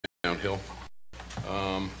Hill.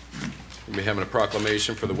 We'll be having a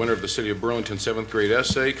proclamation for the winner of the City of Burlington 7th grade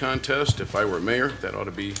essay contest. If I were mayor, that ought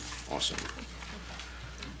to be awesome.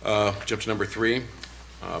 Jump to number 3.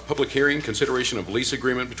 Public hearing, consideration of lease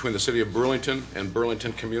agreement between the City of Burlington and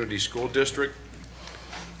Burlington Community School District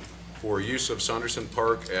for use of Saunderson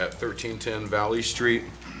Park at 1310 Valley Street,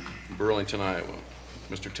 Burlington, Iowa.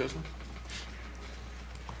 Mr. Tisland?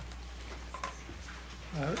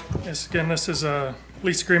 Yes, again, this is a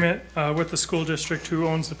lease agreement with the school district who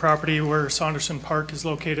owns the property where Saunderson Park is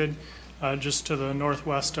located, just to the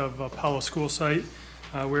northwest of Apollo School Site.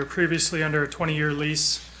 We were previously under a 20-year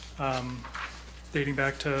lease dating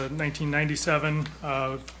back to 1997.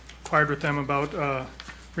 Inquired with them about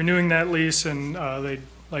renewing that lease, and they'd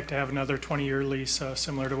like to have another 20-year lease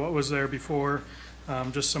similar to what was there before.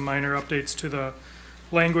 Just some minor updates to the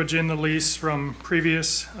language in the lease from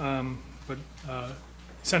previous, but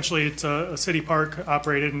essentially it's a city park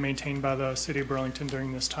operated and maintained by the City of Burlington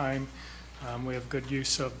during this time. We have good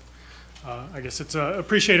use of, I guess it's an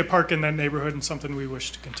appreciated park in that neighborhood and something we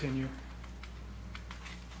wish to continue.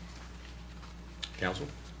 Council?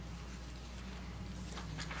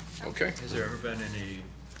 Okay. Has there ever been any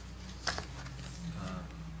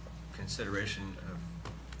consideration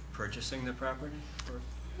of purchasing the property?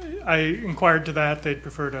 I inquired to that. They'd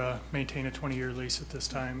prefer to maintain a 20-year lease at this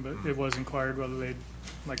time, but it was inquired whether they'd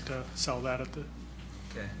like to sell that at the...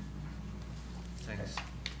 Okay. Thanks.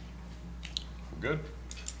 Good?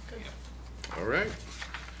 All right.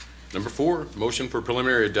 Number 4, motion for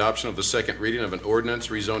preliminary adoption of the second reading of an ordinance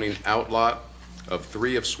rezoning outlot of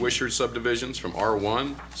 3 of Swisher subdivisions from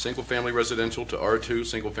R1, single-family residential, to R2,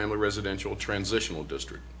 single-family residential transitional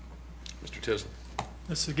district. Mr. Tisland.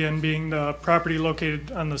 This again being the property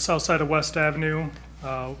located on the south side of West Avenue,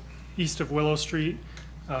 east of Willow Street,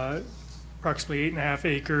 approximately 8.5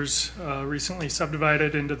 acres, recently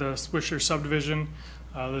subdivided into the Swisher subdivision.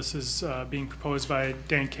 This is being proposed by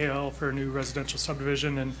Dan Cahill for a new residential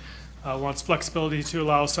subdivision, and wants flexibility to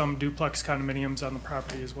allow some duplex condominiums on the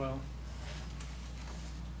property as well.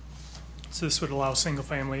 So this would allow single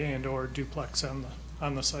family and or duplex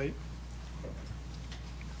on the site.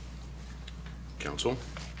 Council?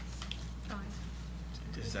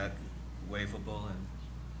 Is that waivable in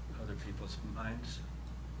other people's minds?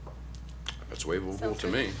 That's waivable to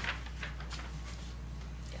me.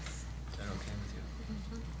 Yes. Is that okay with you?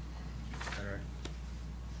 Is that all right?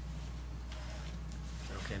 Is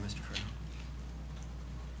that okay, Mr. Furman?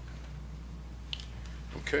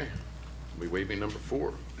 Okay. We waiving number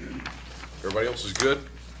 4. Everybody else is good?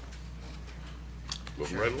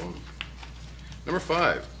 Moving right along. Number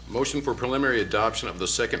 5, motion for preliminary adoption of the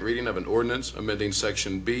second reading of an ordinance amending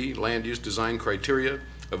Section B, Land Use Design Criteria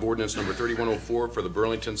of Ordinance Number 3104 for the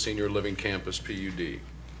Burlington Senior Living Campus PUD.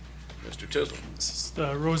 Mr. Tisland. This is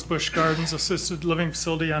the Rosebush Gardens Assisted Living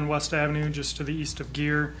Facility on West Avenue, just to the east of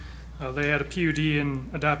Gear. They had a PUD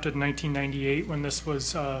adopted in 1998 when this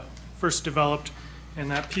was first developed, and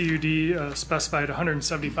that PUD specified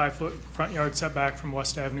 175-foot front yard setback from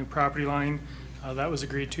West Avenue property line. That was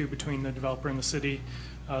agreed to between the developer and the city.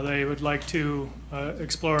 They would like to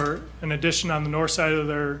explore an addition on the north side of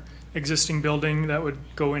their existing building that would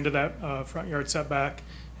go into that front yard setback,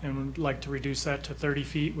 and would like to reduce that to 30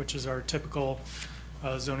 feet, which is our typical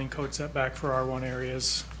zoning code setback for R1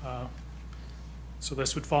 areas. So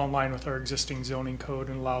this would fall in line with our existing zoning code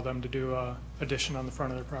and allow them to do an addition on the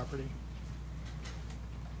front of their property.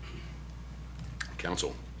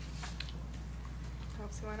 Council.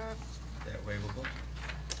 Why not? Is that waivable?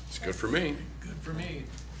 It's good for me. Good for me.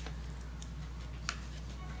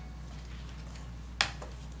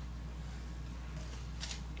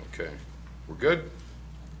 Okay. We're good?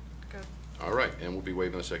 Good. All right, and we'll be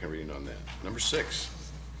waiving the second reading on that. Number 6,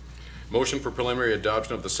 motion for preliminary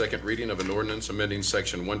adoption of the second reading of an ordinance amending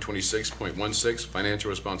Section 126.16,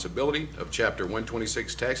 Financial Responsibility of Chapter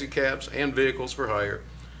 126, Taxi Cabs and Vehicles for Hire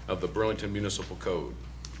of the Burlington Municipal Code.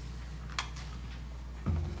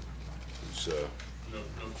 No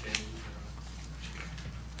change.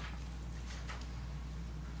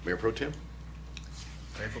 Mayor Pro Tem?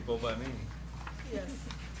 Waivable by me. Yes.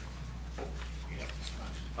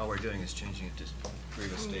 All we're doing is changing it to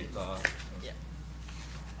real state law. Yeah.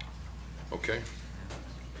 Okay.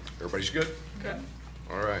 Everybody's good? Good.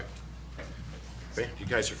 All right. You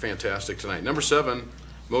guys are fantastic tonight. Number 7,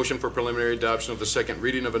 motion for preliminary adoption of the second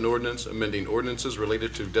reading of an ordinance amending ordinances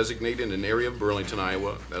related to designating an area of Burlington,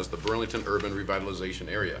 Iowa as the Burlington Urban Revitalization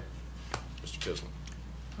Area. Mr.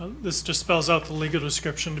 Tisland. This just spells out the legal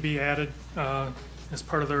description to be added as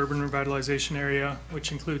part of the urban revitalization area,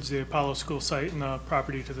 which includes the Apollo School Site and the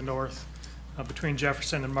property to the north between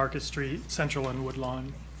Jefferson and Market Street, Central and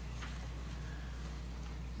Woodlawn.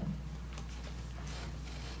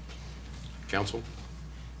 Council?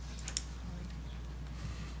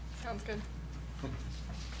 Sounds good.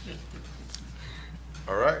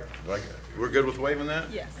 All right, we're good with waiving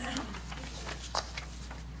that? Yes.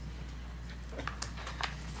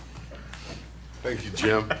 Thank you,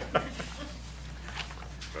 Jim.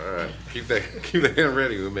 All right, keep that hand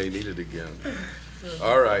ready, we may need it again.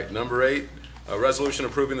 All right, number 8, a resolution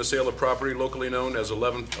approving the sale of property locally known as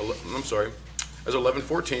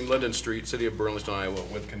 1114 Linden Street, City of Burlington, Iowa,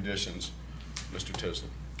 with conditions. Mr. Tisland.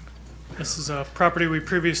 This is a property we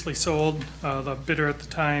previously sold. The bidder at the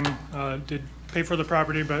time did pay for the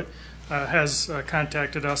property, but has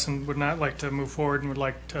contacted us and would not like to move forward and would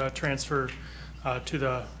like to transfer to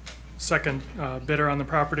the second bidder on the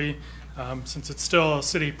property. Since it's still a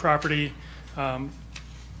city property, I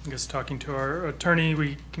guess talking to our attorney,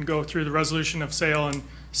 we can go through the resolution of sale and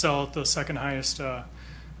sell at the second highest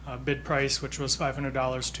bid price, which was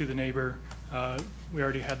 $500 to the neighbor. We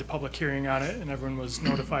already had the public hearing on it and everyone was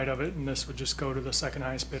notified of it, and this would just go to the second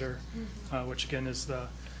highest bidder, which again is the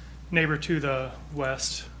neighbor to the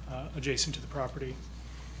west, adjacent to the property,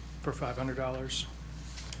 for $500.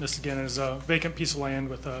 This again is a vacant piece of land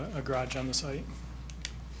with a garage on the site.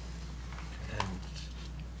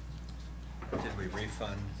 And did we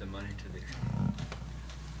refund the money to the?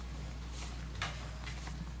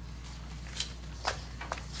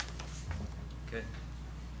 Okay.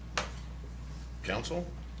 Council?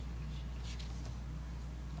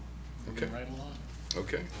 Okay. Right along.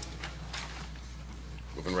 Okay.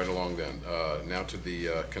 Moving right along then. Now to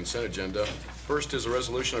the consent agenda. First is a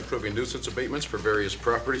resolution approving nuisance abatements for various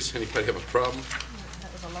properties. Anybody have a problem?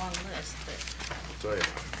 That was a long list, but I'll tell you.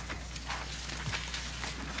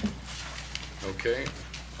 Okay.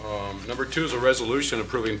 Number 2 is a resolution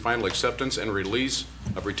approving final acceptance and release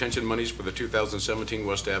of retention monies for the 2017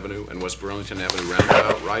 West Avenue and West Burlington Avenue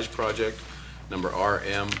Roundabout Rise Project, number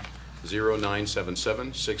RM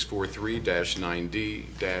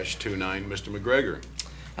 0977-643-9D-29. Mr. McGregor.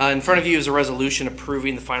 In front of you is a resolution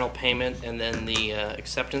approving the final payment and then the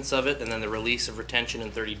acceptance of it and then the release of retention in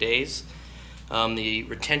 30 days. The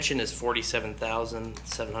retention is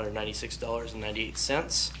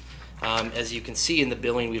 $47,796.98. As you can see in the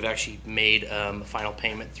billing, we've actually made a final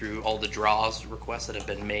payment through all the draws requests that have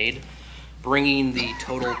been made, bringing the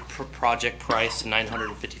total project price to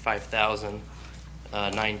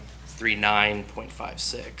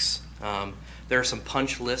 $955,939.56. There are some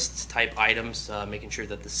punch lists type items, making sure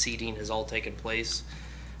that the seating has all taken place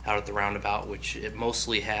out at the roundabout, which it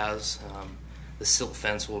mostly has. The silt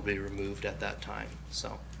fence will be removed at that time,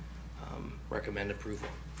 so recommend approval.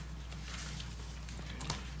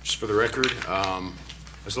 Just for the record, I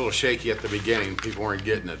was a little shaky at the beginning. People weren't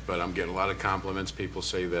getting it, but I'm getting a lot of compliments. People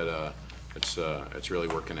say that it's really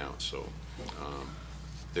working out. So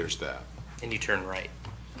there's that. And you turn right.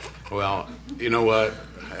 Well, you know what?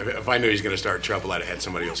 If I knew he was going to start trouble, I'd have had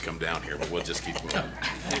somebody else come down here. But we'll just keep moving.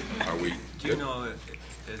 Are we? Do you know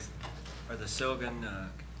are the Silgan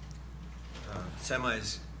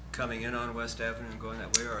semis coming in on West Avenue and going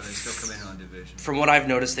that way, or are they still coming in on Division? From what I've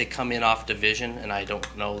noticed, they come in off Division, and I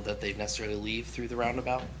don't know that they necessarily leave through the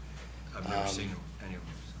roundabout. I've never seen any of them.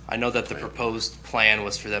 I know that the proposed plan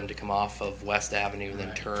was for them to come off of West Avenue and then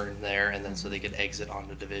Right. turn there, and then so they could exit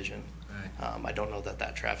onto Division. Right. I don't know that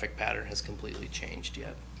that traffic pattern has completely changed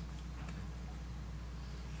yet.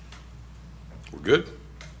 We're good?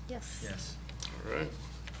 yes. Yes. All right.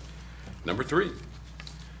 Number 3,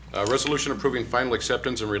 resolution approving final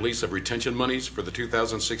acceptance and release of retention monies for the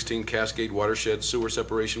 2016 Cascade Watershed Sewer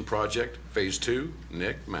Separation Project, Phase 2.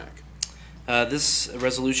 Nick Mack. This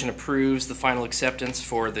resolution approves the final acceptance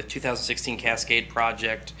for the 2016 Cascade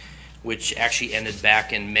project, which actually ended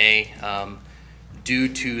back in May. Due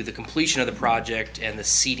to the completion of the project and the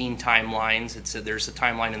seeding timelines, there's a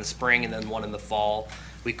timeline in the spring and then one in the fall.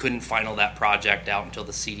 We couldn't final that project out until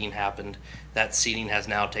the seeding happened. That seeding has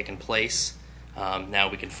now taken place. Now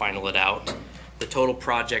we can final it out. The total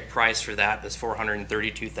project price for that is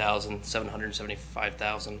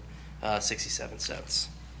 $432,775,067.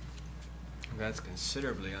 That's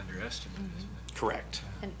considerably underestimated, isn't it? Correct.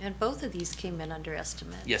 And both of these came in under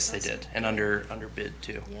estimate. Yes, they did, and under bid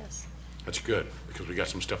too. Yes. That's good, because we got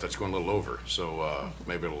some stuff that's going a little over, so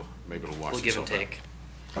maybe it'll wash We'll give and itself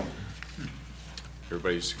out. take.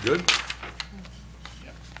 Everybody's good?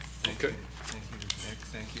 Thank Okay. you. Thank you, Nick.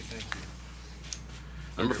 Thank you.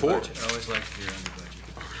 Number Under 4. budget. I always like to hear under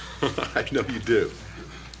budget. I know you do.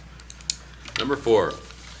 Number 4,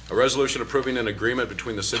 a resolution approving an agreement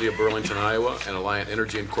between the City of Burlington, Iowa and Alliant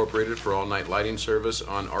Energy Incorporated for all-night lighting service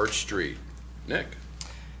on Arch Street. Nick?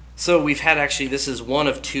 So we've had this is one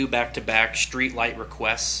of 2 back-to-back street light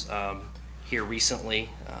requests here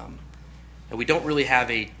recently. And we don't really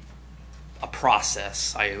have a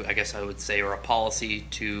process, I guess I would say, or a policy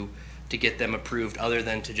to get them approved, other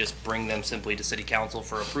than to just bring them simply to City Council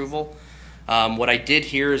for approval. What I did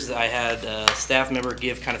here is I had a staff member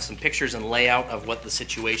give kind of some pictures and layout of what the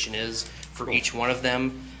situation is for each one of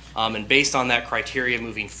them. And based on that criteria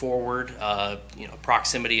moving forward,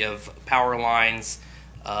 proximity of power lines,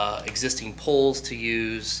 existing poles to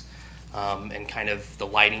use, and kind of the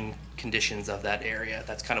lighting conditions of that area.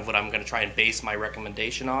 That's kind of what I'm going to try and base my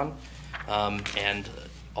recommendation on, and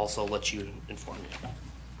also let you inform me.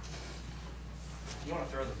 You want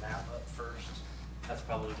to throw the map up first? That's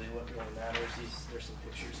probably what really matters. There's some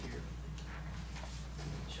pictures here.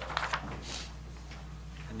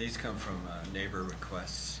 And these come from neighbor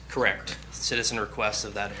requests? Correct. Citizen requests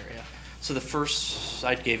of that area. So the first,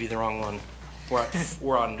 I gave you the wrong one.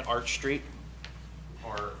 We're on Arch Street,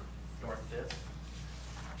 or North 5th.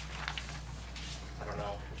 I don't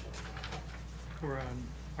know. We're on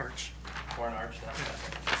Arch. We're on Arch, that's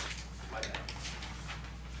my bad.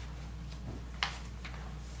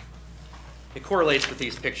 It correlates with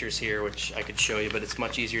these pictures here, which I could show you, but it's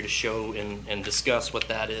much easier to show and discuss what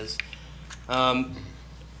that is. 1,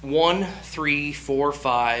 3, 4,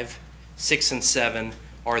 5, 6, and 7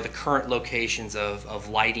 are the current locations of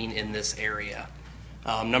lighting in this area.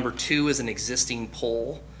 Number 2 is an existing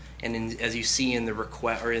pole, and as you see in the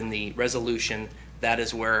request or in the resolution, that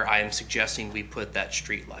is where I am suggesting we put that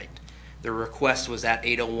street light. The request was at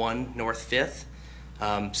 801 North 5th,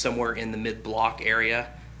 somewhere in the mid-block area.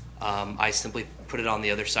 I simply put it on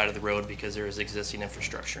the other side of the road because there is existing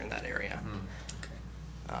infrastructure in that area.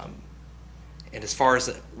 Okay. And as far as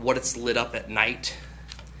what it's lit up at night,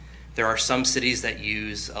 there are some cities that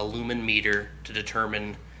use a lumen meter to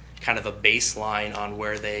determine kind of a baseline on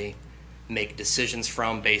where they make decisions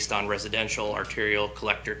from based on residential, arterial,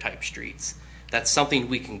 collector type streets. That's something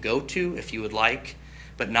we can go to if you would like,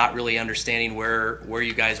 but not really understanding where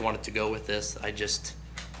you guys wanted to go with this. I just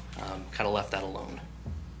kind of left that alone.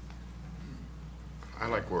 I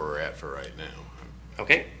like where we're at for right now.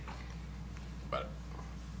 Okay? But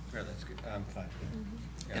Yeah, that's good. I'm fine.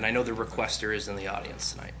 Yeah. And I know the requester is in the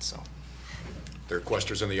audience tonight, so. the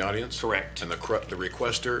requester's in the audience? Correct. And the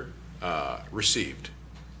requester received.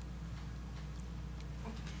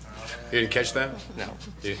 You didn't catch that? No.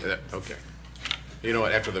 Okay. You know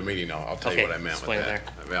what, after the meeting, I'll tell you Okay, what I meant with explain it that.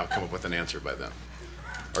 there. I mean, I'll come up with an answer by then.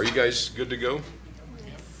 Are you guys good to go?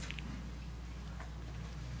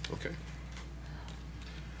 Okay.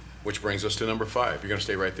 Which brings us to number 5. You're going to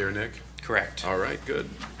stay right there, Nick? Correct. All right, good.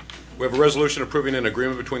 We have a resolution approving an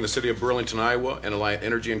agreement between the City of Burlington, Iowa and Alliant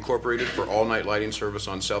Energy Incorporated for all-night lighting service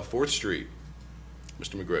on South 4th Street.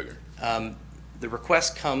 Mr. McGregor. The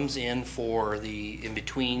request comes in for the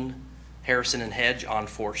in-between Harrison and Hedge on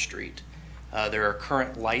 4th Street. There are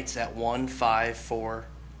current lights at 1, 5, 4.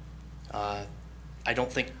 I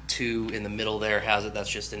don't think 2 in the middle there has it. That's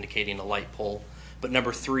just indicating a light pole. But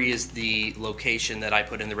number 3 is the location that I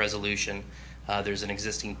put in the resolution. There's an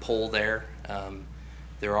existing pole there.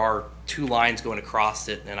 There are 2 lines going across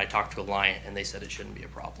it, and I talked to Alliant, and they said it shouldn't be a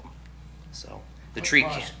problem. So the tree.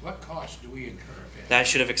 What cost do we incur? That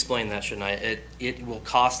should have explained that, shouldn't I? It will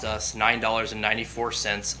cost us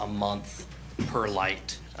 $9.94 a month per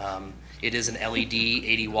light. It is an LED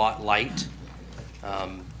 80-watt light.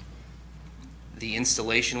 The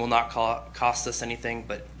installation will not cost us anything,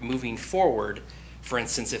 but moving forward, for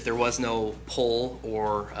instance, if there was no pole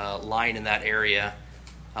or line in that area,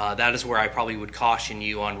 that is where I probably would caution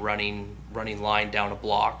you on running line down a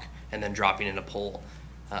block and then dropping in a pole.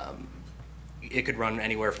 It could run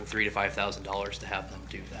anywhere from $3,000 to $5,000 to have them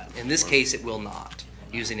do that. In this case, it will not,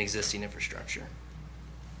 using existing infrastructure.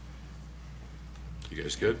 You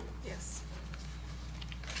guys good? Yes.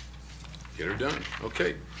 Get her done.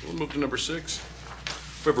 Okay, we'll move to number 6.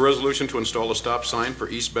 We have a resolution to install a stop sign for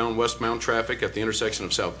eastbound, westbound traffic at the intersection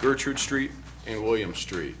of South Gertrude Street and Williams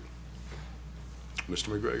Street. Mr.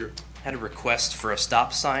 McGregor. Had a request for a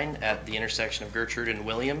stop sign at the intersection of Gertrude and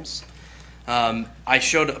Williams. I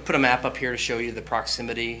put a map up here to show you the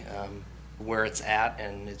proximity, where it's at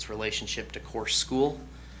and its relationship to course school.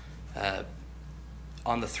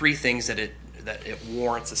 On the 3 things that it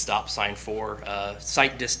warrants a stop sign for: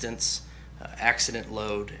 sight distance, accident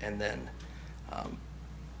load, and then, what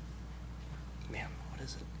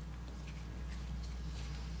is it?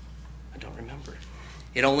 I don't remember.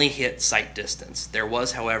 It only hit sight distance. There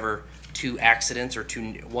was, however, 2 accidents or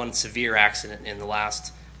 1 severe accident in the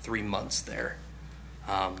last 3 months there.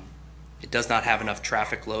 It does not have enough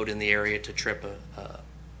traffic load in the area to trip a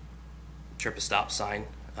stop sign.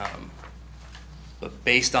 But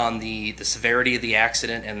based on the severity of the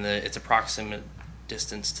accident and its approximate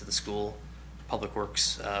distance to the school, Public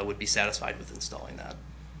Works would be satisfied with installing that.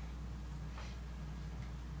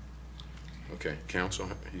 Okay, council,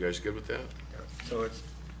 you guys good with that? So it's,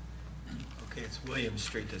 okay, it's William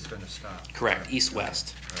Street that's gonna stop. Correct,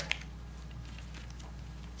 east-west. Right.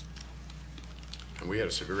 And we had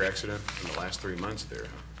a severe accident in the last 3 months there,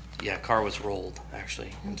 huh? Yeah, car was rolled,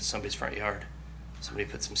 actually, into somebody's front yard. Somebody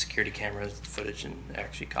put some security camera footage and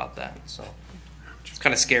actually caught that, so it's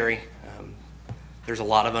kind of scary. There's a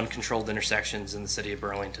lot of uncontrolled intersections in the city of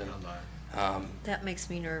Burlington. That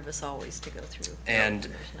makes me nervous always to go through. And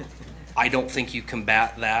I don't think you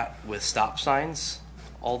combat that with stop signs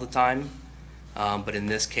all the time. But in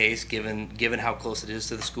this case, given how close it is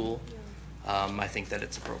to the school, I think that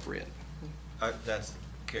it's appropriate. That's the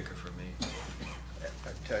kicker for me.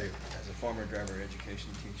 I tell you, as a former driver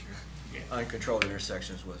education teacher, uncontrolled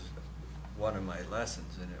intersections was one of my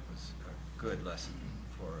lessons, and it was a good lesson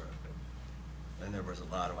for, and there was a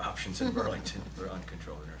lot of options in Burlington for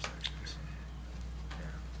uncontrolled intersections. Yeah.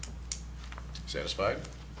 Satisfied?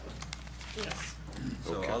 Yes.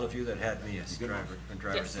 So Okay. all of you that had me as driver,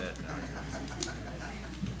 driver's ed,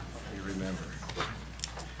 you remember.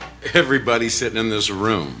 Everybody sitting in this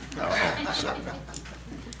room. Oh, sorry. All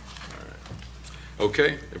right.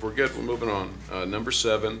 Okay, if we're good, we're moving on. Number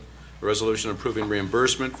 7, a resolution approving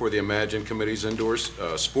reimbursement for the Imagine Committee's indoor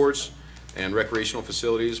sports and recreational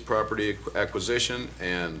facilities, property acquisition,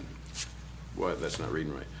 and, what, that's not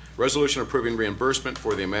reading right. Resolution approving reimbursement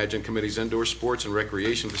for the Imagine Committee's indoor sports and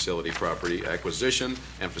recreation facility, property acquisition,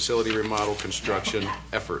 and facility remodel construction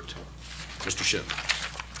effort. Mr. Shin.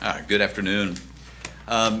 Good afternoon.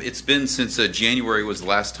 It's been since January was the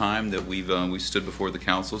last time that we stood before the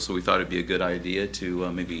council, so we thought it'd be a good idea to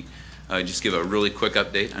maybe just give a really quick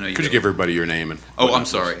update. I know Could you give everybody your name? And Oh, I'm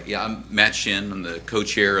sorry. Yeah, I'm Matt Shin. I'm the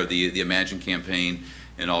co-chair of the Imagine campaign,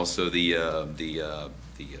 and also the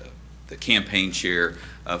campaign chair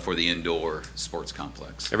for the indoor sports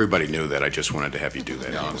complex. Everybody knew that. I just wanted to have you do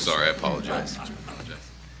that. No, I'm sorry. I apologize.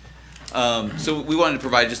 So we wanted to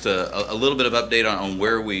provide just a little bit of update on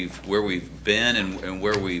where we've been and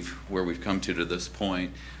where we've come to this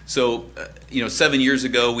point. So 7 years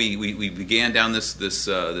ago we began down this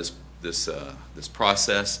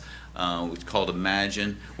process called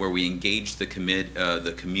Imagine, where we engaged the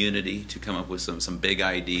community to come up with some big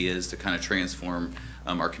ideas to kind of transform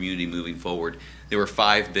our community moving forward. There were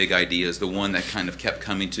 5 big ideas. The one that kind of kept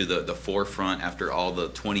coming to the forefront after all the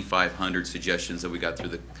 2,500 suggestions that we got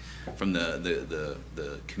through from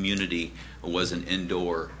the community was an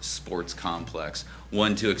indoor sports complex.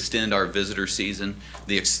 One, to extend our visitor season,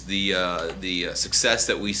 the success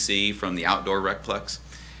that we see from the outdoor recplex.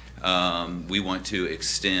 We want to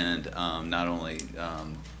extend not only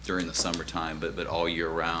during the summertime but all year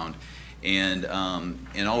round. And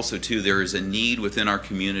also too, there is a need within our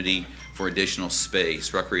community for additional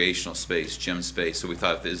space, recreational space, gym space. So we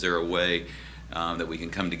thought, is there a way that we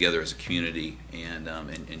can come together as a community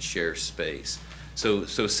and share space? So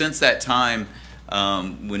since that time,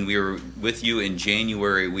 when we were with you in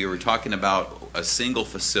January, we were talking about a single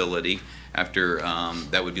facility after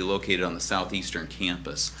that would be located on the southeastern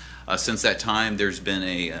campus. Since that time, there's been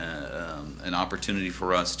an opportunity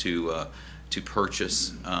for us to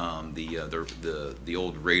purchase the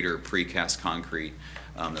old Raider precast concrete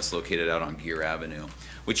that's located out on Gear Avenue.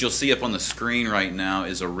 What you'll see up on the screen right now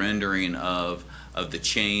is a rendering of the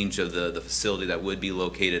change of the facility that would be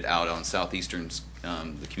located out on southeastern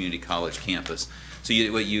the community college campus. So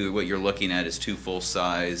what you're looking at is 2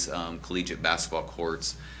 full-size collegiate basketball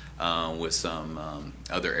courts with some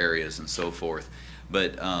other areas and so forth.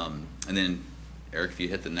 But and then Eric, if you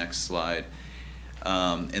hit the next slide,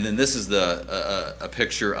 and then this is a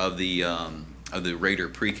picture of the Raider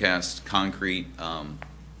precast concrete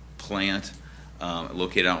plant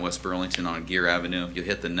located out in West Burlington on Gear Avenue. You'll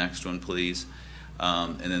hit the next one, please.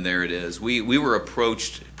 And then there it is. We were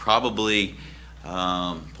approached probably,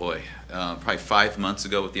 probably 5 months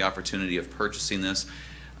ago with the opportunity of purchasing this.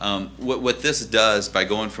 What this does, by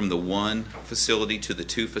going from the 1 facility to the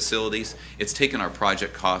 2 facilities, it's taken our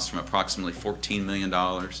project cost from approximately $14 million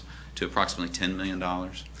to approximately $10 million.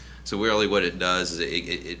 So really what it does is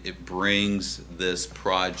it brings this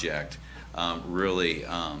project really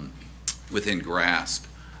within grasp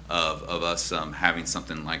of us having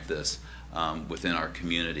something like this within our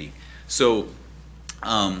community. So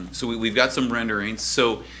we've got some renderings.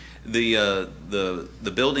 So the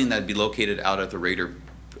building that'd be located out at the Raider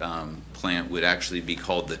plant would actually be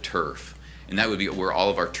called the Turf, and that would be where all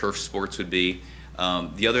of our turf sports would be.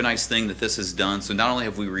 The other nice thing that this has done, so not only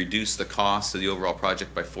have we reduced the cost of the overall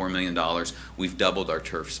project by $4 million, we've doubled our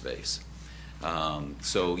turf space.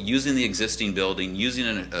 So using the existing building, using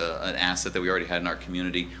an asset that we already had in our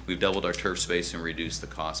community, we've doubled our turf space and reduced the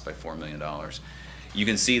cost by $4 million. You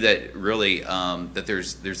can see that really that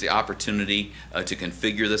there's the opportunity to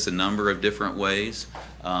configure this a number of different ways.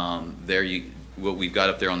 What we've got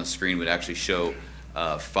up there on the screen would actually show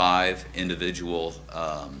 5 individual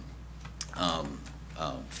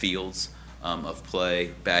fields of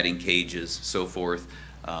play, batting cages, so forth.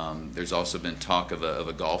 There's also been talk of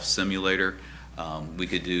a golf simulator. We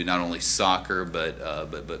could do not only soccer,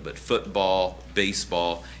 but football,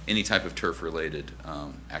 baseball, any type of turf-related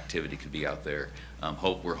activity could be out there.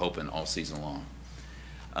 We're hoping all season long.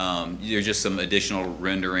 There's just some additional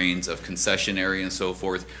renderings of concession area and so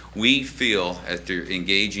forth. We feel, after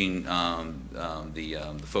engaging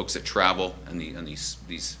the folks that travel and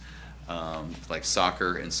these like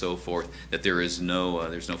soccer and so forth, that there's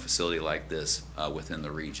no facility like this within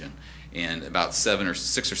the region. And about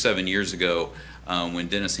 6 or 7 years ago, when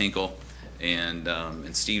Dennis Hinkle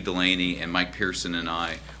and Steve Delaney and Mike Pearson and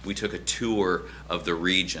we took a tour of the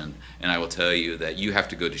region, and I will tell you that you have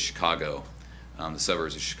to go to Chicago, the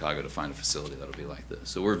suburbs of Chicago, to find a facility that'll be like this.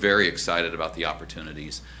 So we're very excited about the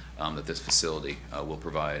opportunities that this facility will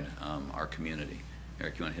provide our community.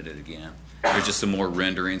 Eric, you want to hit it again? There's just some more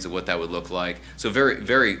renderings of what that would look like. So very,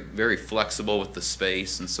 very, very flexible with the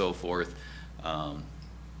space and so forth,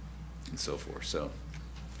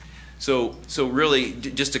 So really,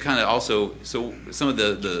 just to kind of also, so some of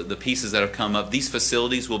the pieces that have come up, these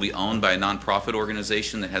facilities will be owned by a nonprofit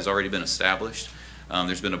organization that has already been established.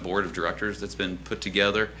 There's been a board of directors that's been put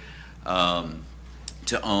together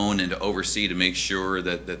to own and to oversee, to make sure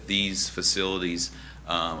that these facilities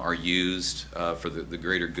are used for the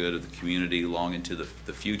greater good of the community long into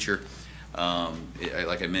the future.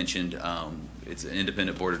 Like I mentioned, it's an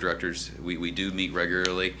independent board of directors. We do meet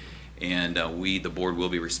regularly, and the board will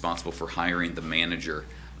be responsible for hiring the manager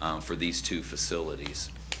for these 2 facilities.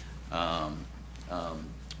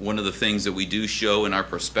 One of the things that we do show in our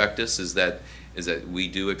prospectus is that we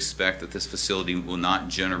do expect that this facility will not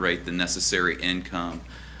generate the necessary income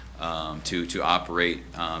to operate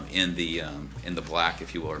in the black,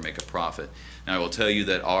 if you will, or make a profit. Now, I will tell you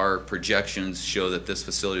that our projections show that this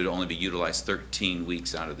facility will only be utilized 13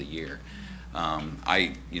 weeks out of the year.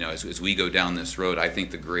 As we go down this road, I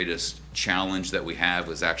think the greatest challenge that we have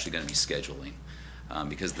was actually going to be scheduling,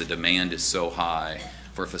 because the demand is so high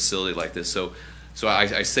for a facility like this. So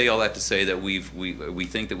I say all that to say that we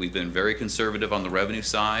think that we've been very conservative on the revenue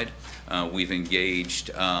side. We've engaged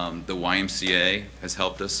the YMCA has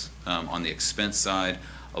helped us on the expense side,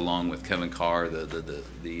 along with Kevin Carr, the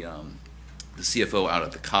CFO out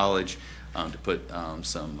at the college, to put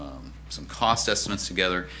some cost estimates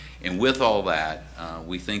together. And with all that,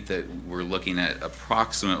 we think that we're looking at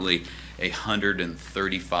approximately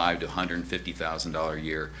 $135,000 to $150,000 a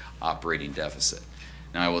year operating deficit.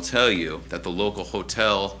 Now, I will tell you that the local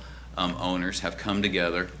hotel owners have come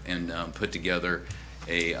together and put together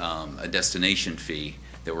a destination fee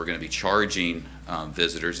that we're going to be charging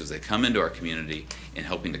visitors as they come into our community, and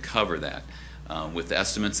helping to cover that. With the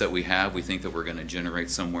estimates that we have, we think that we're going to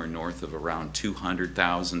generate somewhere north of around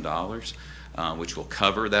 $200,000, which will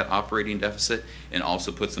cover that operating deficit and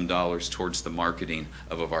also put some dollars towards the marketing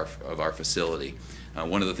of our facility.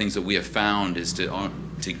 One of the things that we have found is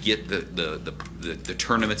to get the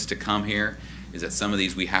tournaments to come here, is that some of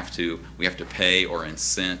these we have to pay or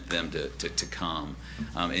incent them to come,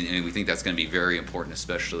 and we think that's going to be very important,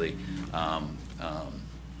 especially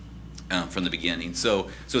from the beginning. So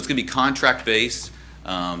it's going to be contract based.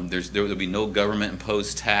 There will be no government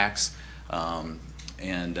imposed tax,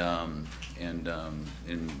 and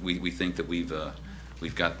we think that we've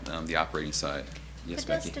got the operating side. Yes, the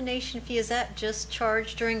Becky? destination fee, is that just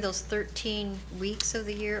charged during those 13 weeks of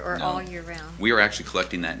the year, or No. all year round? We are actually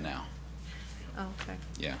collecting that now. Okay.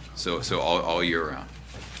 Yeah. So all year round.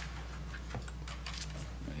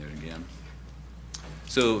 Hit it again.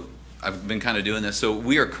 So I've been kind of doing this. So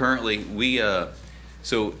we are currently we are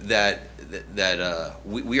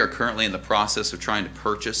currently in the process of trying to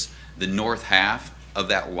purchase the north half of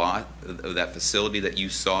that lot, of that facility that you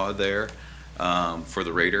saw there, for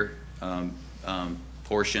the Raider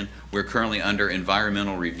portion. We're currently under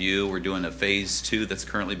environmental review. We're doing a phase 2 that's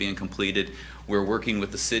currently being completed. We're working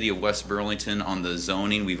with the city of West Burlington on the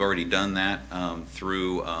zoning. We've already done that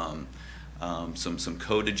through some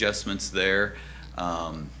code adjustments there.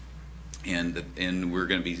 And we're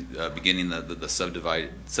going to be beginning the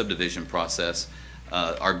subdivision process.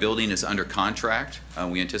 Our building is under contract.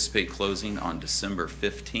 We anticipate closing on December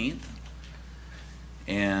 15th,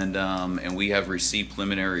 and we have received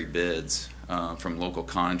preliminary bids from local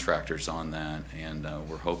contractors on that, and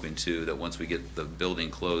we're hoping too that once we get the building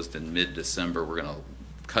closed in mid-December, we're going to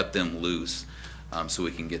cut them loose so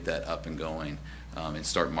we can get that up and going and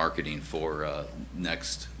start marketing for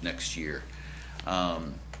next year.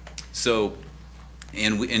 And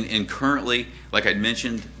currently, like I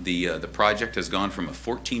mentioned, the project has gone from a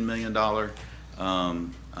 $14 million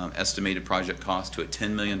estimated project cost to a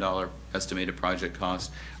 $10 million estimated project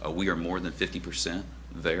cost. We are more than 50%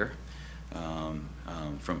 there from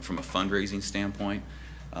a fundraising standpoint.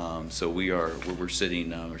 So we're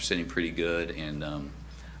sitting pretty good, and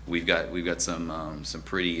we've got some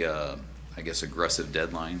pretty I guess aggressive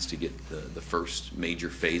deadlines to get the first major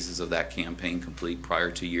phases of that campaign complete prior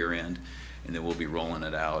to year end, and then we'll be rolling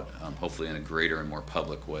it out hopefully in a greater and more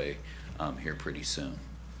public way here pretty soon.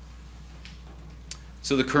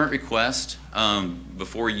 So the current request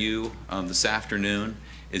before you this afternoon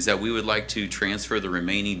is that we would like to transfer the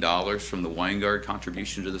remaining dollars from the Weingard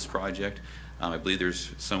contribution to this project. I believe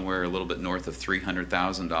there's somewhere a little bit north of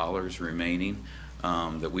 $300,000 remaining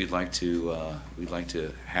that we'd like to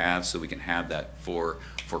have, so we can have that for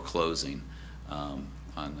closing on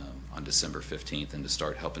December 15th, and to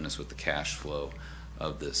start helping us with the cash flow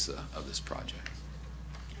of this project.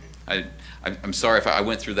 I'm sorry if I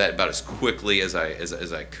went through that about as quickly as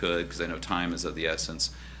I could, because I know time is of the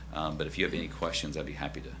essence. But if you have any questions, I'd be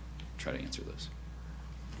happy to try to answer those.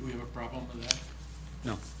 Do we have a problem with that?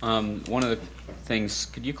 No. One of the things,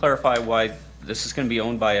 could you clarify why this is going to be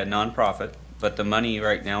owned by a nonprofit, but the money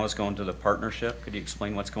right now is going to the partnership? Could you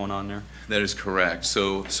explain what's going on there? That is correct.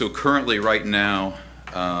 So currently, right now,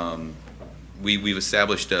 we've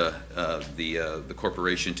established the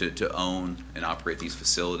corporation to own and operate these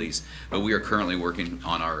facilities, but we are currently working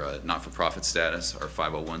on our not-for-profit status, our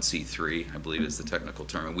 501c3, I believe is the technical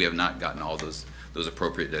term, and we have not gotten all those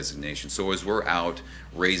appropriate designations. So as we're out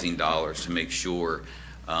raising dollars to make sure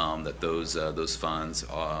that those funds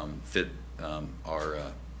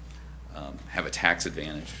have a tax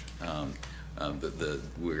advantage,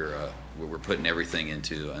 we're putting everything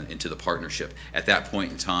into the partnership. At that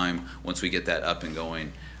point in time, once we get that up and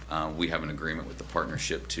going, we have an agreement with the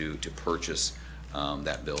partnership to purchase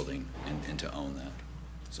that building and to own that.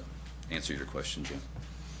 So, answer your question, Jim.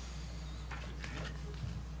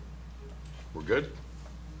 We're good?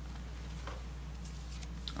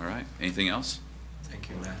 All right. Anything else? Thank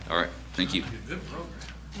you, Matt. All right. Thank you. Good program.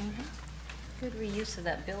 Good reuse of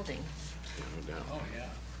that building. No doubt. Oh, yeah.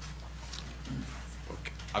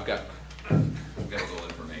 Okay. I've got a little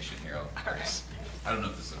information here. I don't know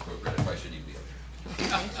if this is appropriate. If I should even be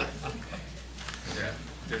up here. Yeah.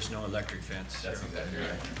 There's no electric fence. That's exactly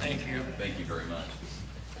right. Thank you. Thank you very much.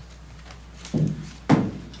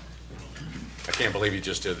 I can't believe you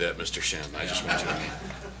just did that, Mr. Shen. I just want you to know.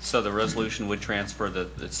 So the resolution would transfer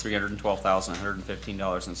it's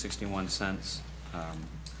 $312,115.61.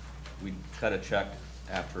 We'd cut a check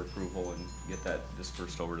after approval and get that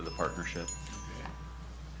dispersed over to the partnership.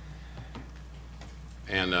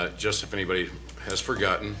 And just if anybody has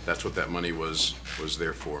forgotten, that's what that money was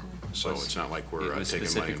there for. So it's not like we're It was taking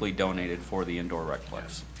money. specifically donated for the indoor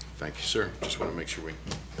recplex. Thank you, sir. Just want to make sure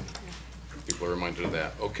people are reminded of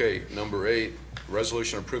that. Okay, number 8,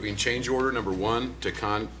 resolution approving change order number 1 to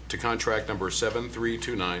contract number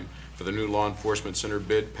 7329 for the new law enforcement center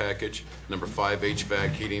bid package. Number 5, HVAC,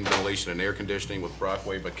 heating, ventilation, and air conditioning with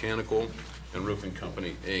Brockway Mechanical and Roofing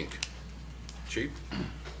Company, Inc. Chief?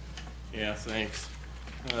 Yeah, thanks.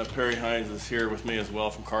 Perry Hines is here with me as well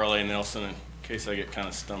from Carl A. Nelson, in case I get kind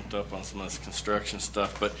of stumped up on some of this construction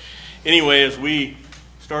stuff. But anyway, as we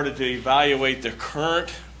started to evaluate the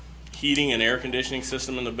current heating and air conditioning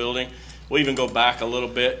system in the building, we'll even go back a little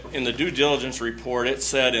bit. In the due diligence report, it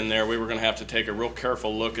said in there we were going to have to take a real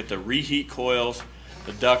careful look at the reheat coils,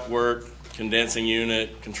 the ductwork, condensing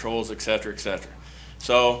unit, controls, et cetera, et cetera.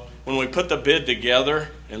 So when we put the bid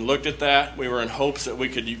together and looked at that, we were in hopes that we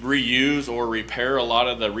could reuse or repair a lot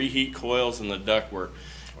of the reheat coils and the ductwork.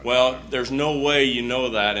 Well, there's no way you know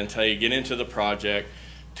that until you get into the project,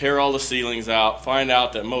 tear all the ceilings out, find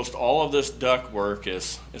out that most all of this ductwork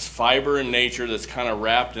is fiber in nature that's kind of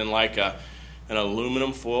wrapped in like an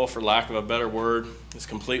aluminum foil, for lack of a better word. It's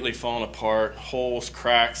completely falling apart, holes,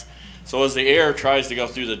 cracks. So as the air tries to go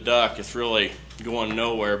through the duct, it's really going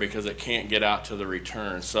nowhere because it can't get out to the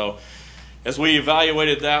return. So as we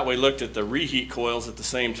evaluated that, we looked at the reheat coils at the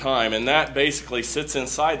same time, and that basically sits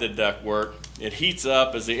inside the ductwork. It heats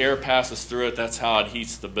up as the air passes through it. That's how it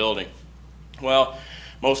heats the building. Well,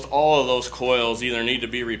 most all of those coils either need to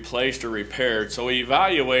be replaced or repaired. So we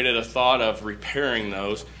evaluated a thought of repairing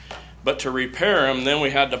those, but to repair them, then we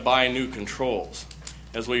had to buy new controls.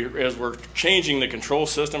 as we're changing the control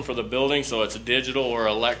system for the building, so it's digital or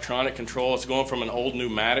electronic control. It's going from an old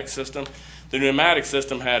pneumatic system. The pneumatic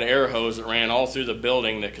system had air hose that ran all through the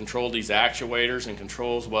building that controlled these actuators and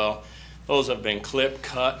controls. Well, those have been clipped,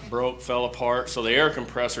 cut, broke, fell apart. So the air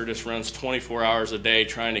compressor just runs 24 hours a day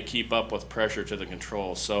trying to keep up with pressure to the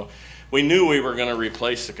controls. So we knew we were going to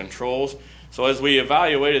replace the controls. So as we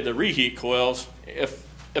evaluated the reheat coils, if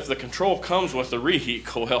the control comes with the reheat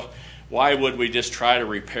coil, why would we just try to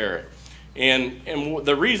repair it? And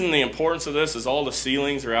the reason, the importance of this is all the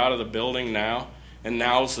ceilings are out of the building now, and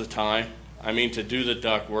now's the time. I mean, to do the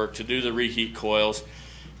duct work, to do the reheat coils.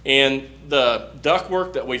 And the duct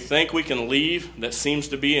work that we think we can leave that seems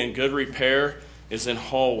to be in good repair is in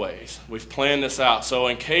hallways. We've planned this out. So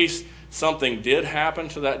in case something did happen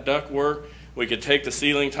to that duct work, we could take the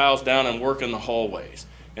ceiling tiles down and work in the hallways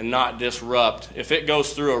and not disrupt. If it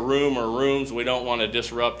goes through a room or rooms, we don't want to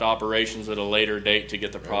disrupt operations at a later date to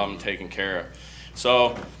get the problem taken care of.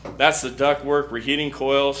 So that's the ductwork, reheating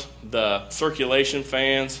coils. The circulation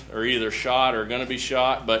fans are either shot or going to be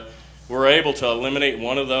shot, but we're able to eliminate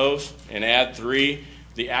one of those and add 3.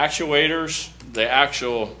 The actuators, the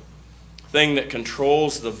actual thing that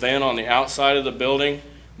controls the vent on the outside of the building,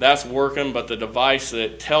 that's working, but the device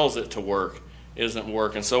that tells it to work isn't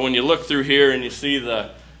working. So when you look through here and you see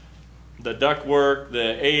the ductwork,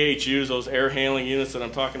 the AHUs, those air handling units that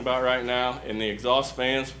I'm talking about right now, and the exhaust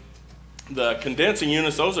fans, the condensing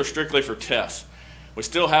units, those are strictly for tests. We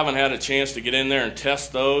still haven't had a chance to get in there and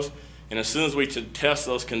test those, and as soon as we test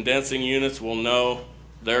those condensing units, we'll know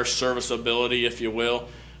their serviceability, if you will.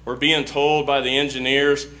 We're being told by the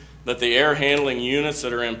engineers that the air handling units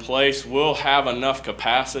that are in place will have enough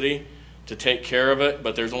capacity to take care of it,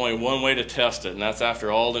 but there's only one way to test it, and that's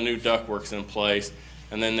after all the new ductwork's in place,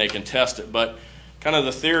 and then they can test it. But kind of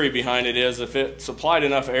the theory behind it is if it supplied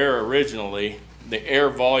enough air originally, the air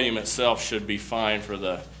volume itself should be fine for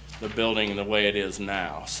the building the way it is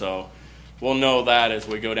now. So we'll know that as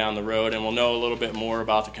we go down the road, and we'll know a little bit more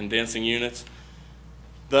about the condensing units.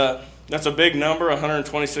 That's a big number,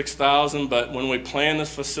 $126,000, but when we planned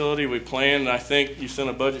this facility, we planned, and I think you sent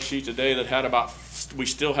a budget sheet today that had we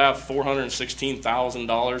still have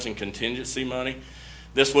 $416,000 in contingency money.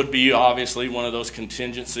 This would be obviously one of those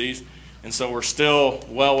contingencies, and so we're still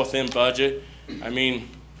well within budget. I mean,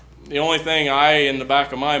 the only thing in the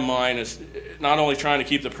back of my mind is not only trying to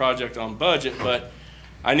keep the project on budget, but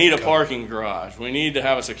I need a parking garage. We need to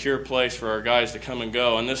have a secure place for our guys to come and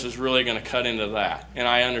go, and this is really going to cut into that. And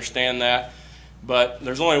I understand that, but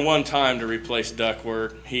there's only one time to replace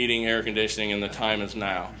ductwork, heating, air conditioning, and the time is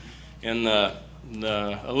now. And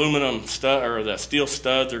the aluminum stud or the steel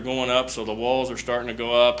studs are going up, so the walls are starting to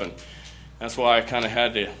go up, and that's why I kind of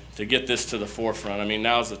had to get this to the forefront. I mean,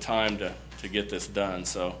 now's the time to get this done.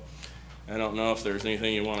 So I don't know if there's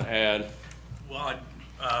anything you want to add. Well,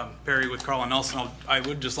 Perry, with Carl and Nelson, I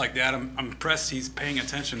would just like to add, I'm impressed he's paying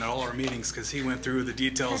attention at all our meetings because he went through the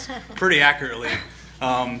details pretty accurately.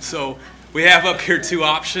 So we have up here 2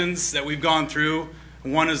 options that we've gone through.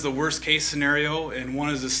 One is the worst case scenario, and one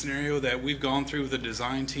is the scenario that we've gone through with the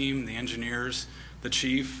design team, the engineers, the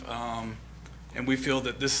chief, and we feel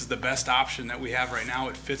that this is the best option that we have right now.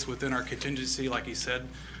 It fits within our contingency, like he said.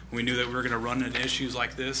 We knew that we were going to run into issues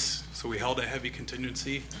like this, so we held a heavy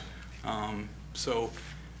contingency. So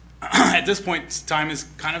at this point, time is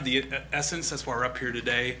kind of the essence. That's why we're up here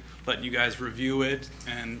today, letting you guys review it.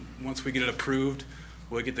 And once we get it approved,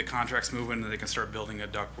 we'll get the contracts moving, and they can start building a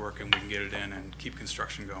ductwork, and we can get it in and keep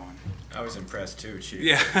construction going. I was impressed too, Chief.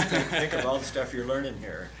 Yeah. Think of all the stuff you're learning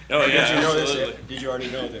here. Oh, yeah, Did you know absolutely. this? Did you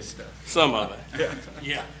already know this stuff? Some of it. Yeah.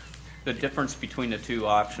 Yeah. The difference between the 2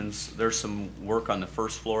 options, there's some work on the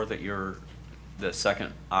first floor that the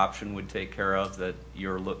second option would take care of that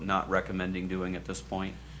you're not recommending doing at this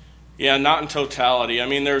point? Yeah, not in totality. I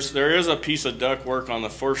mean, there is a piece of ductwork on the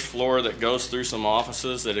first floor that goes through some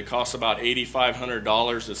offices that it costs about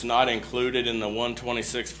 $8,500. It's not included in the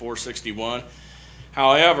 $126,461.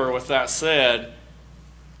 However, with that said,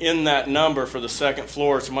 in that number for the second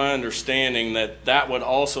floor, it's my understanding that that would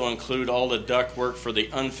also include all the ductwork for the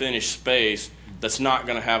unfinished space that's not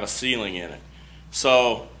going to have a ceiling in it.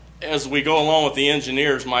 So as we go along with the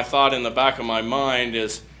engineers, my thought in the back of my mind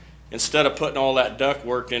is instead of putting all that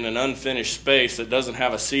ductwork in an unfinished space that doesn't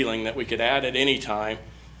have a ceiling that we could add at any time,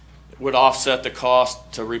 it would offset the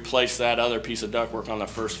cost to replace that other piece of ductwork on the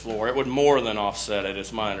first floor. It would more than offset it,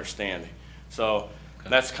 is my understanding. So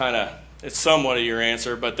that's kind of, it's somewhat of your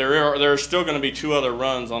answer, but there are still going to be 2 other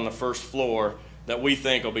runs on the first floor that we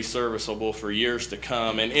think will be serviceable for years to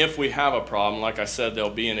come. And if we have a problem, like I said,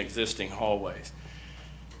 they'll be in existing hallways.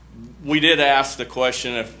 We did ask the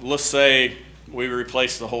question, if let's say we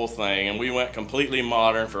replaced the whole thing, and we went completely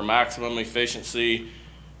modern for maximum efficiency.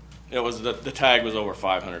 It was the tag was over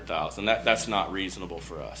 500,000. That's not reasonable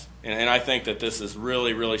for us, and I think that this is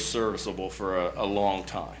really, really serviceable for a long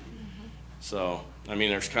time. So, I mean,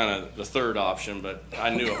 there's kind of the third option, but I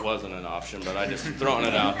knew it wasn't an option, but I just throwing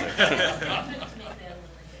it out there. All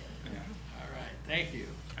right, thank you.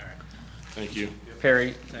 All right. Thank you.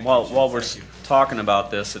 Perry, while we're talking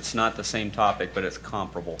about this, it's not the same topic, but it's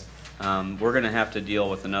comparable. We're going to have to deal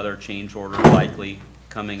with another change order likely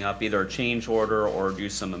coming up, either a change order or do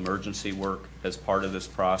some emergency work as part of this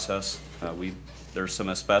process. There's some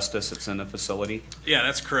asbestos that's in the facility. Yeah,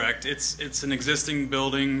 that's correct. It's an existing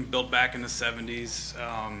building built back in the 70s.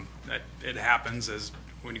 It happens as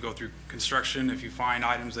when you go through construction, if you find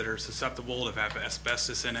items that are susceptible to have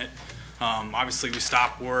asbestos in it. Obviously, we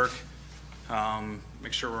stop work,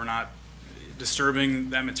 make sure we're not disturbing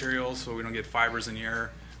that material so we don't get fibers in the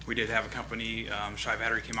air. We did have a company, Shy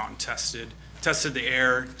Battery, came out and tested the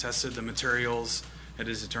air, tested the materials. It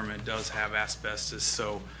is determined it does have asbestos.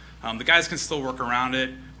 So the guys can still work around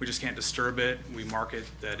it. We just can't disturb it. We mark it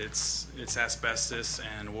that it's asbestos,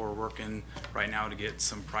 and we're working right now to get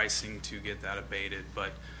some pricing to get that abated.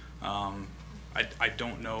 But I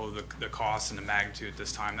don't know the cost and the magnitude at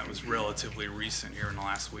this time. That was relatively recent here in the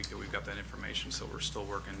last week that we've got that information, so we're still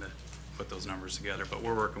working to put those numbers together. But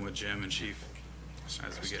we're working with Jim and Chief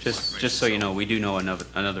as we get more information. Just so you know, we do know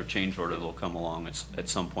another change order that will come along at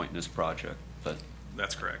some point in this project, but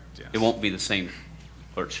that's correct. Yes. it won't be the same,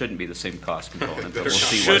 or it shouldn't be the same cost component, but we'll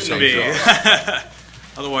see Shouldn't what be. comes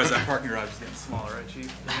Otherwise, that parking garage is getting smaller, right, Chief?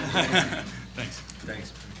 Thanks.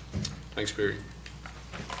 Thanks. Thanks, Perry.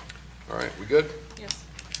 All right, we good? Yes.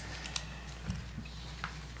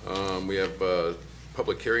 We have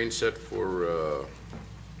public hearing set for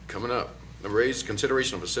coming up. Number 8 is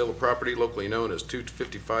consideration of a sale of property locally known as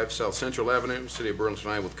 255 South Central Avenue, City of Burlington,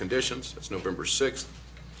 Iowa, with conditions. That's November 6th.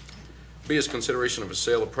 B is consideration of a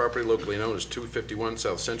sale of property locally known as 251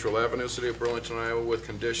 South Central Avenue, City of Burlington, Iowa, with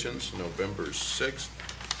conditions. November 6th.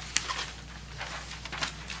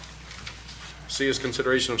 C is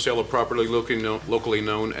consideration of sale of property locally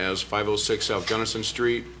known as 506 South Gunnison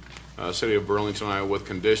Street, City of Burlington, Iowa, with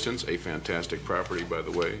conditions. A fantastic property, by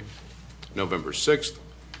the way. November 6th.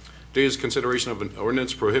 D is consideration of an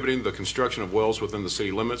ordinance prohibiting the construction of wells within the city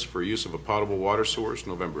limits for use of a potable water source.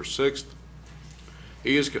 November 6th.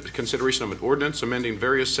 E is consideration of an ordinance amending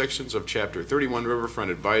various sections of Chapter 31 Riverfront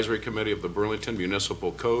Advisory Committee of the Burlington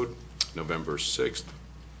Municipal Code. November 6th.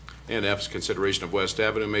 And F is consideration of West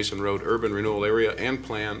Avenue, Mason Road Urban Renewal Area and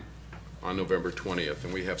Plan on November 20th.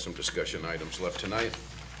 And we have some discussion items left tonight.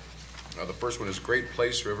 The first one is Great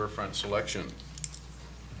Place Riverfront Selection.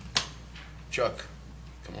 Chuck,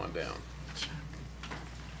 come on down.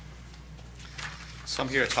 So I'm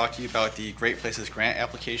here to talk to you about the Great Places grant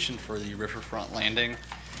application for the riverfront landing.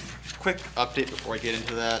 Quick update before I get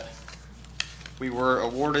into that. We were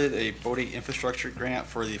awarded a boating infrastructure grant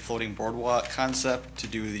for the floating boardwalk concept. To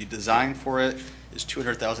do the design for it is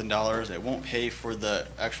 $200,000. It won't pay for the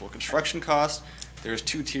actual construction cost. There's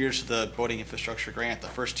 2 tiers to the boating infrastructure grant. The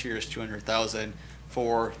first tier is $200,000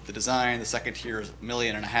 for the design. The second tier is $1.5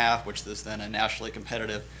 million, which is then a nationally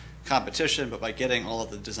competitive competition. But by getting all of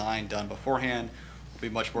the design done beforehand, we'll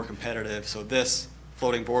be much more competitive. So this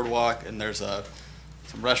floating boardwalk, and there's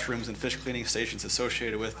some restrooms and fish cleaning stations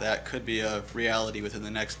associated with that, could be a reality within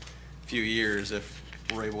the next few years if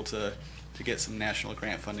we're able to get some national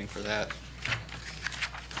grant funding for that.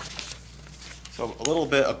 So a little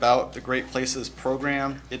bit about the Great Places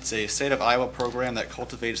program. It's a state of Iowa program that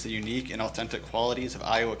cultivates the unique and authentic qualities of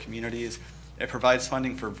Iowa communities. It provides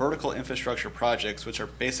funding for vertical infrastructure projects, which are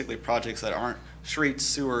basically projects that aren't streets,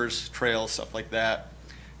 sewers, trails, stuff like that.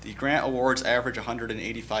 The grant awards average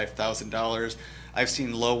 $185,000. I've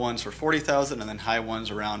seen low ones for $40,000 and then high ones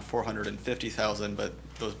around $450,000, but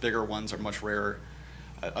those bigger ones are much rarer.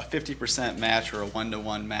 A 50% match or a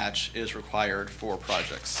 1-to-1 match is required for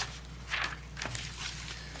projects.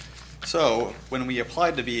 So when we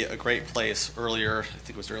applied to be a Great Place earlier, I think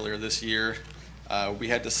it was earlier this year, we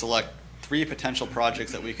had to select 3 potential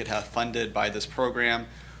projects that we could have funded by this program.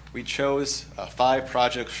 We chose 5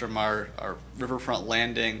 projects from our riverfront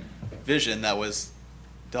landing vision that was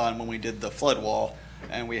done when we did the flood wall,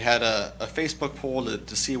 and we had a Facebook poll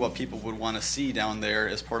to see what people would want to see down there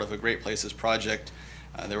as part of a Great Places project.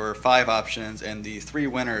 There were 5 options, and the 3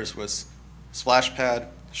 winners was splash pad,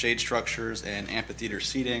 shade structures, and amphitheater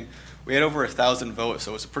seating. We had over 1,000 votes,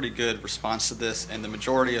 so it's a pretty good response to this, and the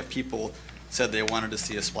majority of people said they wanted to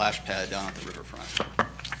see a splash pad down at the riverfront.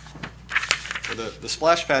 So the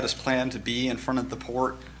splash pad is planned to be in front of the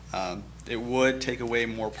port. It would take away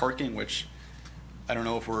more parking, which I don't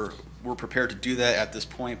know if we're prepared to do that at this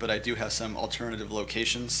point, but I do have some alternative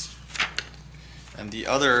locations. And the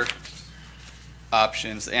other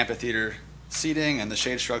options, the amphitheater seating and the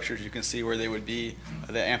shade structures, you can see where they would be.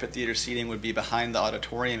 The amphitheater seating would be behind the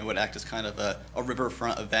auditorium. It would act as kind of a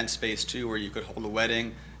riverfront event space too, where you could hold a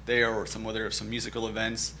wedding there or some musical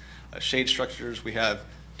events. Shade structures, we have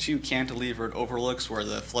 2 cantilevered overlooks where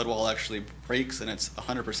the flood wall actually breaks, and it's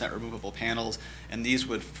 100% removable panels, and these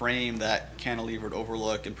would frame that cantilevered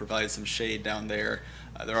overlook and provide some shade down there.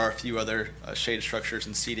 There are a few other shade structures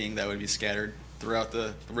and seating that would be scattered throughout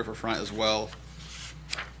the riverfront as well.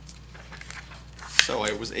 So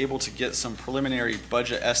I was able to get some preliminary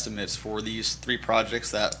budget estimates for these 3 projects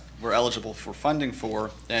that we're eligible for funding for,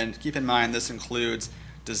 and keep in mind this includes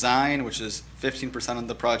design, which is 15% of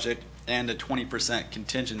the project, and a 20%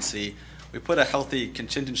 contingency. We put a healthy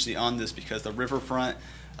contingency on this because the riverfront,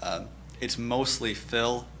 it's mostly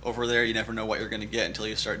fill over there. You never know what you're going to get until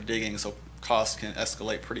you start digging, so costs can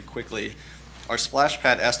escalate pretty quickly. Our splash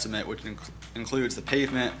pad estimate, which includes the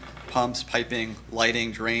pavement, pumps, piping,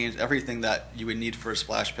 lighting, drains, everything that you would need for a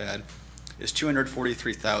splash pad, is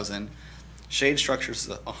 $243,000. Shade structures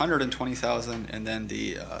is $120,000, and then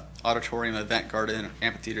the auditorium, event garden,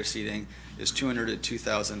 amphitheater seating is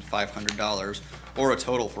 $202,500, or a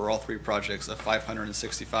total for all 3 projects of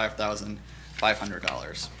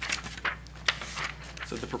 $565,500.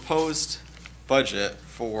 So the proposed budget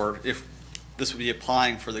for, if this would be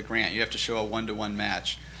applying for the grant, you have to show a 1-to-1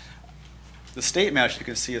 match. The state match, you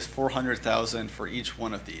can see, is $400,000 for each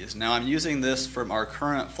one of these. Now I'm using this from our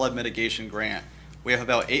current flood mitigation grant. We have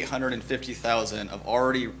about $850,000 of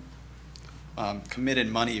already committed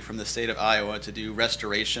money from the state of Iowa to do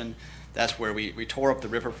restoration. That's where we tore up the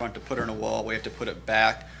riverfront to put in a wall. We have to put it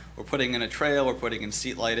back. We're putting in a trail. We're putting in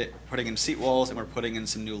seat walls, and we're putting in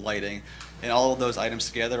some new lighting. And all of those items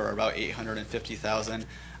together are about $850,000.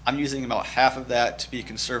 I'm using about half of that to be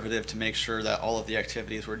conservative to make sure that all of the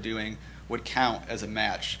activities we're doing would count as a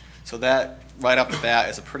match. So that, right off the bat,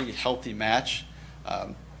 is a pretty healthy match.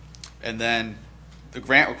 And then the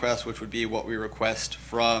grant request, which would be what we request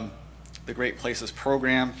from the Great Places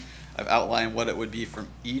program, I've outlined what it would be from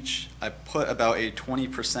each. I put about a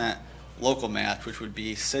 20% local match, which would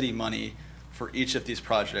be city money for each of these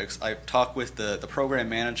projects. I've talked with the program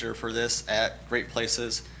manager for this at Great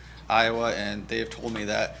Places Iowa, and they have told me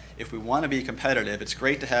that if we want to be competitive, it's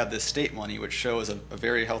great to have this state money, which shows a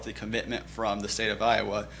very healthy commitment from the state of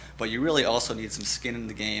Iowa, but you really also need some skin in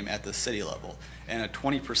the game at the city level. And a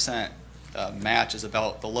 20% match is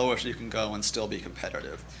about the lowest you can go and still be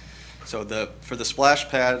competitive. So for the splash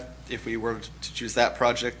pad, if we were to choose that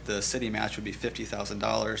project, the city match would be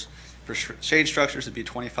 $50,000. For shade structures, it'd be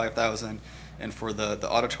 $25,000, and for the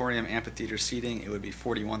auditorium amphitheater seating, it would be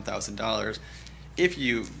 $41,000. If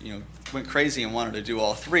you went crazy and wanted to do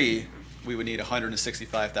all 3, we would need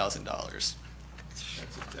 $165,000. That's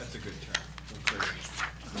a good term.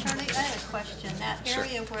 Charlie, I have a question. That Sure.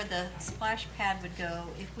 area where the splash pad would go,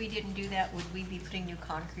 if we didn't do that, would we be putting new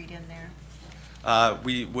concrete in there?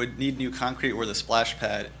 We would need new concrete where the splash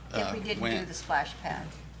pad If we didn't do the splash pad?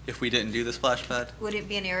 If we didn't do the splash pad? Would it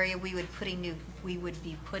be an area we would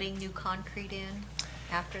be putting new concrete in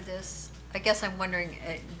after this? I guess I'm wondering,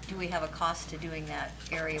 do we have a cost to doing that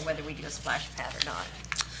area, whether we do a splash pad or not?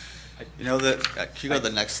 You know that, can you go to the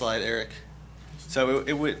next slide, Eric? So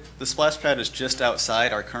the splash pad is just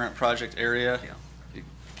outside our current project area.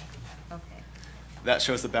 Okay. That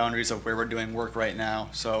shows the boundaries of where we're doing work right now.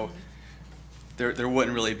 So there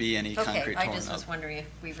wouldn't really be any concrete torn up. I just was wondering if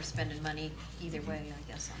we were spending money either way,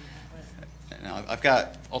 I guess, on that. Now, I've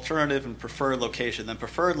got alternative and preferred location. The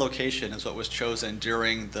preferred location is what was chosen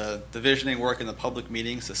during the visioning work in the public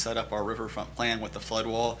meetings to set up our riverfront plan with the flood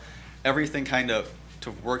wall. Everything kind of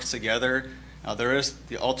works together. Now, there is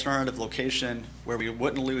the alternative location where we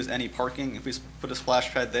wouldn't lose any parking. If we put a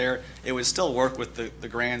splash pad there, it would still work with the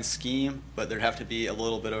grand scheme, but there'd have to be a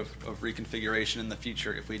little bit of reconfiguration in the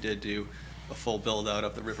future if we did do a full build out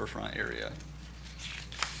of the riverfront area.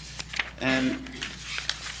 And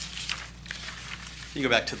you go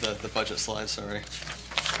back to the budget slide, sorry.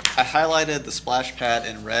 I highlighted the splash pad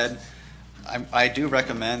in red. I do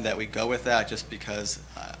recommend that we go with that just because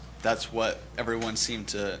that's what everyone seemed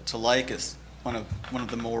to like. It's one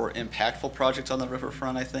of the more impactful projects on the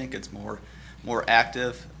riverfront, I think. It's more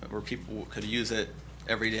active, where people could use it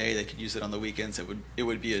every day. They could use it on the weekends. It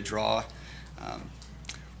would be a draw.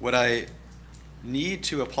 What I need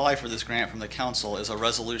to apply for this grant from the council is a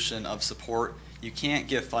resolution of support. You can't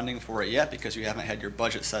give funding for it yet because you haven't had your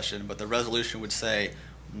budget session, but the resolution would say,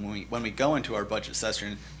 when we go into our budget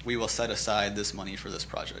session, we will set aside this money for this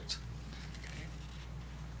project.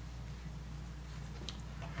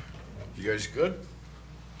 You guys good?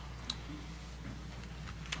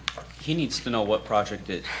 He needs to know what project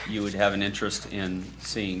that you would have an interest in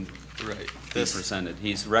seeing Right. be This, presented.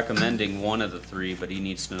 He's recommending one of the three, but he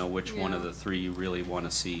needs to know which one of Yeah. the three you really want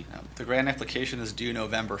to see. the grant application is due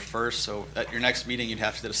November 1st, so at your next meeting, you'd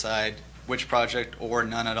have to decide which project or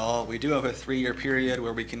none at all. We do have a 3-year period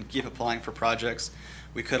where we can keep applying for projects.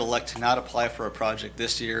 We could elect to not apply for a project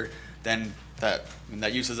this year, then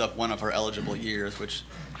that uses up one of our eligible years, which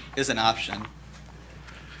is an option.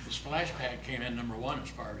 The splash pad came in number 1 as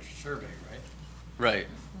far as the survey, right? Right.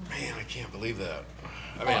 Man, I can't believe that.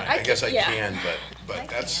 I Oh, mean, I guess I yeah. can, I but can.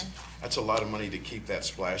 that's a lot of money to keep that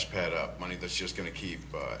splash pad up, money that's just gonna keep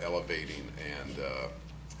elevating, and,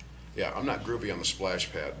 yeah, I'm not groovy on the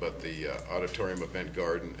splash pad, but the auditorium event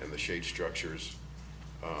garden and the shade structures,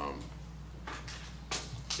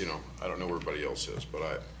 you know, I don't know where everybody else is, but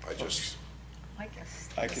I just, I guess.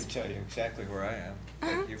 I can tell you exactly where I am.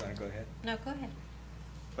 Uh-huh. You wanna go ahead? No, go ahead.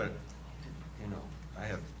 But, you know, I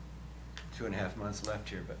have 2.5 months left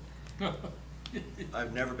here, but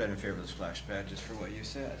I've never been in favor of the splash pad, just for what you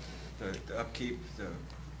said. The upkeep, the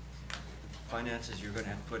finances you're gonna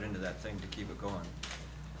have to put into that thing to keep it going,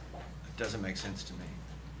 it doesn't make sense to me.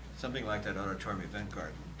 Something like that auditorium event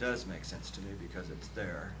garden does make sense to me because it's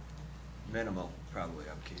there, minimal probably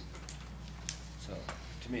upkeep. So,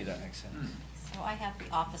 to me, that makes sense. So I have the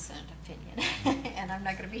opposite opinion, and I'm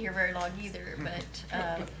not gonna be here very long either,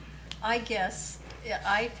 but, I guess,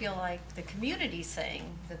 I feel like the community's saying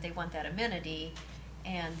that they want that amenity,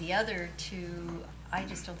 and the other two, I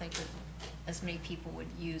just don't think that as many people would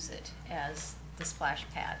use it as the splash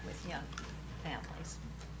pad with young families.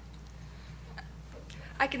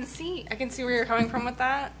 I can see where you're coming from with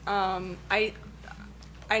that.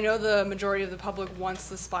 I know the majority of the public wants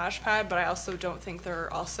the splash pad, but I also don't think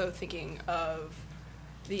they're also thinking of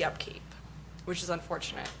the upkeep, which is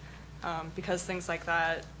unfortunate, because things like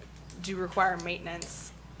that do require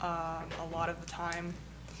maintenance a lot of the time.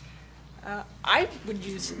 I would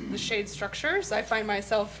use the shade structures. I find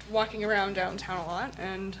myself walking around downtown a lot,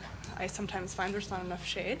 and I sometimes find there's not enough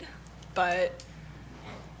shade, but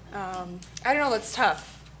I don't know, that's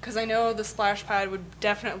tough, because I know the splash pad would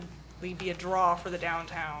definitely be a draw for the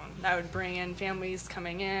downtown. That would bring in families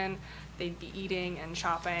coming in, they'd be eating and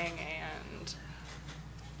shopping, and,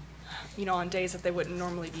 you know, on days that they wouldn't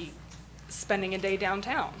normally be spending a day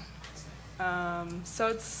downtown. So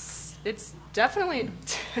it's definitely a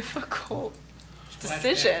difficult Splash pad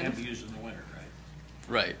decision. can be used in the winter, right?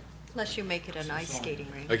 Right. Unless you make it an ice skating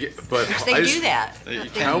rink. again, but Which I they just- do that.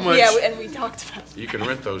 How much? Yeah, and we talked about it. You can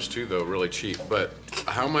rent those too, though, really cheap, but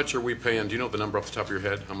how much are we paying? Do you know the number off the top of your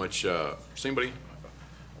head? How much, does anybody?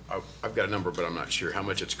 I've got a number, but I'm not sure how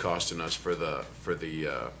much it's costing us for the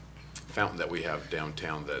fountain that we have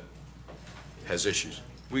downtown that has issues.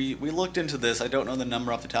 We looked into this. I don't know the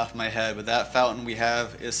number off the top of my head, but that fountain we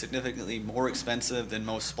have is significantly more expensive than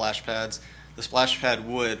most splash pads. The splash pad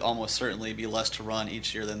would almost certainly be less to run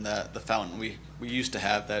each year than the fountain we used to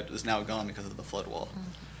have that is now gone because of the flood wall.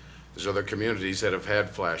 There's other communities that have had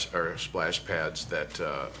splash pads that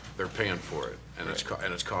they're paying for it, and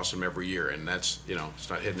it's costing them every year, and that's, you know, it's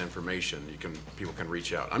not hidden information. People can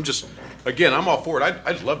reach out. I'm all for it.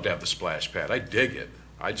 I'd love to have the splash pad. I dig it.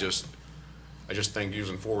 I just think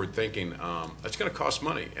using forward thinking, it's going to cost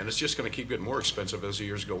money, and it's just going to keep getting more expensive as the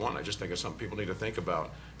years go on. I just think it's something people need to think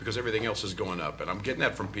about because everything else is going up, and I'm getting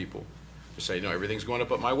that from people. They say, you know, everything's going up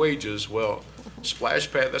but my wages. Well, splash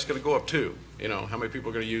pad, that's going to go up too. You know, how many people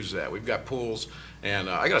are going to use that? We've got pools, and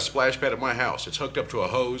I got a splash pad at my house. It's hooked up to a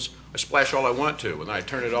hose. I splash all I want to, and then I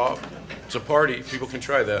turn it off. It's a party. People can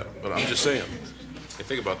try that, but I'm just saying. Hey,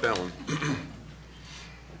 think about that one.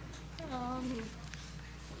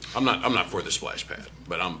 I'm not for the splash pad,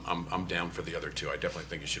 but I'm down for the other two. I definitely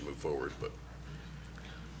think you should move forward, but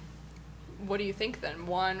What do you think then?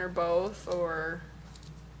 One or both, or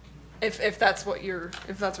if that's what you're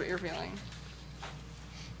feeling?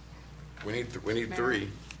 we need three.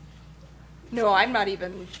 No, I'm not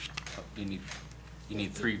even. You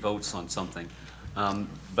need 3 votes on something.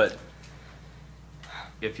 But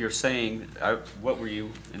if you're saying, what were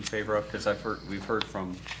you in favor of? Because we've heard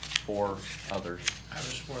from 4 others. I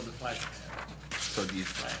was for the splash pad. So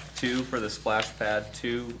 2 for the splash pad,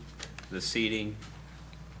 2 the seating,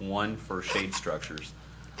 1 for shade structures.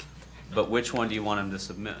 But which one do you want them to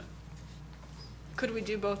submit? Could we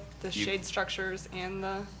do both the You- shade structures and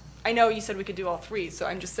the? I know you said we could do all 3, so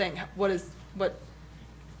I'm just saying, what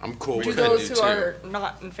I'm cool do with those it. who are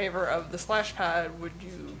not in favor of the splash pad, would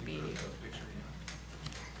you be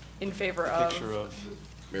in favor of? Picture of.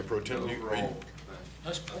 Mayor Pro Tem, you agree?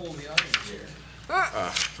 Let's poll the audience here.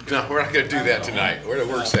 No, we're not gonna do that tonight. We're in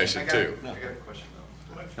a work session too. I got a question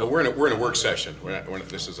though. No, we're in a work session.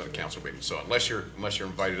 This isn't a council meeting, so unless you're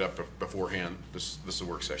invited up beforehand, this is a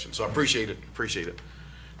work session. So I appreciate it.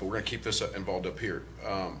 But we're gonna keep this involved up here.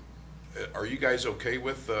 Are you guys okay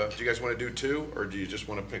with, do you guys wanna do two, or do you just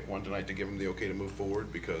wanna pick one tonight to give them the okay to move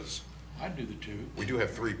forward? Because I'd do the two. we do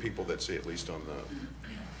have 3 people that say at least on the,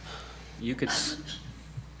 You could,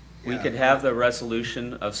 we could have the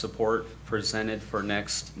resolution of support presented for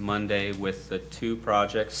next Monday with the 2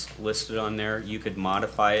 projects listed on there. You could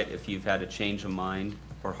modify it if you've had a change of mind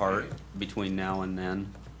or heart between now and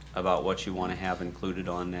then about what you want to have included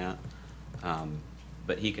on that.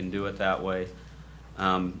 But he can do it that way.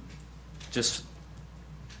 Just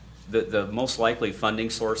the most likely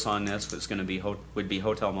funding source on this was going to be would be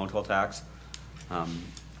hotel motel tax.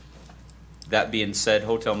 That being said,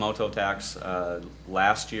 hotel motel tax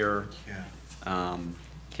last year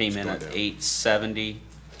came in at 870.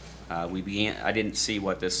 I didn't see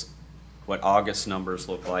what August numbers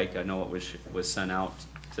look like. I know it was sent out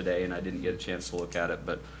today, and I didn't get a chance to look at it.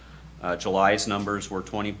 But July's numbers were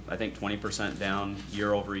 20% down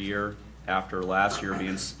year over year, after last year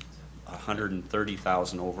being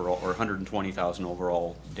 130,000 overall, or 120,000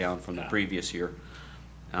 overall down from the previous year.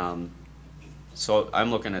 So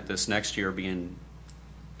I'm looking at this next year being,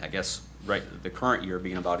 I guess, the current year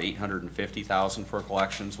being about 850,000 for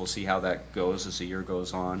collections. We'll see how that goes as the year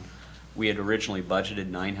goes on. We had originally budgeted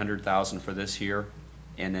 900,000 for this year,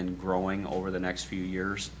 and then growing over the next few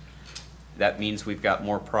years. That means we've got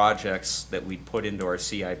more projects that we put into our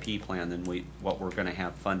CIP plan than what we're going to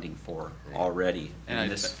have funding for already. And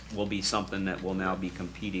this will be something that will now be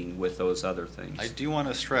competing with those other things. I do want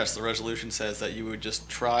to stress the resolution says that you would just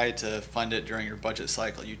try to fund it during your budget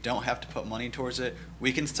cycle. You don't have to put money towards it.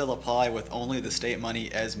 We can still apply with only the state money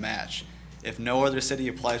as match. If no other city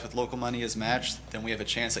applies with local money as match, then we have a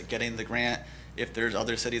chance at getting the grant. If there's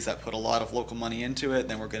other cities that put a lot of local money into it,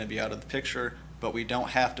 then we're going to be out of the picture. But we don't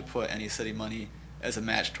have to put any city money as a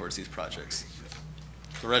match towards these projects.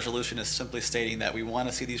 The resolution is simply stating that we want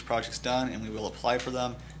to see these projects done, and we will apply for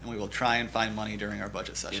them, and we will try and find money during our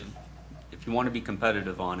budget session. If you want to be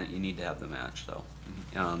competitive on it, you need to have the match, though.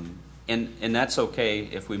 And that's okay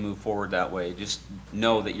if we move forward that way. Just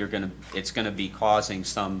know that it's going to be causing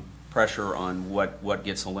some pressure on what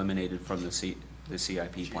gets eliminated from the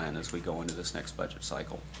CIP plan as we go into this next budget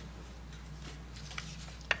cycle.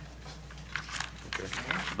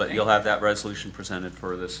 But you'll have that resolution presented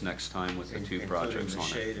for this next time with the 2 projects on it.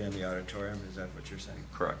 Including the shade and the auditorium, is that what you're saying?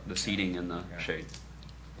 Correct, the seating and the shade.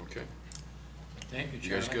 okay. Thank you, You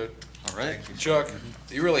guys Chairman. good? All right. Chuck,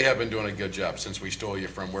 you really have been doing a good job since we stole you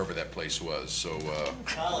from wherever that place was, so,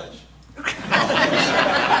 College.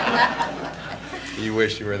 you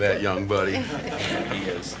wish you were that young, buddy. He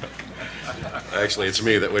is. Actually, it's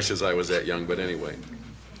me that wishes I was that young, but anyway.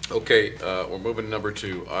 Okay, we're moving to number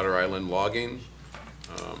 2, Otter Island logging.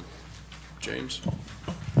 James?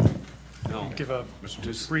 No. Give a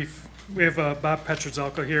just brief, we have Bob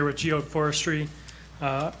Petrozelko here with Geoforestry.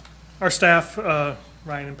 Our staff,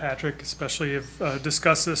 Ryan and Patrick especially, have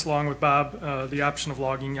discussed this along with Bob, the option of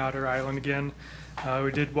logging Otter Island again.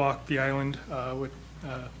 We did walk the island with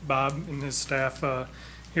Bob and his staff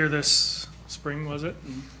here this spring, was it?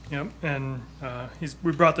 Mm-hmm. Yep, and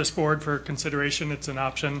we brought this forward for consideration. It's an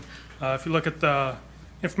option. If you look at the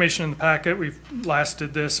information in the packet, we've last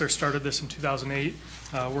did this or started this in 2008,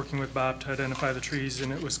 working with Bob to identify the trees,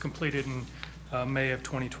 and it was completed in May of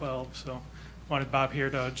 2012. So wanted Bob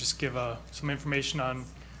here to just give some information on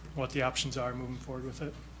what the options are moving forward with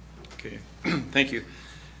it. Okay, thank you.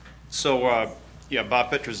 So, yeah,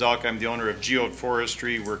 Bob Petrozelk, I'm the owner of Geode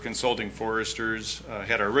Forestry. We're consulting foresters.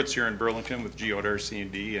 Had our roots here in Burlington with Geode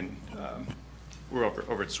RC&D, and we're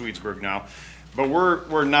over at Swedesburg now. But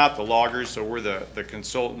we're not the loggers, so we're the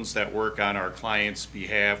consultants that work on our clients'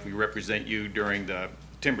 behalf. We represent you during the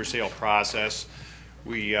timber sale process.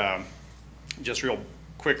 We just real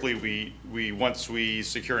quickly, once we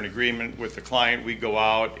secure an agreement with the client, we go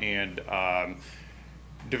out and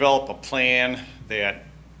develop a plan that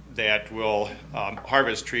will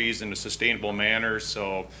harvest trees in a sustainable manner.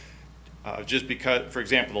 So just because, for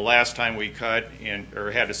example, the last time we cut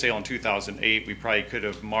or had a sale in 2008, we probably could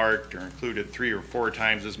have marked or included 3 or 4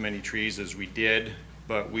 times as many trees as we did,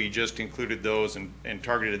 but we just included those and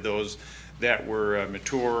targeted those that were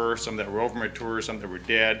mature, some that were over mature, some that were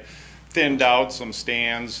dead, thinned out some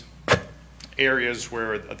stands. Areas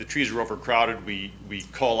where the trees were overcrowded, we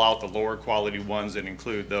cull out the lower quality ones and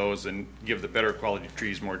include those and give the better quality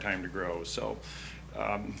trees more time to grow. So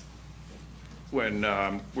when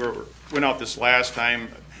we went out this last time,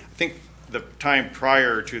 I think the time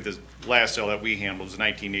prior to the last sale that we handled was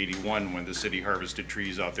 1981 when the city harvested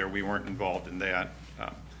trees out there. We weren't involved in that.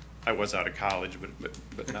 I was out of college,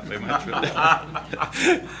 but not very much.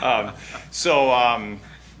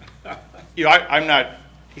 You know, I'm not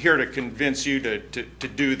here to convince you to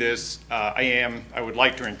do this. I would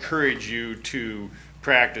like to encourage you to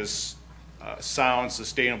practice sound,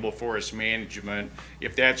 sustainable forest management.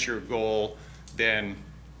 If that's your goal, then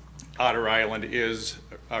Otter Island is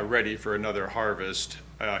ready for another harvest.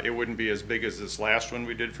 It wouldn't be as big as this last one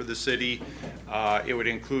we did for the city. It would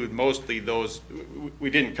include mostly those, we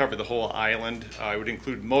didn't cover the whole island. It would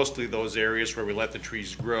include mostly those areas where we let the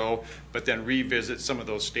trees grow, but then revisit some of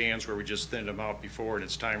those stands where we just thinned them out before, and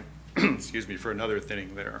it's time, excuse me, for another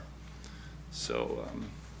thinning there. So.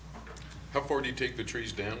 How far do you take the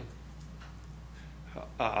trees down?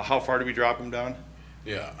 How far do we drop them down?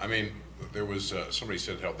 Yeah, I mean, there was, somebody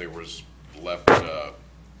said how there was left, I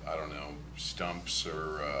don't know, stumps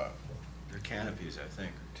or... Their canopies, I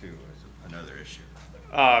think, too, is another issue.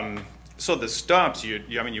 So the stumps,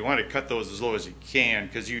 I mean, you want to cut those as low as you can,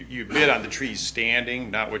 because you bid on the trees standing,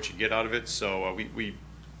 not what you get out of it. So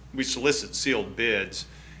we solicit sealed bids,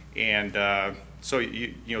 and so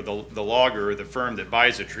you know the logger or the firm that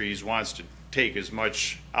buys the trees wants to take as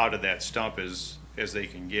much out of that stump as they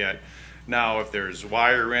can get. Now, if there's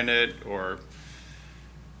wire in it or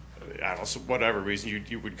I don't know, so whatever reason,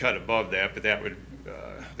 you would cut above that, but that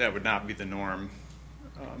would not be the norm.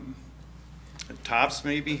 Tops,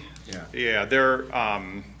 maybe? Yeah. Yeah, they're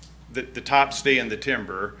the tops stay in the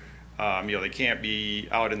timber. You know, they can't be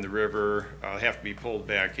out in the river. They have to be pulled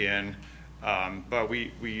back in. But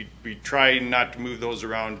we try not to move those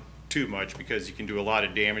around too much because you can do a lot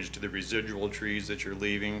of damage to the residual trees that you're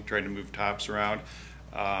leaving, trying to move tops around.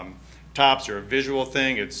 Tops are a visual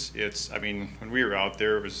thing. I mean, when we were out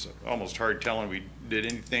there, it was almost hard telling we did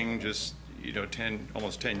anything just, you know,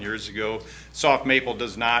 almost 10 years ago. Soft maple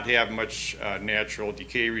does not have much natural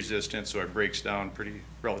decay resistance, so it breaks down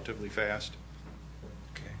relatively fast.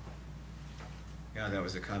 Okay. Yeah, that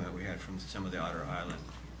was a comment we had from some of the Otter Island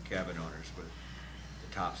cabin owners with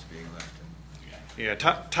the tops being left in. Yeah,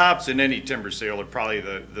 tops in any timber sale are probably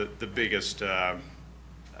the biggest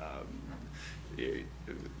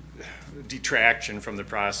detraction from the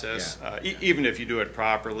process. Yeah. Even if you do it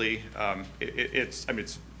properly,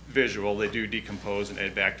 it's visual. They do decompose and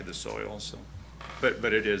add back to the soil. So,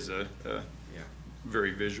 but it is a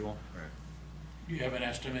very visual. Right. Do you have an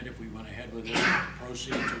estimate if we went ahead with this, the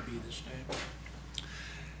proceeds would be the same?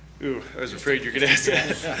 Ooh, I was afraid you were going to ask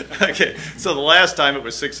that. Okay, so the last time it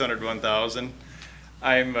was 601,000.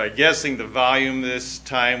 I'm guessing the volume this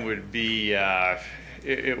time would be,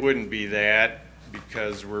 it wouldn't be that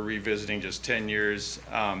because we're revisiting just 10 years.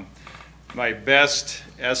 My best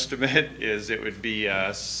estimate is it would be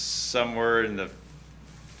somewhere in the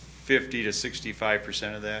 50 to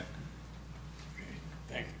 65% of that. Okay,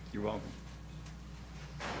 thank you. You're welcome.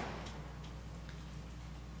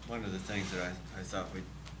 One of the things that I thought we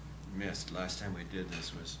missed last time we did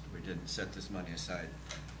this was we didn't set this money aside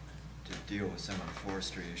to deal with some of the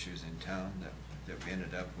forestry issues in town that we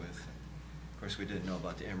ended up with. Of course, we didn't know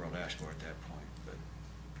about the emerald ash borer at that point, but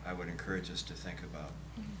I would encourage us to think about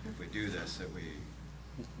if we do this, that we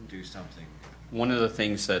do something. One of the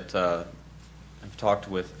things that I've talked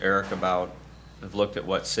with Eric about, I've looked at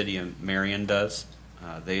what City of Marion does.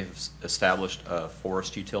 They've established a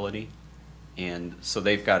forest utility, and so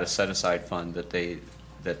they've got a set-aside fund that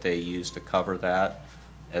they use to cover that,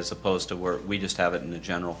 as opposed to where we just have it in the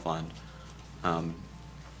general fund.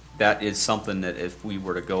 That is something that if we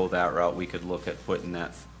were to go that route, we could look at putting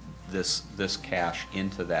this cash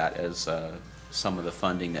into that as some of the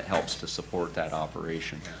funding that helps to support that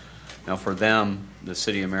operation. Now for them, the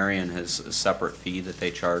City of Marion has a separate fee that they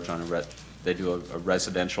charge on they do a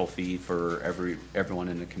residential fee for everyone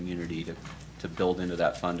in the community to build into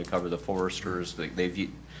that fund to cover the foresters. They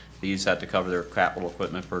use that to cover their capital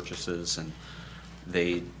equipment purchases, and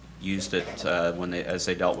they used it as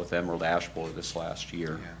they dealt with emerald ash borer this last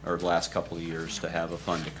year, or the last couple of years, to have a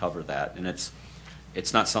fund to cover that. And it's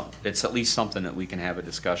at least something that we can have a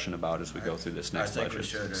discussion about as we go through this next budget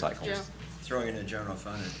cycle. Just throwing it in the general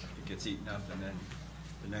fund, it gets eaten up, and then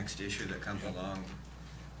the next issue that comes along,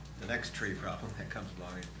 the next tree problem that comes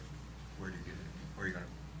along, where are you going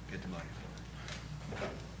to get the money for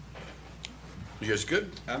it? You guys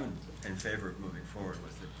good? I'm in favor of moving forward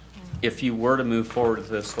with it. If you were to move forward with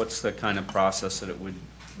this, what's the kind of process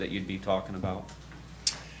that you'd be talking about?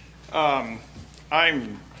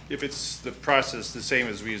 If it's the process the same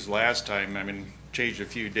as we used last time, I mean, changed a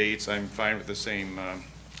few dates, I'm fine with the same, I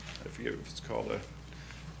forget if it's called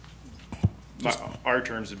Our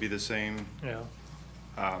terms would be the same. Yeah.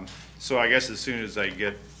 So I guess as soon as I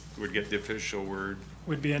would get the official word.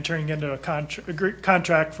 We'd be entering into a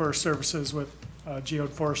contract for services with Geode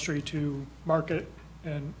Forestry to market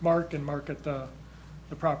the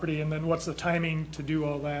property, and then what's the timing to do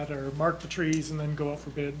all that, or mark the trees and then go out for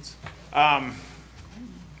bids? I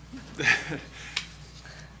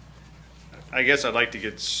guess I'd like to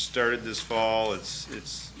get started this fall.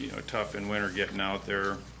 It's tough in winter getting out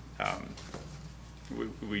there.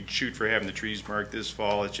 We shoot for having the trees marked this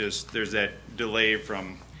fall. It's just there's that delay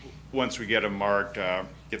from once we get them marked,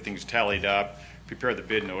 get things tallied up, prepare the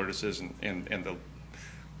bid notices, and the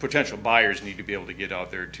potential buyers need to be able to get out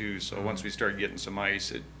there too. So once we start getting some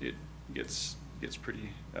ice, it gets pretty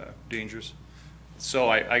dangerous. So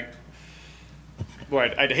I'd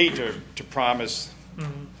hate to promise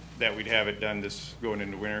that we'd have it done this going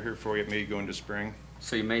into winter here before we maybe go into spring.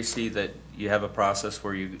 So you may see that you have a process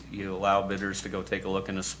where you allow bidders to go take a look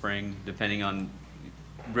in the spring, depending on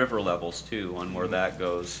river levels too, on where that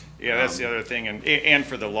goes. Yeah, that's the other thing, and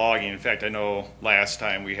for the logging. In fact, I know last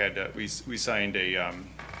time we had we signed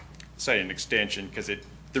an extension because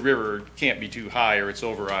the river can't be too high or it's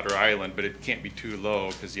over Otter Island, but it can't be too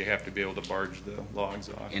low because you have to be able to barge the logs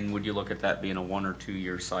off. And would you look at that being a 1 or 2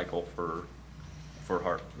 year cycle for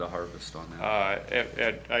the harvest on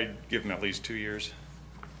that? I'd give them at least 2 years.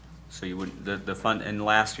 So you would the fund, and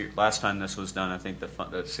last time this was done, I think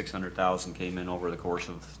the 600,000 came in over the course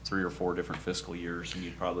of 3 or 4 different fiscal years, and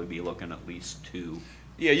you'd probably be looking at least 2.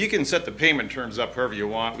 Yeah, you can set the payment terms up however you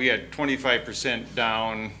want. We had 25%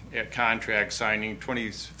 down at contract signing,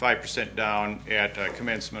 25% down at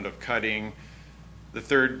commencement of cutting. The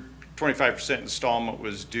third 25% installment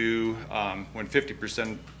was due when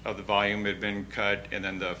 50% of the volume had been cut, and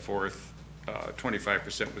then the fourth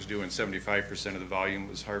 25% was due when 75% of the volume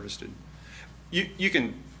was harvested. You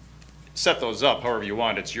can set those up however you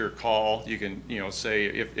want. It's your call. You can say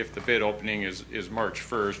if the bid opening is March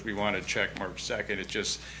 1st, we want to check March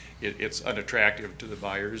 2nd. It's unattractive to the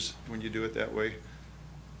buyers when you do it that way.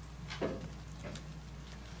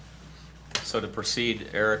 So to proceed,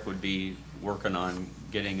 Eric would be working on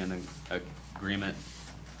getting an agreement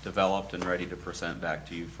developed and ready to present back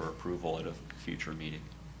to you for approval at a future meeting.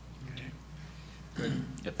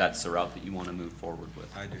 If that's the route that you want to move forward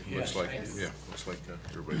with. I do. Looks like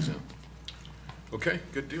everybody's in. Okay,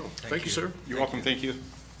 good deal. Thank you, sir. You're welcome. Thank you.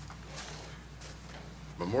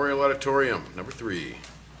 Memorial Auditorium, number 3.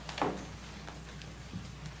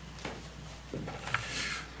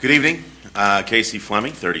 Good evening. Casey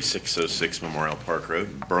Fleming, 3606 Memorial Park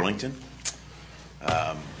Road, Burlington.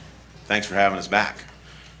 Thanks for having us back.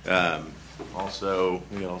 Also,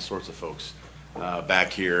 we got all sorts of folks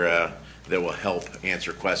back here that will help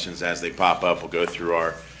answer questions as they pop up. We'll go through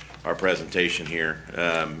our presentation here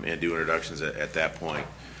and do introductions at that point.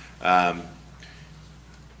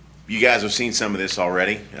 You guys have seen some of this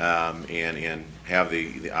already and have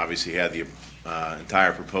obviously had the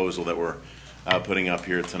entire proposal that we're putting up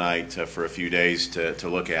here tonight for a few days to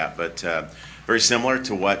look at. But very similar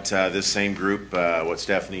to what this same group, what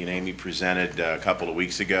Stephanie and Amy presented a couple of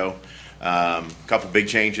weeks ago. A couple big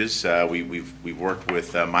changes. We've worked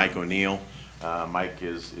with Mike O'Neill. Mike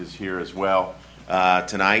is here as well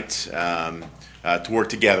tonight to work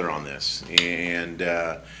together on this. And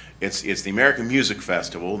it's the American Music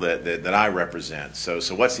Festival that I represent. So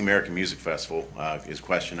what's the American Music Festival is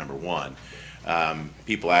question number 1.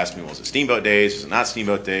 People ask me, well, is it Steamboat Days? Is it not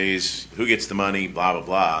Steamboat Days? Who gets the money? Blah, blah,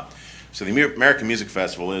 blah. So the American Music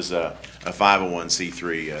Festival is a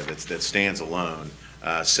 501c3 that stands alone.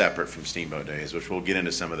 Separate from Steamboat Days, which we'll get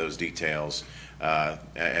into some of those details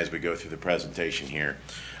as we go through the presentation here.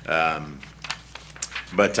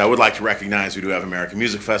 But I would like to recognize we do have American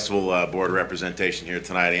Music Festival board representation here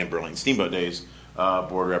tonight, and Burlington Steamboat Days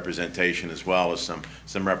board representation, as well as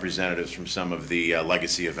some representatives from some of the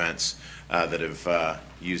legacy events that have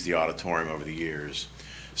used the auditorium over the years.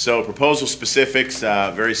 So proposal specifics,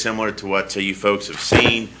 very similar to what you folks have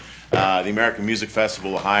seen. The American Music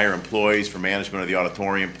Festival will hire employees for management of the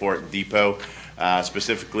auditorium, port, and depot,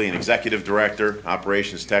 specifically an executive director,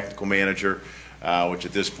 operations technical manager, which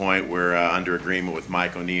at this point we're under agreement with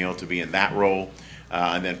Mike O'Neill to be in that role,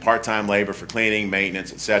 and then part-time labor for cleaning,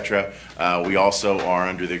 maintenance, etc. We also are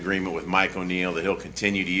under the agreement with Mike O'Neill that he'll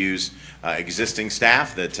continue to use existing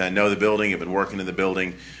staff that know the building, have been working in the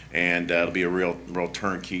building, and it'll be a real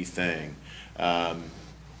turnkey thing.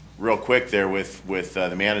 Real quick there with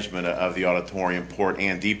the management of the auditorium, port,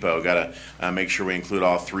 and depot, got to make sure we include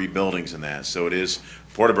all 3 buildings in that. So it is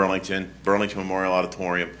Port of Burlington, Burlington Memorial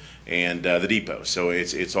Auditorium, and the depot. So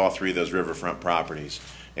it's all 3 of those riverfront properties.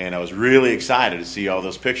 And I was really excited to see all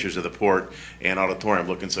those pictures of the port and auditorium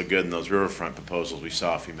looking so good in those riverfront proposals we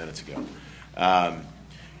saw a few minutes ago.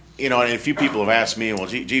 You know, and a few people have asked me, well,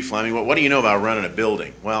 gee Fleming, what do you know about running a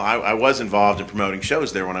building? Well, I was involved in promoting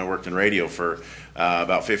shows there when I worked in radio for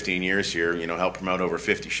about 15 years here, you know, helped promote over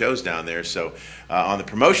 50 shows down there. So on the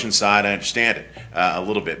promotion side, I understand it a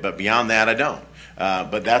little bit, but beyond that, I don't.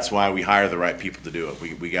 But that's why we hire the right people to do it.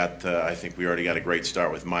 We got, I think we already got a great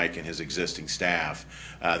start with Mike and his existing staff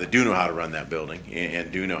that do know how to run that building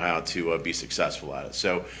and do know how to be successful at it.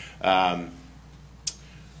 So,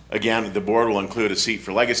 again, the board will include a seat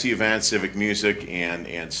for legacy events, civic music,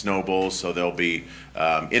 and snow bowls, so there'll be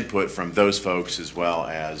input from those folks as well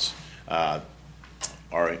as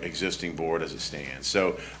our existing board as it stands.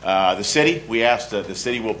 So the city, we asked that the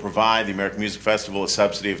city will provide the American Music Festival a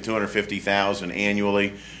subsidy of $250,000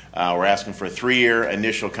 annually. We're asking for a 3-year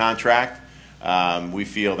initial contract. We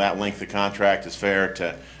feel that length of contract is fair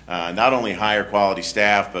to not only hire quality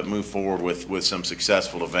staff, but move forward with some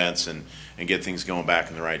successful events and get things going back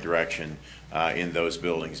in the right direction in those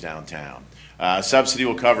buildings downtown. Subsidy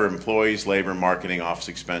will cover employees, labor, marketing, office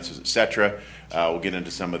expenses, etc. We'll get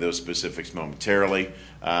into some of those specifics momentarily.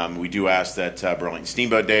 We do ask that Burlington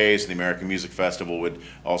Steamboat Days and the American Music Festival would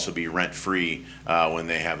also be rent-free when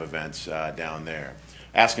they have events down there.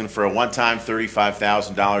 Asking for a one-time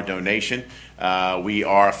 $35,000 donation. We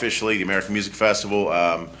are officially, the American Music Festival,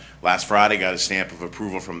 last Friday got a stamp of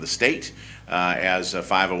approval from the state as a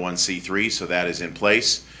 501c3, so that is in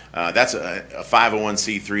place. That's a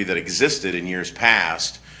 501c3 that existed in years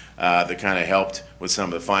past that kind of helped with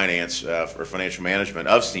some of the finance or financial management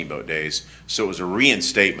of Steamboat Days. So it was a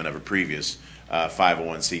reinstatement of a previous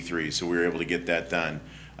 501c3. So we were able to get that done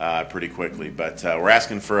pretty quickly. But we're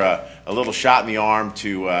asking for a little shot in the arm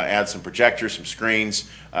to add some projectors, some screens,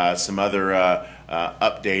 some other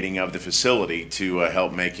updating of the facility to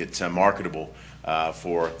help make it marketable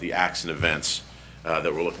for the acts and events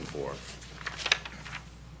that we're looking for.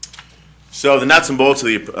 So the nuts and bolts of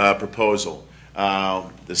the proposal.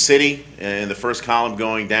 The city in the first column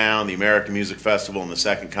going down, the American Music Festival in the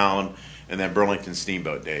second column, and then Burlington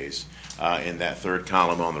Steamboat Days in that third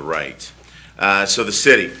column on the right. So the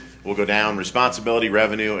city will go down responsibility,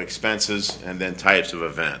 revenue, expenses, and then types of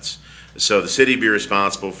events. So the city would be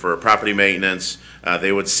responsible for property maintenance.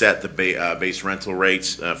 They would set the base rental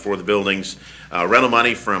rates for the buildings. Rental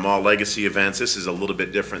money from all legacy events. This is a little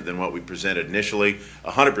bit different than what we presented initially.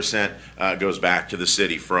 100% goes back to the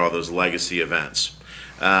city for all those legacy events.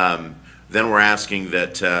 Then we're asking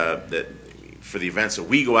that for the events that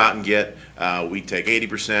we go out and get, we take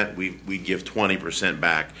 80%, we give 20%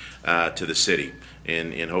 back to the city.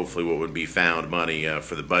 And hopefully what would be found money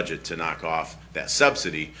for the budget to knock off that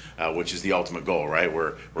subsidy, which is the ultimate goal, right?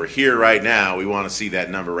 We're here right now. We want to see that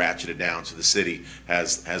number ratcheted down so the city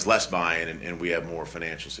has less buy-in and we have more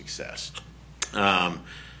financial success.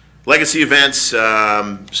 Legacy events,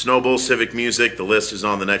 Snow Bowl, civic music, the list is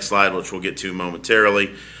on the next slide, which we'll get to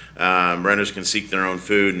momentarily. Renters can seek their own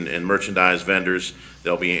food and merchandise vendors.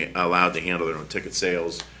 They'll be allowed to handle their own ticket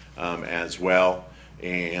sales as well.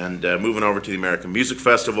 And moving over to the American Music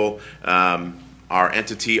Festival, our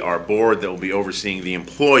entity, our board that will be overseeing the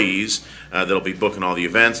employees that will be booking all the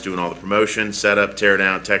events, doing all the promotion, setup, tear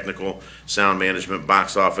down, technical, sound management,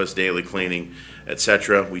 box office, daily cleaning,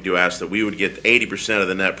 etc. We do ask that we would get 80% of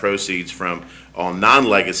the net proceeds from all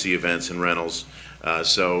non-legacy events and rentals.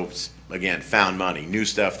 So again, found money, new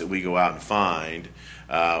stuff that we go out and find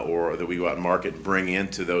or that we go out and market and bring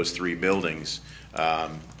into those three buildings.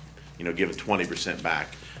 You know, giving 20%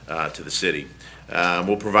 back to the city.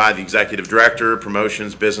 We'll provide the executive director,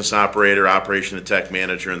 promotions, business operator, operation and tech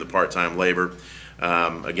manager, and the part-time labor.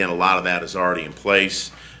 Again, a lot of that is already in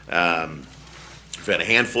place. We've had a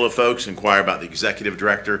handful of folks inquire about the executive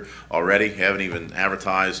director already. Haven't even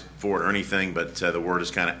advertised for it or anything, but the word is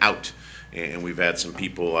kind of out, and we've had some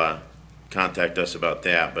people contact us about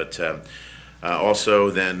that. But also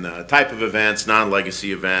then type of events,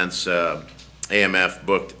 non-legacy events, AMF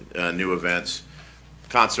booked new events,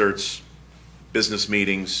 concerts, business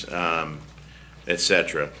meetings,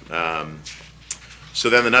 etc. So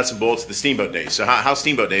then the nuts and bolts of the Steamboat Days. So how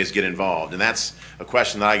Steamboat Days get involved? And that's a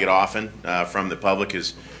question that I get often from the public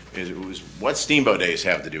is what Steamboat Days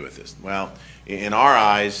have to do with this? Well, in our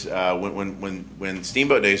eyes, when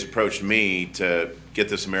Steamboat Days approached me to get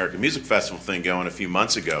this American Music Festival thing going a few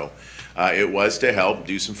months ago, it was to help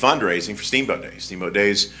do some fundraising for Steamboat Days. Steamboat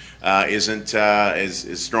Days isn't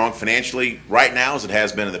as strong financially right now as it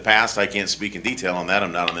has been in the past. I can't speak in detail on that.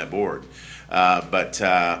 I'm not on that board. But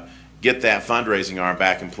get that fundraising arm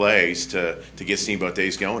back in place to get Steamboat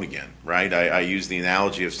Days going again, right? I use the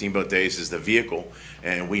analogy of Steamboat Days as the vehicle,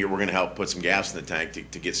 and we're going to help put some gas in the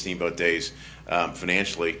tank to get Steamboat Days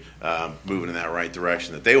financially moving in that right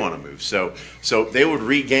direction that they want to move. So they would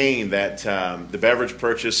regain that the beverage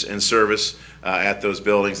purchase and service at those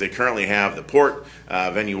buildings. They currently have the port.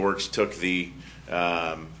 Venue Works took the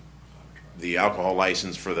alcohol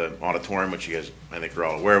license for the auditorium, which you guys, I think, are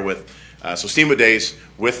all aware with. So Steamboat Days,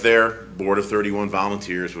 with their board of 31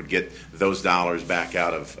 volunteers, would get those dollars back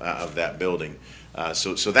out of that building.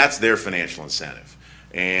 So that's their financial incentive.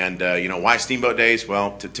 And you know, why Steamboat Days?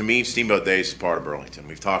 Well, to me, Steamboat Days is part of Burlington.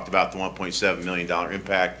 We've talked about the $1.7 million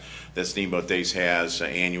impact that Steamboat Days has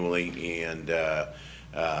annually, and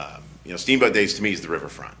you know, Steamboat Days to me is the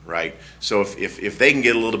riverfront, right? So if they can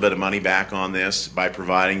get a little bit of money back on this by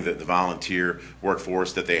providing the volunteer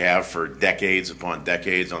workforce that they have for decades upon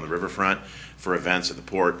decades on the riverfront for events at the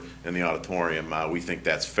port and the auditorium, we think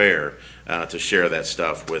that's fair to share that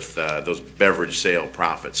stuff with those beverage sale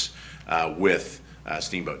profits with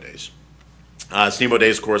Steamboat Days. Steamboat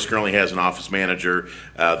Days, of course, currently has an office manager.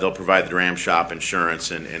 They'll provide the dram shop insurance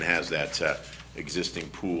and has that existing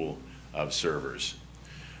pool of servers.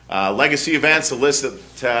 Legacy events, a list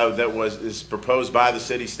that is proposed by the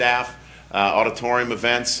city staff. Auditorium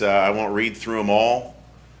events, I won't read through them all,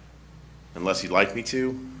 unless you'd like me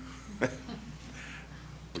to.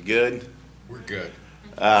 We good? We're good.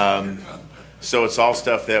 So it's all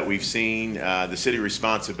stuff that we've seen. The city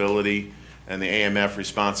responsibility and the AMF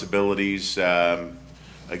responsibilities,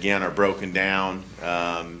 again, are broken down.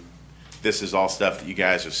 This is all stuff that you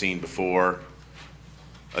guys have seen before.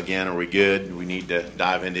 Again, are we good? Do we need to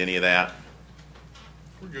dive into any of that?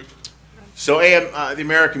 We're good. So the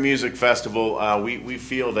American Music Festival, we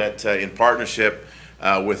feel that in partnership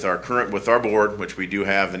with our board, which we do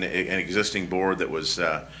have an existing board that was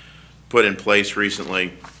put in place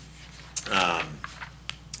recently, and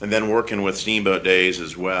then working with Steamboat Days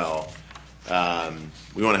as well,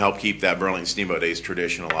 we want to help keep that Burlington Steamboat Days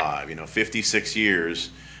tradition alive. You know, 56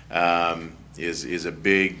 years is a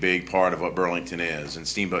big part of what Burlington is, and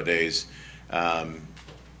Steamboat Days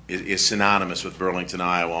is synonymous with Burlington,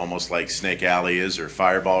 Iowa, almost like Snake Alley is or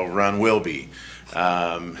Fireball Run will be.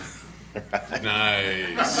 Nice.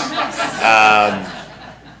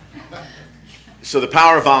 So the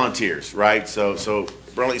power of volunteers, right? So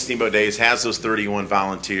Burlington Steamboat Days has those 31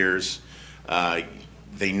 volunteers.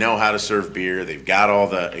 They know how to serve beer. They've got all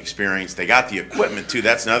the experience. They got the equipment too.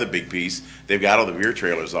 That's another big piece. They've got all the beer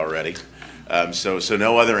trailers already. So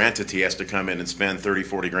no other entity has to come in and spend 30,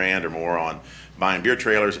 40 grand or more on buying beer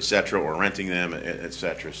trailers, et cetera, or renting them, et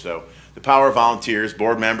cetera. So the power of volunteers,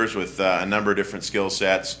 board members with a number of different skill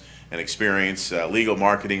sets and experience, legal,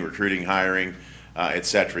 marketing, recruiting, hiring, et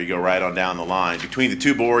cetera. You go right on down the line. Between the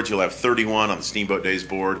two boards, you'll have 31 on the Steamboat Days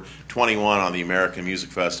board, 21 on the American Music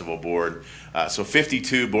Festival board. So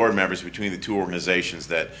 52 board members between the two organizations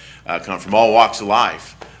that come from all walks of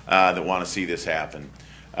life that want to see this happen.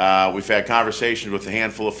 We've had conversations with a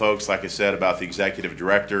handful of folks, like I said, about the executive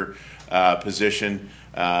director position,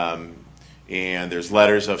 and there's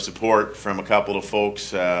letters of support from a couple of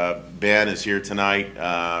folks. Ben is here tonight.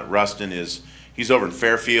 Rustin he's over in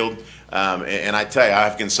Fairfield, and I tell you,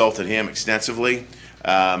 I've consulted him extensively.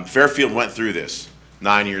 Fairfield went through this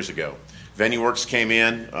 9 years ago. Venue Works came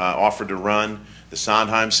in, offered to run the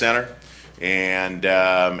Sondheim Center, and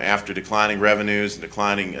after declining revenues and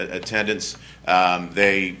declining attendance,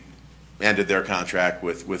 they ended their contract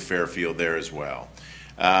with Fairfield there as well.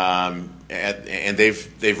 And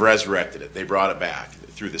they've resurrected it. They brought it back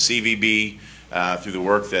through the CVB, through the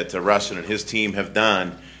work that Rustin and his team have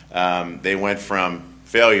done. They went from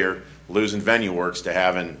failure, losing Venue Works, to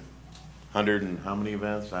having 100 and how many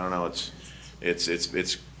events? I don't know. It's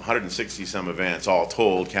 160 some events all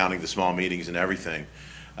told, counting the small meetings and everything.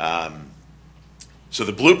 So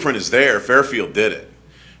the blueprint is there. Fairfield did it.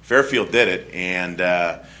 Fairfield did it, and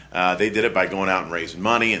they did it by going out and raising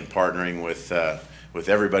money and partnering with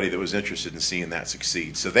everybody that was interested in seeing that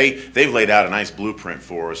succeed. So they've laid out a nice blueprint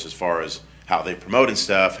for us as far as how they promote and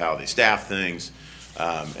stuff, how they staff things,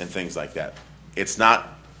 and things like that. It's not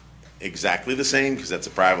exactly the same because that's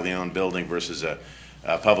a privately owned building versus a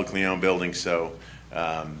publicly owned building. So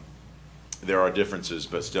there are differences,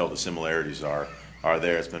 but still the similarities are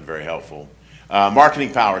there. It's been very helpful.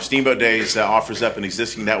 Marketing power. Steamboat Days offers up an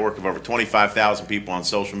existing network of over 25,000 people on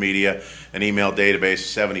social media, an email database of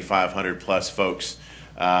 7,500 plus folks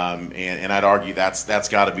And I'd argue that's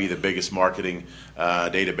got to be the biggest marketing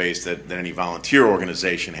database that any volunteer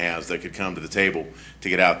organization has that could come to the table to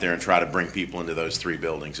get out there and try to bring people into those 3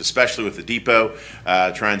 buildings, especially with the depot,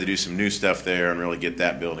 trying to do some new stuff there and really get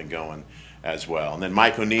that building going as well. And then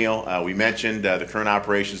Mike O'Neill, we mentioned the current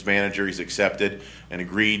operations manager. He's accepted and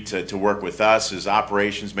agreed to work with us as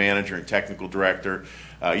operations manager and technical director.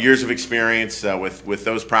 Years of experience with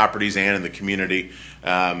those properties and in the community.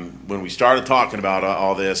 When we started talking about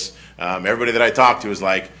all this, everybody that I talked to was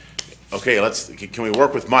like, okay, can we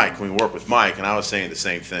work with Mike? Can we work with Mike? And I was saying the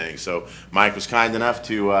same thing. So Mike was kind enough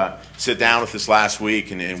to sit down with us last week,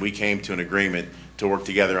 and we came to an agreement to work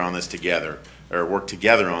together on this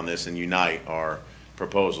and unite our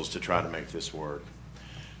proposals to try to make this work.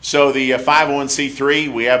 So the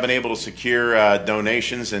 501c3, we have been able to secure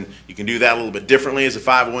donations, and you can do that a little bit differently as a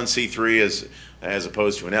 501c3 as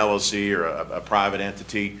opposed to an LLC or a private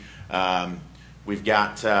entity. We've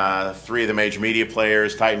got 3 of the major media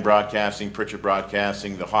players, Titan Broadcasting, Pritchard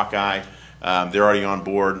Broadcasting, the Hawkeye. They're already on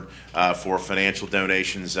board for financial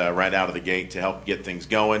donations right out of the gate to help get things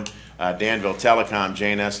going. Danville Telecom,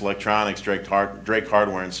 J&S Electronics, Drake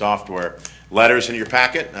Hardware and Software. Letters in your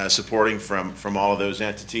packet supporting from all of those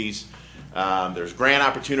entities. There's grant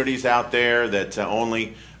opportunities out there that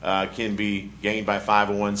only can be gained by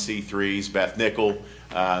 501c3s. Beth Nickel,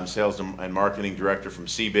 Sales and Marketing Director from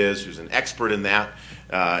CBiz, who's an expert in that,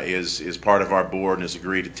 is part of our board and has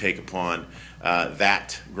agreed to take upon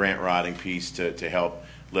that grant writing piece to help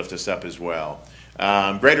lift us up as well.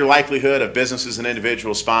 Greater likelihood of businesses and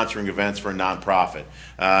individuals sponsoring events for a nonprofit.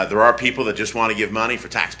 There are people that just want to give money for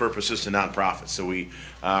tax purposes to nonprofits, so we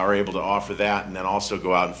are able to offer that and then also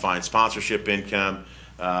go out and find sponsorship income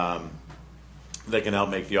that can help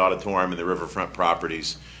make the auditorium and the riverfront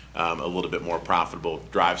properties a little bit more profitable,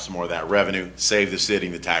 drive some more of that revenue, save the city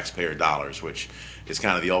and the taxpayer dollars, which is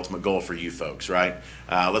kind of the ultimate goal for you folks, right?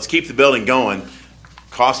 Let's keep the building going,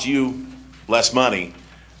 cost you less money,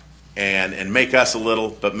 and make us a little,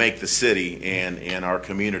 but make the city and our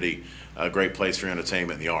community a great place for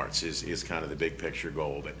entertainment and the arts is kind of the big picture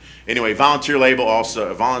goal. But anyway, volunteer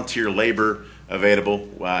labor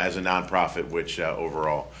available as a nonprofit, which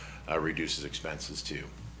overall reduces expenses too.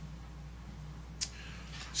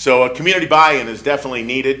 So community buy-in is definitely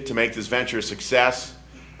needed to make this venture a success.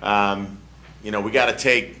 You know, we got to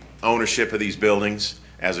take ownership of these buildings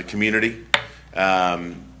as a community.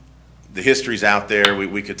 The history's out there.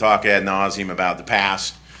 We could talk ad nauseum about the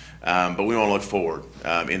past, but we want to look forward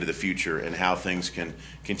into the future and how things can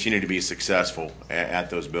continue to be successful at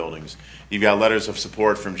those buildings. You've got letters of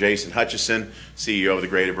support from Jason Hutchison, CEO of the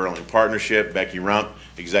Greater Burlington Partnership, Becky Rump,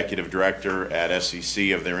 Executive Director at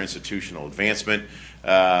SEC of their Institutional Advancement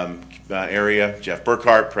area, Jeff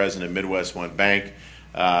Burkhart, President of Midwest One Bank,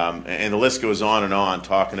 and the list goes on and on,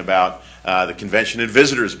 talking about the Convention and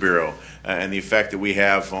Visitors Bureau and the effect that we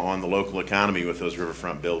have on the local economy with those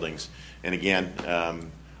riverfront buildings. And again,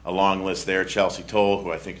 a long list there. Chelsea Toll,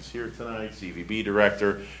 who I think is here tonight, CVB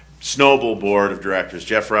Director, Snowball Board of Directors,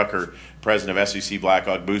 Jeff Rucker, President of SEC Black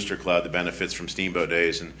Hawk Booster Club, that benefits from Steamboat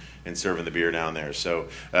Days and serving the beer down there. So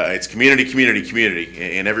it's community, community, community,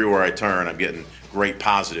 and everywhere I turn, I'm getting great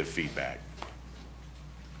positive feedback.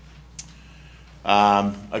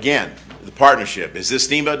 Again, the partnership. Is this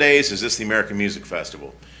Steamboat Days? Is this the American Music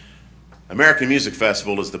Festival? American Music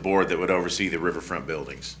Festival is the board that would oversee the riverfront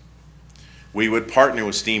buildings. We would partner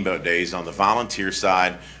with Steamboat Days on the volunteer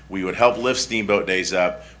side. We would help lift Steamboat Days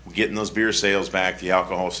up, getting those beer sales back, the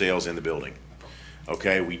alcohol sales in the building.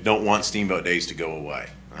 Okay, we don't want Steamboat Days to go away.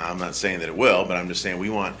 I'm not saying that it will, but I'm just saying we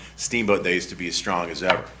want Steamboat Days to be as strong as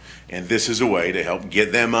ever. And this is a way to help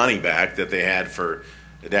get them money back that they had for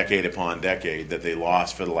a decade upon decade that they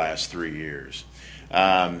lost for the last 3 years.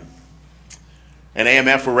 And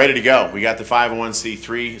AMF, we're ready to go. We got the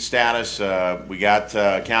 501c3 status. We got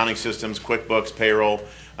accounting systems, QuickBooks, payroll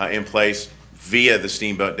in place via the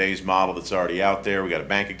Steamboat Days model that's already out there. We got a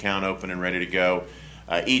bank account open and ready to go.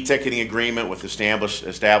 E-ticketing agreement with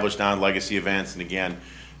established non-legacy events. And again,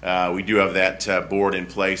 we do have that board in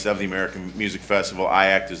place of the American Music Festival. I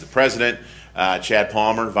act as the president. Chad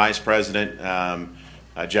Palmer, vice president.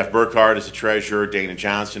 Jeff Burkhart is the treasurer. Dana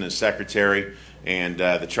Johnston is secretary. And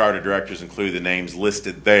the charter directors include the names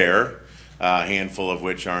listed there, a handful of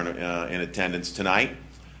which are in attendance tonight.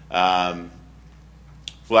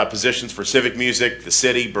 We'll have positions for civic music, the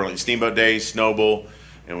city, Burlington Steamboat Days, Snowball,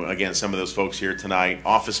 and again, some of those folks here tonight.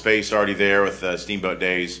 Office space already there with Steamboat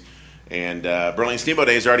Days. And Burlington Steamboat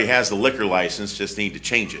Days already has the liquor license, just need to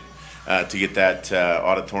change it to get that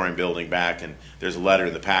auditorium building back. And there's a letter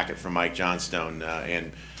in the packet from Mike Johnstone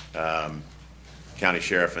and county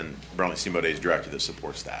sheriff and Burlington Steamboat Days director that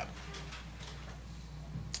supports that.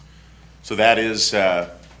 So that is the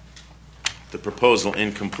proposal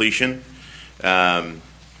in completion.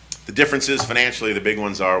 The differences financially, the big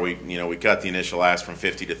ones are we cut the initial ask from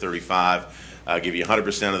 50 to 35, give you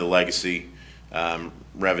 100% of the legacy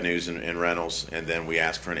revenues and rentals, and then we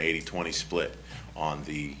ask for an 80-20 split on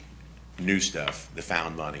the new stuff, the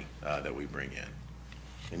found money that we bring in.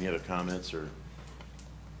 Any other comments or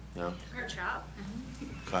no? Great job.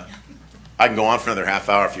 Okay. I can go on for another half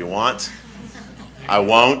hour if you want. I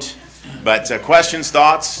won't. But questions,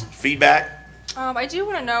 thoughts, feedback? I do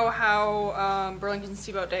want to know how Burlington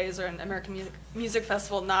Steamboat Days or an American Music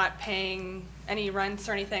Festival not paying any rents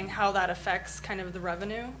or anything, how that affects kind of the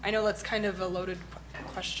revenue. I know that's kind of a loaded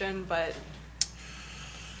question, but...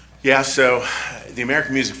 Yeah, so the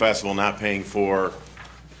American Music Festival not paying for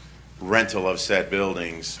rental of said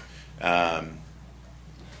buildings,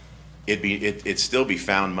 it'd still be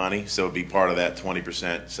found money, so it'd be part of that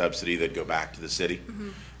 20% subsidy that'd go back to the city.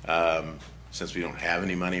 Mm-hmm. Since we don't have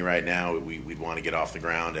any money right now, we'd want to get off the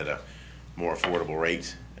ground at a more affordable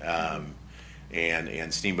rate.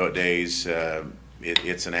 And Steamboat Days,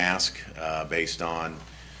 it's an ask based on,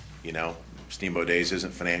 Steamboat Days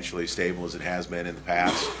isn't financially stable as it has been in the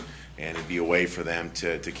past, and it'd be a way for them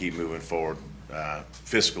to keep moving forward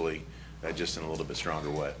fiscally, just in a little bit stronger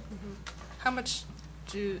way. Mm-hmm. How much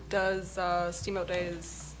does Steamboat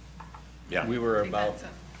Days? Yeah, we were about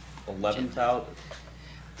 11,000,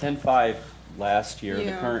 10.5 last year.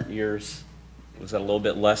 Yeah. The current year's was a little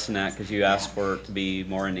bit less than that because you asked for it to be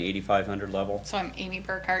more in the 8,500 level. So I'm Amy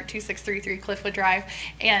Burkhart, 2633 Cliffwood Drive,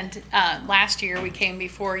 and last year we came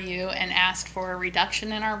before you and asked for a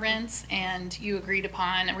reduction in our rents, and you agreed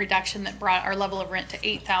upon a reduction that brought our level of rent to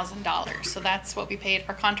 $8,000. So that's what we paid.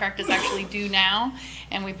 Our contract is actually due now,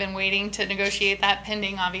 and we've been waiting to negotiate that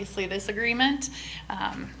pending, obviously, this agreement.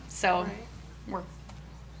 So we're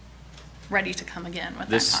ready to come again with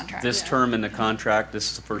that contract. This term in the contract,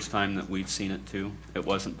 this is the first time that we've seen it too. It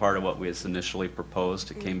wasn't part of what we had initially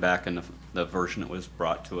proposed. It came back in the version that was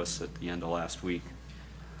brought to us at the end of last week.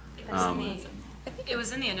 I think it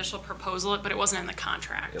was in the initial proposal, but it wasn't in the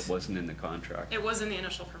contract. It wasn't in the contract. It was in the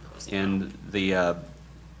initial proposal. And the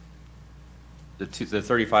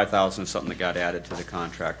 35,000 is something that got added to the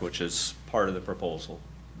contract, which is part of the proposal.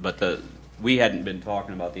 But we hadn't been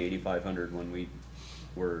talking about the 8,500 when we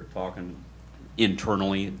were talking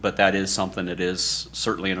internally, but that is something that is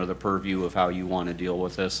certainly under the purview of how you want to deal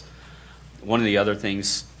with this. One of the other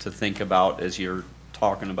things to think about as you're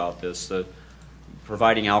talking about this,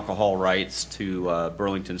 providing alcohol rights to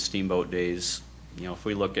Burlington Steamboat Days, if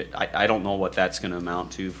we look at, I don't know what that's going to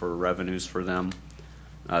amount to for revenues for them.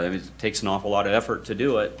 It takes an awful lot of effort to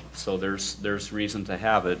do it, so there's reason to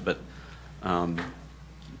have it, but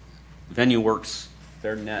Venue Works,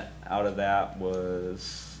 their net out of that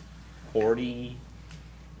was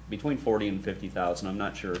between 40 and 50,000. I'm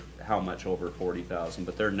not sure how much over 40,000,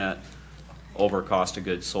 but their net over cost of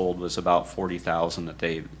goods sold was about 40,000 that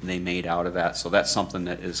they made out of that. So that's something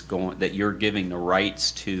that you're giving the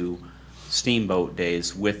rights to Steamboat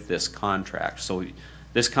Days with this contract. So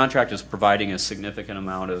this contract is providing a significant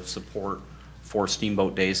amount of support for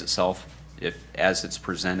Steamboat Days itself, as it's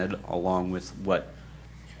presented, along with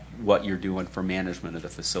what you're doing for management of the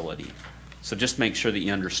facility. So just make sure that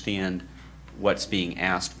you understand what's being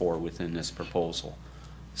asked for within this proposal.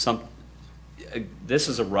 This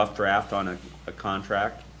is a rough draft on a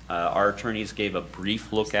contract. Our attorneys gave a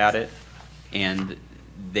brief look at it, and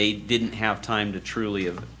they didn't have time to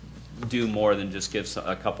truly do more than just give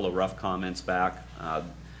a couple of rough comments back.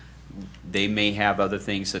 They may have other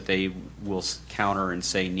things that they will counter and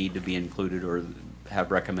say need to be included or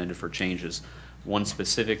have recommended for changes. One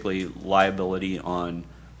specifically, liability on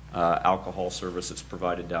alcohol services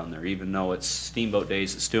provided down there. Even though it's Steamboat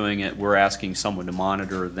Days that's doing it, we're asking someone to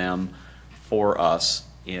monitor them for us,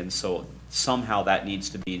 and so somehow that needs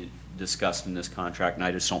to be discussed in this contract, and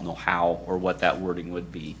I just don't know how or what that wording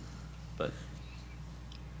would be. But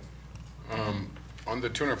on the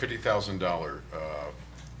 $250,000,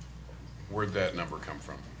 where'd that number come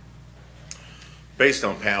from? Based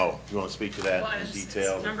on PAL, you want to speak to that in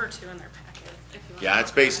detail? It's number 2 in their packet. Yeah,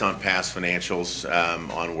 it's based on past financials,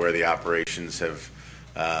 on where the operations have,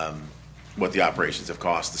 what the operations have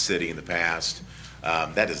cost the city in the past.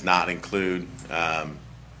 That does not include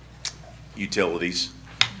utilities.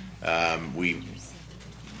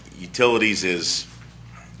 Utilities is,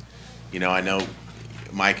 I know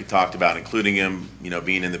Mike had talked about including them,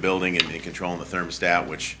 being in the building and controlling the thermostat,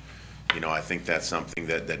 which, I think that's something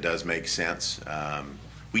that does make sense.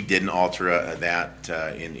 We didn't alter that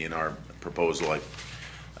in our proposal.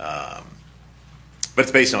 But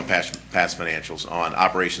it's based on past financials, on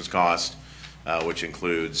operations cost, which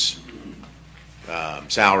includes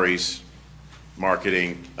salaries,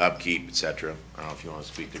 marketing, upkeep, et cetera. I don't know if you want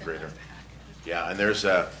to speak to greater. Yeah, and there's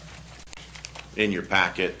in your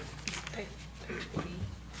packet,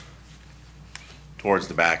 towards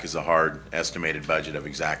the back is a hard estimated budget of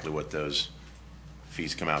exactly what those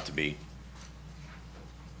fees come out to be.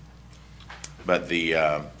 But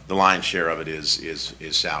the lion's share of it is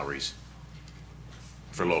salaries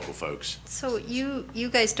for local folks. So you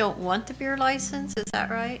guys don't want the beer license, is that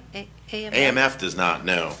right? AMF? AMF does not,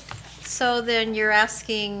 no. So then you're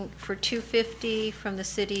asking for $250 from the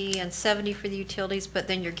city and $70 for the utilities, but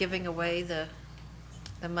then you're giving away the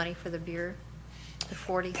money for the beer, the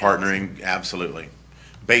 $40,000? Partnering, absolutely,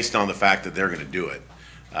 based on the fact that they're going to do it,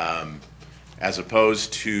 as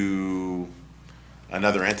opposed to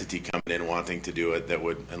another entity coming in wanting to do it that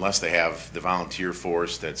would, unless they have the volunteer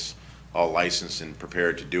force that's all licensed and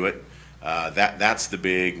prepared to do it. That's the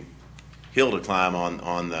big hill to climb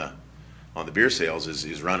on the beer sales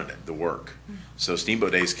is running it, the work. So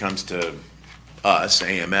Steamboat Days comes to us,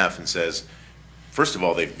 AMF, and says, first of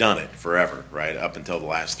all, they've done it forever, right, up until the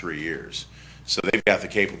last 3 years. So they've got the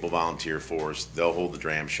capable volunteer force. They'll hold the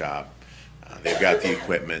dram shop. They've got the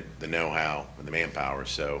equipment, the know-how, and the manpower.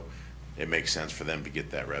 So it makes sense for them to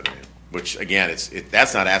get that revenue. Which, again,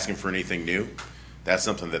 that's not asking for anything new. That's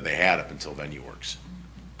something that they had up until VenueWorks.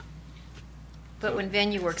 But when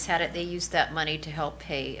VenueWorks had it, they used that money to help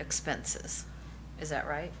pay expenses. Is that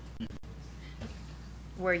right?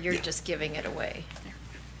 Where you're just giving it away.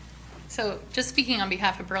 So just speaking on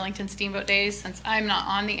behalf of Burlington Steamboat Days, since I'm not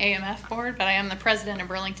on the AMF board, but I am the president of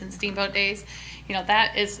Burlington Steamboat Days, you know,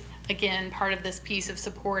 that is, again, part of this piece of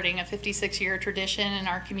supporting a 56-year tradition in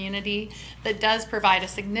our community that does provide a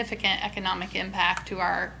significant economic impact to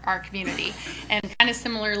our community. And kind of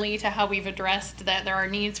similarly to how we've addressed that there are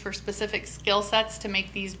needs for specific skill sets to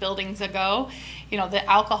make these buildings a go, you know, the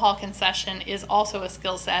alcohol concession is also a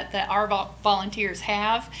skill set that our volunteers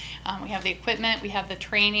have. We have the equipment, we have the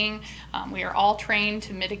training, we are all trained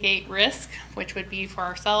to mitigate risk, which would be for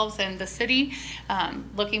ourselves and the city.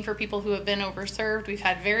 Looking for people who have been overserved. We've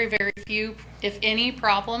had very, very few, if any,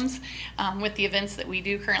 problems with the events that we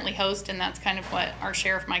do currently host, and that's kind of what our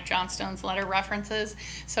Sheriff Mike Johnstone's letter references.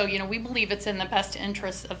 So, you know, we believe it's in the best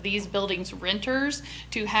interest of these buildings' renters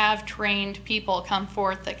to have trained people come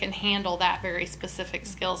forth that can handle that very specific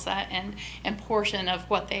skill set and portion of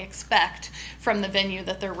what they expect from the venue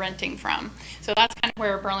that they're renting from. So that's kind of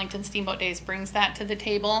where Burlington Steamboat Days brings that to the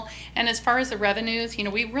table. And as far as the revenues, you know,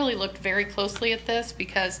 we really looked very closely at this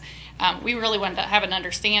because we really wanted to have an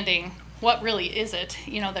understanding what really is it,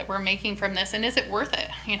 you know, that we're making from this, and is it worth it?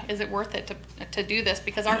 You know, is it worth it to do this?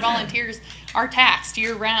 Because our volunteers are taxed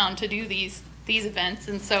year-round to do these events,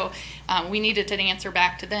 and so we needed an answer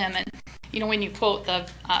back to them. And you know, when you quote the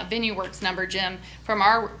VenueWorks number, Jim, from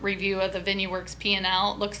our review of the VenueWorks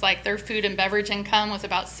P&L, it looks like their food and beverage income was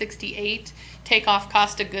about 68. Takeoff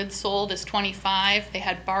cost of goods sold is 25. They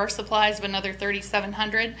had bar supplies of another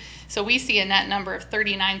 3,700. So we see a net number of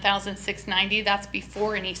 39,690. That's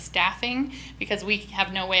before any staffing, because we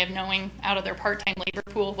have no way of knowing out of their part-time labor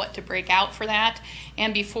pool what to break out for that,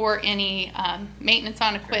 and before any maintenance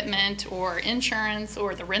on equipment or insurance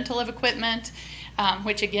or the rental of equipment.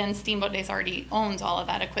 Which again, Steamboat Days already owns all of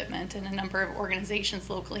that equipment, and a number of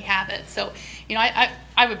organizations locally have it. So, you know,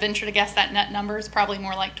 I would venture to guess that net number is probably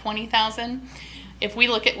more like 20,000. If we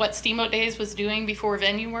look at what Steamboat Days was doing before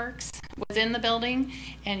VenueWorks was in the building,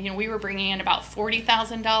 and you know, we were bringing in about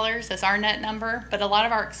 $40,000 as our net number, but a lot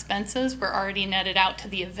of our expenses were already netted out to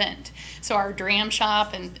the event. So our dram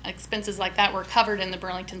shop and expenses like that were covered in the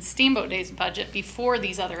Burlington Steamboat Days budget before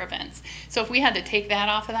these other events. So if we had to take that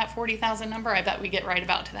off of that 40,000 number, I bet we get right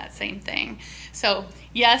about to that same thing. So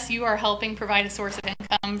yes, you are helping provide a source of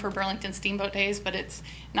income for Burlington Steamboat Days, but it's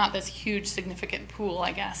not this huge significant pool,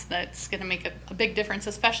 I guess, that's going to make a big difference,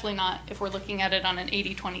 especially not if we're looking at it on an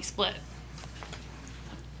 80-20 split.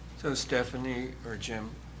 So Stephanie or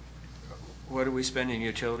Jim, what do we spend in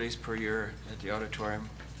utilities per year at the auditorium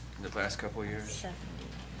in the last couple of years? I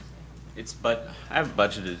have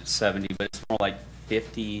budgeted at 70, but it's more like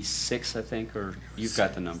 56, I think, or you've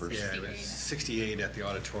got the numbers. Yeah, it was 68 at the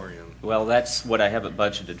auditorium. Well, that's what I have it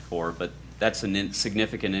budgeted for, but that's a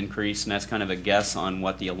significant increase, and that's kind of a guess on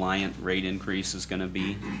what the Alliant rate increase is going to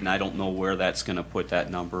be, and I don't know where that's going to put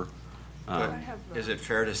that number. But is it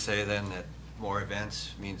fair to say then that more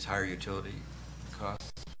events means higher utility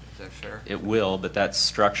costs? Is that fair? It will, but that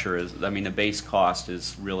structure is, I mean, the base cost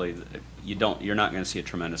is really, you're not going to see a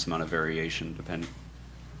tremendous amount of variation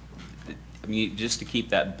I mean, just to keep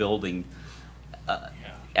that building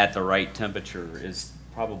at the right temperature is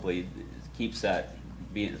probably, keeps that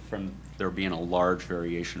from there being a large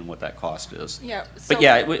variation in what that cost is. Yeah. But so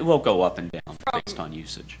yeah, it will go up and down based on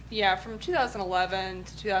usage. Yeah, from 2011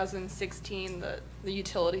 to 2016, the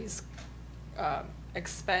utilities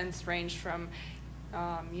expense ranged from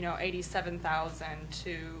 87,000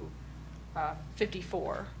 to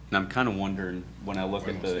 54. And I'm kind of wondering, when I look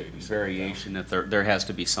at the variation, if there has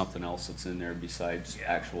to be something else that's in there besides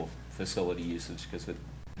actual facility usage, because it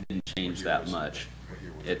didn't change that much.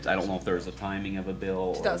 I don't know if there was a timing of a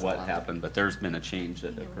bill or what happened, but there's been a change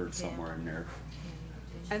that occurred somewhere in there.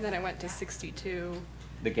 And then it went to 62.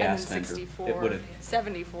 The gas and then vendor, 64, it would've-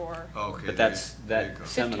 74. Okay. But that 54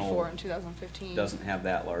 Seminole in 2015. doesn't have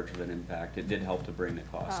that large of an impact. It did help to bring the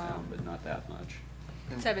cost down, but not that much.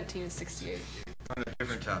 17 and 68. On a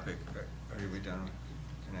different topic, are we done?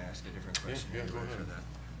 Can I ask a different question? Yeah, go ahead. For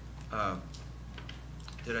that.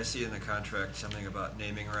 Did I see in the contract something about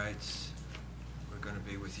naming rights? We're going to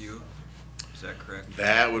be with you? Is that correct?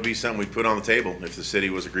 That would be something we'd put on the table if the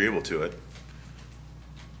city was agreeable to it.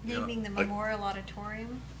 Naming the Memorial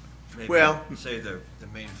Auditorium? Maybe, Well- say the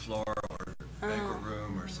main floor or banquet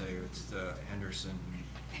room, or say it's the Henderson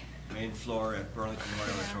main floor at Burlington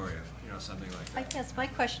Auditorium, something like I that. guess my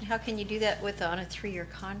question, how can you do that on a 3-year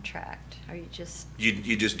contract? Are you just,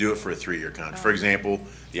 You just do it for a 3-year contract. For Oh. example,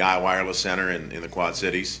 the iWireless Center in the Quad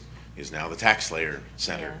Cities is now the TaxSlayer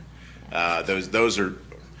Center. Those are,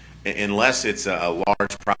 unless it's a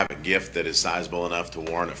large private gift that is sizable enough to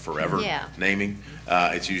warrant a forever Yeah. naming,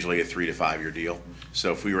 it's usually a 3 to 5 year deal.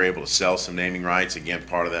 So if we were able to sell some naming rights, again,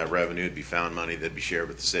 part of that revenue would be found money that'd be shared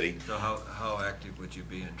with the city. So how active would you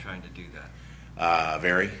be in trying to do that?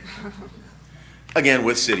 Very. Again,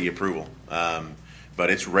 with city approval. But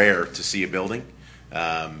it's rare to see a building,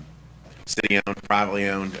 city-owned, privately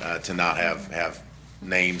owned, to not have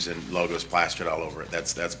names and logos plastered all over it.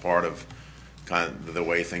 That's part of kind of the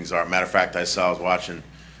way things are. Matter of fact, I was watching,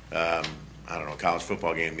 I don't know, a college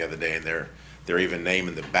football game the other day, and they're even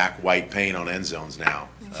naming the back white paint on end zones now.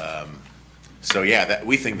 So yeah,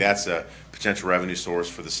 we think that's a potential revenue source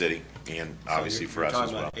for the city and obviously for us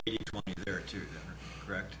as well. You're talking about 80-20 there too, then,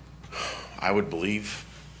 correct? I would believe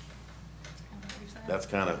that's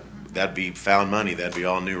that'd be found money. That'd be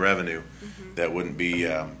all new revenue. That wouldn't be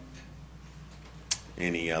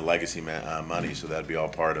any legacy money. So that'd be all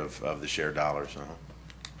part of the shared dollars.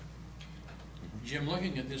 Jim,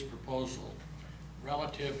 looking at this proposal,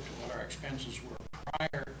 relative to what our expenses were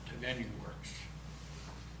prior to Venue Works,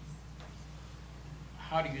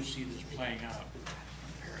 how do you see this playing out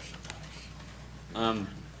comparison-wise?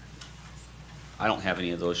 I don't have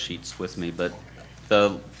any of those sheets with me, but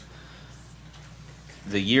the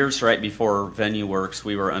years right before Venue Works,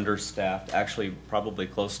 we were understaffed, actually probably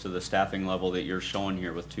close to the staffing level that you're showing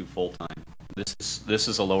here with 2 full-time. This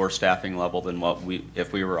is a lower staffing level than what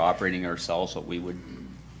if we were operating ourselves, what we would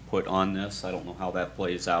put on this. I don't know how that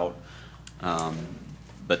plays out.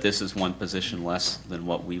 But this is 1 position less than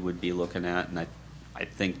what we would be looking at, and I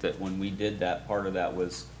think that when we did that, part of that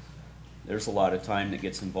was there's a lot of time that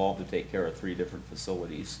gets involved to take care of 3 different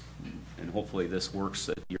facilities. And hopefully this works,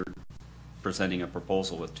 that you're presenting a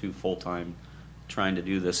proposal with 2 full-time trying to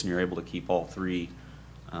do this, and you're able to keep all 3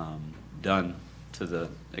 done to the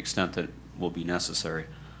extent that will be necessary.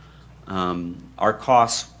 Our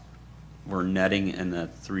costs were netting in the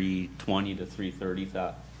 $320,000 to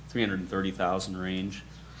 $330,000 range.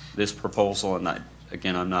 This proposal, and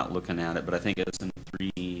again, I'm not looking at it, but I think it's in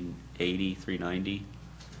 $380,000, $390,000.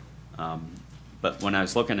 But when I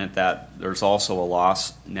was looking at that, there's also a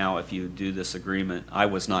loss. Now, if you do this agreement, I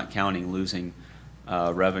was not counting losing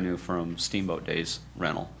revenue from Steamboat Days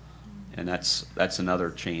rental. And that's another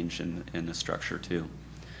change in the structure too.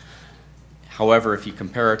 However, if you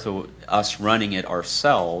compare it to us running it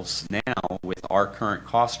ourselves now with our current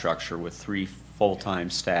cost structure with 3 full-time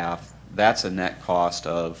staff, that's a net cost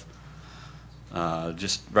of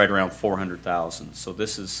just right around $400,000. So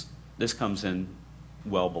this comes in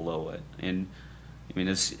well below it. And I mean,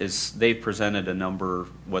 as they presented a number,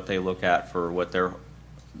 what they look at for what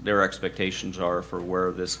their expectations are for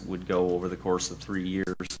where this would go over the course of 3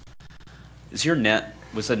 years.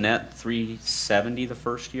 Was the net 370 the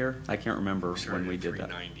first year? I can't remember when we did that.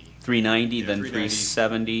 390, then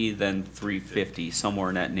 370, then 350, somewhere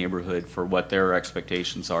in that neighborhood for what their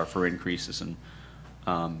expectations are for increases in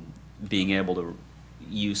being able to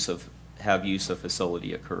use of have use of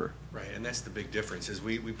facility occur. Right, and that's the big difference, is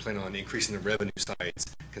we plan on increasing the revenue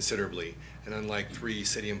sides considerably. And unlike 3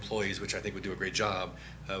 city employees, which I think would do a great job,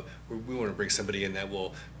 we want to bring somebody in that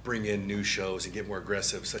will bring in new shows and get more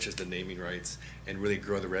aggressive, such as the naming rights, and really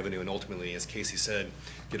grow the revenue, and ultimately, as Casey said,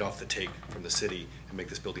 get off the take from the city and make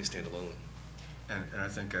this building stand alone. And I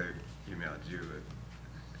think I emailed you,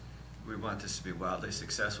 we want this to be wildly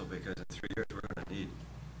successful because in 3 years, we're going to need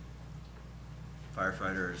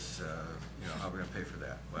firefighters, you know, how are we going to pay for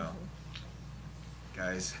that? Well,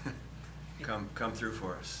 guys, come through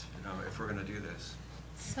for us, you know, if we're going to do this.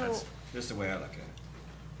 So, That's just the way I look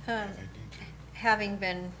at it. having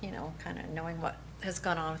been, you know, kind of knowing what has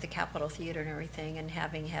gone on with the Capitol Theater and everything, and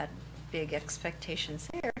having had big expectations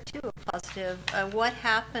there too, positive, what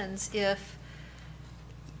happens if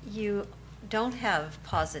you don't have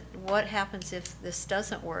positive? What happens if this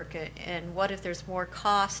doesn't work? And what if there's more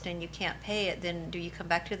cost and you can't pay it? Then do you come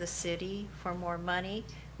back to the city for more money?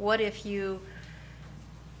 What if the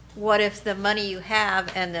money you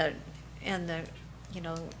have and the you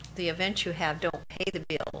know, the events you have don't pay the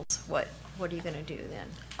bills? What are you going to do then?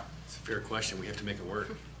 It's a fair question. We have to make it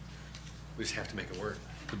work. We just have to make it work.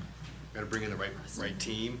 We've got to bring in the right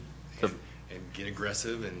team and get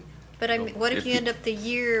aggressive. And But I mean, what if you end up the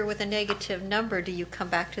year with a negative number? Do you come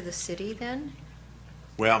back to the city then?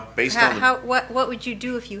 Well, based on the, what would you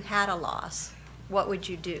do if you had a loss? What would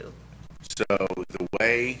you do? so the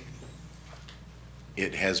way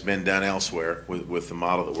it has been done elsewhere with the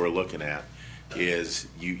model that we're looking at is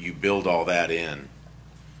you build all that in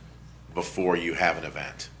before you have an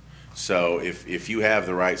event. So if you have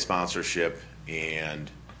the right sponsorship and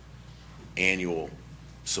annual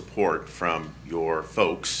support from your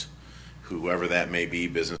folks, whoever that may be,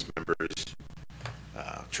 business members,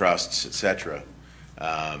 trusts, etc.,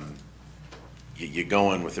 you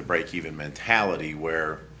go in with a break-even mentality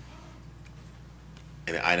where,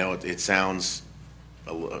 and I know it sounds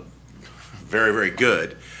very, very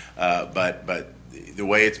good, but the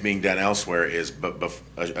way it's being done elsewhere is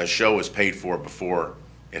a show is paid for before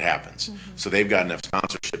it happens. Mm-hmm. So they've got enough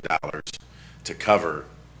sponsorship dollars to cover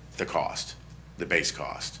the cost, the base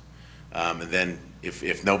cost. And then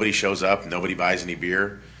if nobody shows up, nobody buys any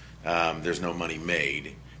beer, there's no money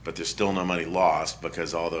made, but there's still no money lost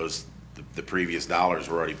because all those, the previous dollars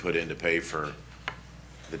were already put in to pay for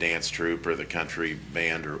the dance troupe or the country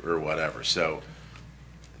band or whatever. So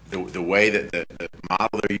the way that the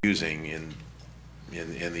model they're using in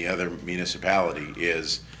the other municipality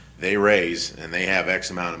is they raise and they have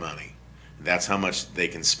X amount of money. That's how much they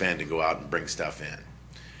can spend to go out and bring stuff in.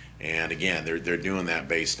 And again, they're doing that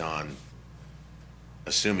based on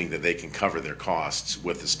assuming that they can cover their costs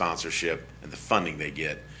with the sponsorship and the funding they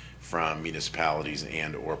get from municipalities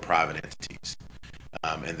and or private entities.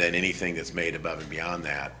 And then anything that's made above and beyond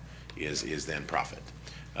that is then profit.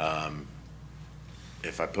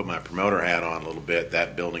 If I put my promoter hat on a little bit,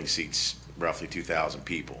 that building seats roughly 2,000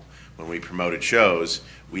 people. When we promoted shows,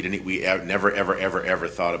 we never ever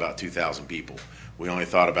thought about 2,000 people. We only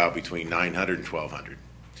thought about between 900 and 1,200.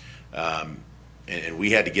 And we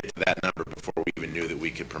had to get to that number before we even knew that we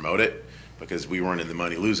could promote it, because we weren't in the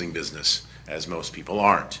money-losing business, as most people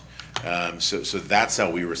aren't. So that's how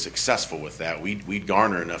we were successful with that. We'd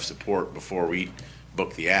garner enough support before we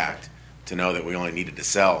booked the act to know that we only needed to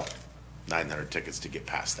sell 900 tickets to get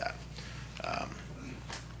past that.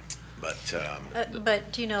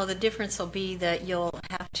 But you know, the difference will be that you'll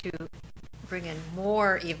have to bring in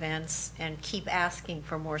more events and keep asking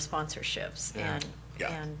for more sponsorships, and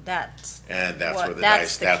that's where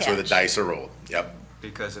the dice are rolled. Yep.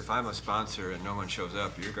 Because if I'm a sponsor and no one shows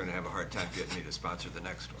up, you're going to have a hard time getting me to sponsor the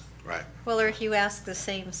next one. Right. Well, or if you ask the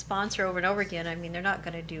same sponsor over and over again, I mean, they're not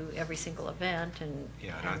going to do every single event, and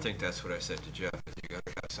I think that's what I said to Jeff. Is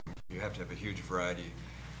you have to have a huge variety,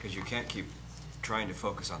 because you can't keep trying to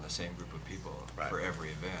focus on the same group of people for every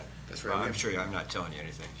event. That's right. Well, I'm sure I'm not telling you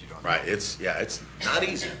anything you don't know. Right. It's not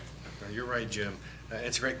easy. You're right, Jim.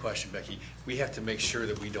 It's a great question, Becky. We have to make sure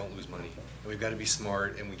that we don't lose money. And we've got to be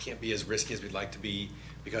smart, and we can't be as risky as we'd like to be,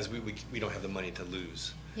 because we don't have the money to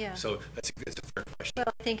lose. Yeah. So it's a fair question.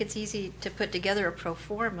 Well, I think it's easy to put together a pro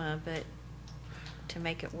forma, but to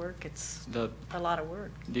make it work, it's a lot of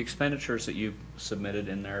work. The expenditures that you submitted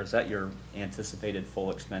in there, is that your anticipated full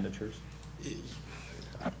expenditures?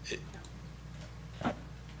 All of the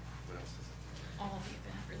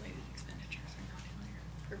event-related expenditures are not in there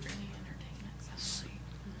for bringing entertainment.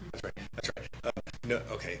 That's right. No,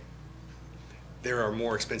 okay. there are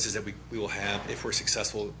more expenses that we will have if we're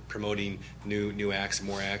successful promoting new acts and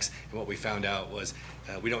more acts. And what we found out was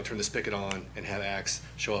we don't turn the spigot on and have acts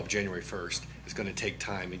show up January 1st. It's going to take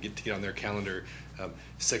time and get on their calendar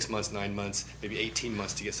 6 months, 9 months, maybe 18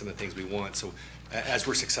 months to get some of the things we want. So as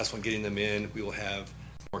we're successful in getting them in, we will have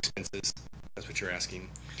more expenses. That's what you're asking.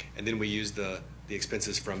 And then we use the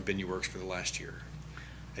expenses from Venue Works for the last year.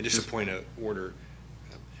 And just a point of order,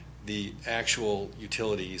 the actual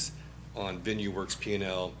utilities on Venue Works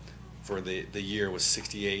P&L for the year was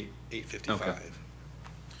 $68,855. Okay.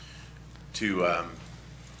 To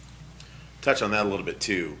touch on that a little bit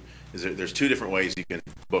too, is there's two different ways you can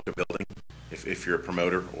book a building if you're a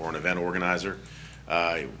promoter or an event organizer.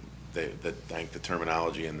 I think the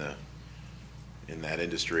terminology in that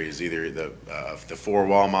industry is either the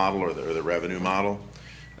four-wall model or the revenue model.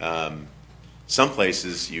 Some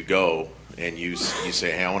places you go and you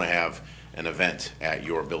say, hey, I want to have an event at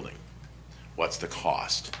your building. What's the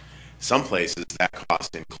cost? Some places that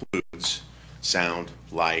cost includes sound,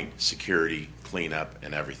 light, security, cleanup,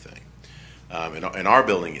 and everything. In our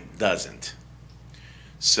building, it doesn't.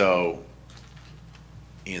 So,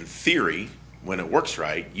 in theory, when it works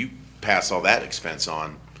right, you pass all that expense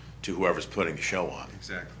on to whoever's putting the show on.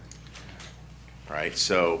 Exactly. Right?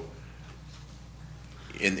 So,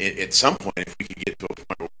 at some point, if we could get to a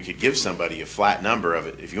point where we could give somebody a flat number of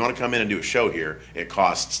it, if you want to come in and do a show here, it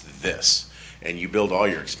costs this, and you build all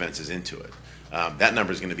your expenses into it. That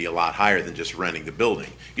number is going to be a lot higher than just renting the building.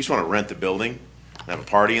 You just want to rent the building, have a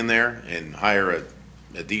party in there, and hire a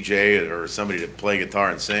DJ or somebody to play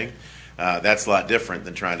guitar and sing. That's a lot different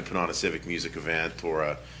than trying to put on a civic music event or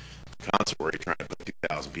a concert where you're trying to put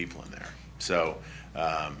 2,000 people in there. So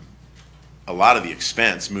a lot of the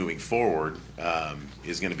expense moving forward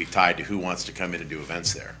is going to be tied to who wants to come in and do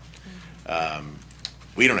events there.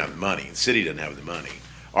 We don't have the money. The city doesn't have the money.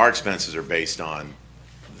 Our expenses are based on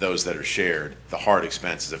those that are shared, the hard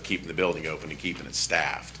expenses of keeping the building open and keeping it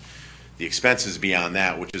staffed. The expenses beyond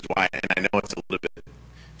that, which is why, and I know it's a little bit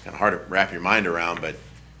kind of hard to wrap your mind around, but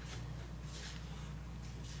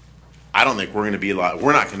I don't think we're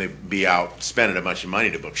not going to be out spending a bunch of money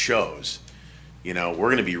to book shows. You know, we're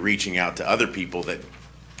going to be reaching out to other people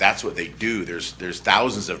that's what they do. There's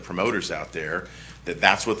thousands of promoters out there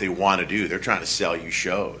that's what they want to do. They're trying to sell you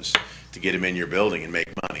shows to get them in your building and make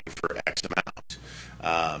money for X amount.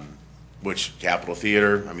 Which Capitol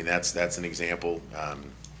Theater, I mean, that's an example.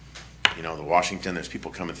 You know, the Washington, there's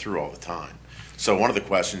people coming through all the time. So one of the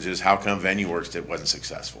questions is, how come Venue Works wasn't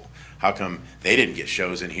successful? How come they didn't get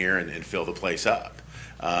shows in here and fill the place up?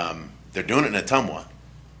 They're doing it in Ottumwa.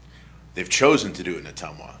 They've chosen to do it in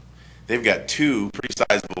Ottumwa. They've got two pretty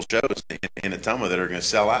sizable shows in Ottumwa that are going to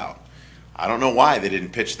sell out. I don't know why they didn't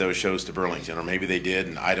pitch those shows to Burlington, or maybe they did,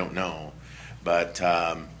 and I don't know. But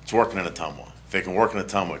it's working in Ottumwa. If it can work in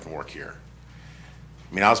Ottumwa, it can work here.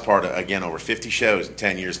 I mean, I was part of, again, over 50 shows in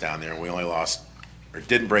 10 years down there, and we only lost, or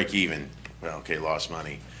didn't break even, well, okay, lost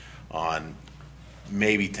money on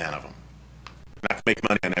maybe 10 of them. Not going to make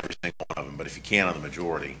money on every single one of them, but if you can on the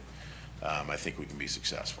majority, I think we can be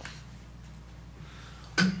successful.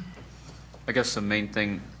 I guess the main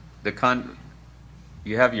thing,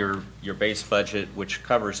 you have your base budget, which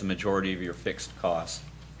covers the majority of your fixed costs,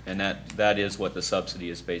 and that is what the subsidy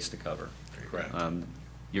is based to cover. Correct.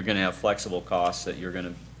 You're going to have flexible costs that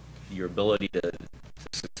your ability to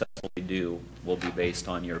successfully do will be based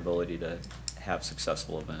on your ability to have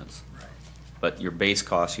successful events. Right. But your base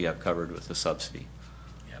costs you have covered with the subsidy.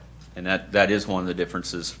 Yep. And that is one of the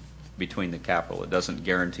differences between the capital. It doesn't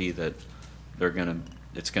guarantee that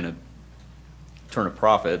it's going to turn a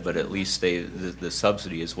profit, but at least the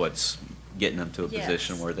subsidy is what's getting them to a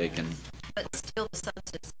position where they can. But still, the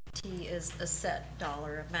subsidy is a set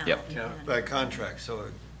dollar amount. Yep. Yeah, by contract, so,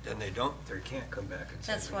 and they can't come back and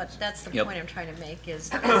say. That's the Yep. point I'm trying to make, is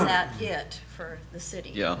that it for the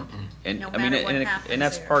city? Yeah, and No I mean, matter what happens and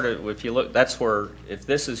that's there. part of, if you look, that's where, if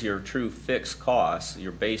this is your true fixed costs,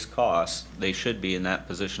 your base costs, they should be in that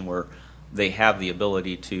position where they have the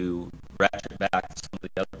ability to ratchet back some of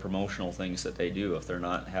the other promotional things that they do if they're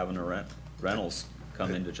not having rentals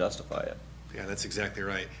come in to justify it. Yeah, that's exactly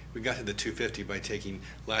right. We got to the 250 by taking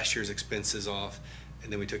last year's expenses off,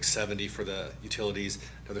 and then we took 70 for the utilities,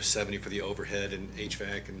 another 70 for the overhead and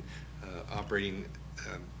HVAC and operating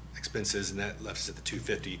expenses, and that left us at the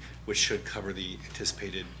 250, which should cover the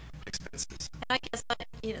anticipated expenses. I guess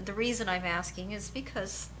the reason I'm asking is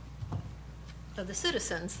because of the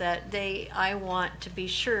citizens, that I want to be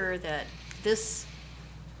sure that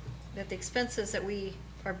that the expenses that we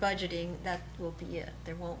are budgeting, that will be it.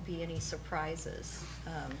 There won't be any surprises.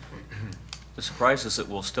 The surprises that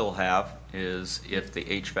we'll still have is if the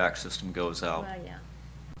HVAC system goes out. Well, yeah.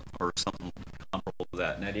 Or something comparable to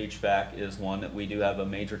that. And that HVAC is one that we do have a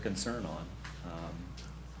major concern on.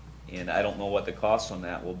 And I don't know what the cost on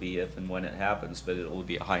that will be if and when it happens, but it will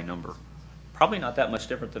be a high number. Probably not that much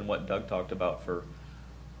different than what Doug talked about for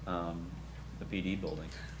the PD building.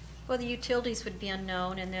 Well, the utilities would be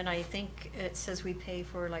unknown, and then I think it says we pay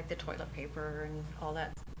for like the toilet paper and all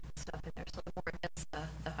that stuff in there. So the more events,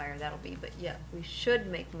 the higher that'll be. But yeah, we should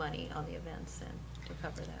make money on the events then to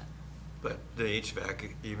cover that. But the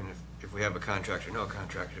HVAC, even if we have a contractor, no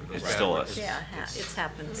contractor, it goes It's back. still us. Yeah, it's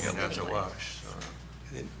happened. And that's a anyway. wash, so.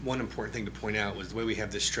 And then one important thing to point out was the way we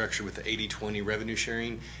have this structure with the 80-20 revenue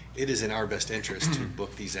sharing, it is in our best interest to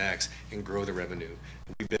book these acts and grow the revenue.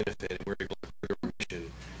 We benefit and we're able to grow our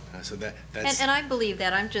mission. So that's... And I believe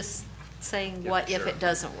that. I'm just saying, Yeah, what if sure. it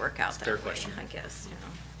doesn't work out It's a that fair way, question. I guess, you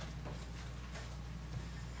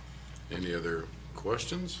know. Any other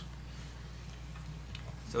questions?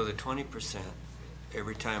 So the 20%,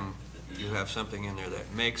 every time you have something in there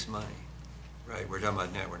that makes money, right? We're talking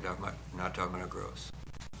about net, we're talking about, not talking about gross.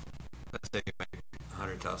 Let's say you make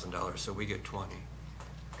 $100,000, so we get 20.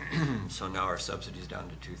 So now our subsidy's down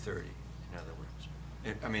to 230, in other words.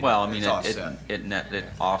 Well, I mean, it's offset. it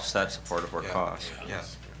offsets part of our costs. Yeah.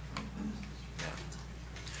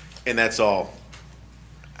 And that's all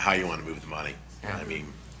how you want to move the money. Yeah. I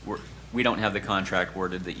mean, We don't have the contract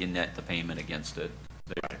worded that you net the payment against it.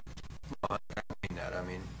 I mean that, I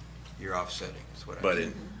mean, you're offsetting, is what I but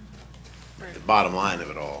mean. the bottom line of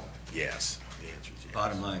it all, yes. The answer is yes.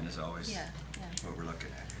 Bottom line is always Yeah, yeah. what we're looking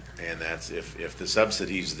at here. And that's if the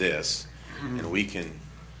subsidy's this, and we can,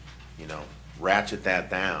 ratchet that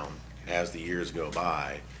down as the years go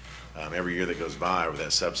by. Every year that goes by where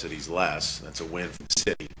that subsidy's less, that's a win for the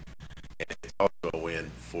city. And it's also a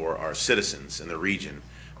win for our citizens in the region,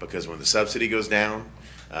 because when the subsidy goes down,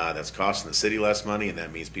 that's costing the city less money, and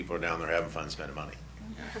that means people are down there having fun spending money.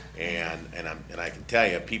 And I can tell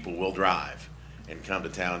you, people will drive and come to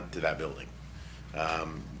town to that building.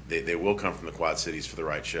 They will come from the Quad Cities for the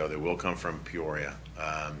right show. They will come from Peoria.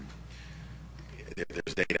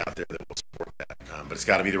 There's data out there that will support that, but it's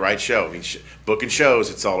got to be the right show. I mean, booking shows,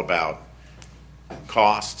 it's all about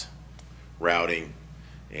cost, routing,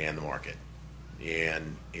 and the market.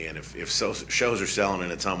 And if shows are selling in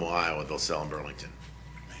Ottumwa, Iowa, they'll sell in Burlington.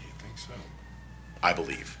 You think so? I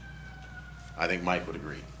believe. I think Mike would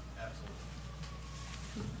agree.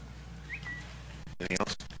 Anything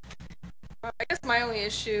else? I guess my only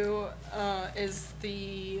issue is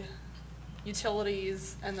the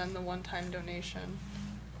utilities and then the one-time donation.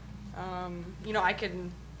 I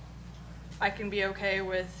can be okay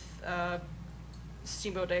with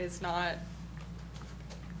Steamboat Days not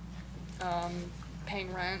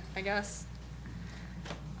paying rent, I guess.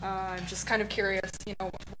 I'm just kind of curious,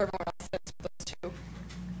 where everyone else sits with those two,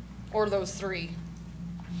 or those three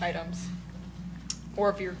items, or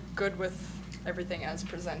if you're good with everything as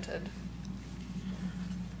presented.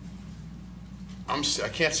 I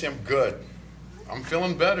can't say I'm good. I'm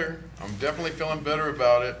feeling better. I'm definitely feeling better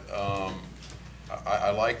about it.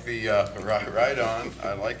 I like the right on.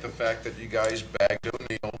 I like the fact that you guys bagged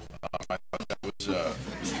O'Neill. I thought that was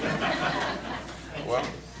well.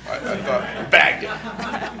 I thought bagged it.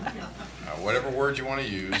 Whatever word you want to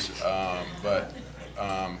use, but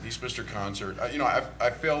he's Mr. Concert. I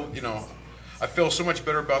feel so much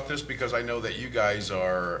better about this because I know that you guys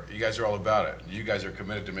are all about it. You guys are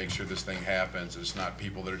committed to make sure this thing happens. It's not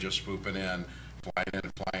people that are just swooping in, flying in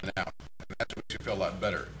and flying out. And that's what makes you feel a lot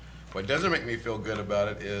better. What doesn't make me feel good about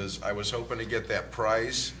it is I was hoping to get that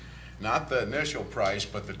price, not the initial price,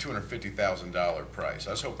 but the $250,000 price.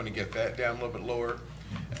 I was hoping to get that down a little bit lower.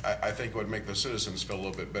 I think it would make the citizens feel a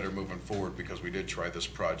little bit better moving forward because we did try this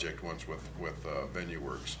project once with Venue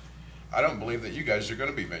Works. I don't believe that you guys are going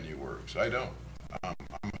to be Venue Works. I don't. I'm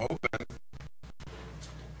hoping,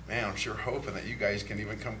 man, I'm sure hoping that you guys can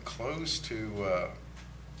even come close to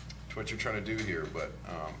what you're trying to do here. But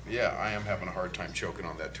yeah, I am having a hard time choking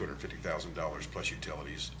on that $250,000 plus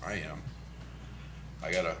utilities. I am.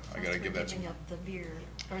 I gotta give that. Giving up the beer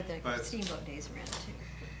or the Steamboat Days rent too.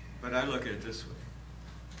 But I look at it this way.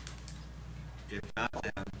 If not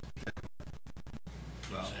them,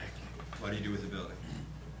 well, what do you do with the building?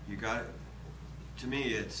 You got it. To me,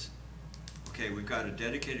 it's okay. We've got a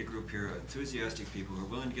dedicated group here, enthusiastic people who are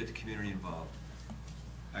willing to get the community involved.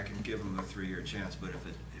 I can give them a 3-year chance, but if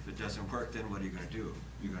it doesn't work, then what are you going to do?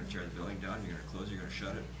 You're going to tear the building down. You're going to close. You're going to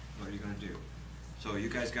shut it. What are you going to do? So you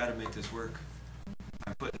guys got to make this work.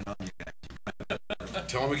 I'm putting it on you guys.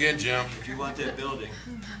 Tell them again, Jim. If you want that building,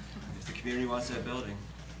 if the community wants that building,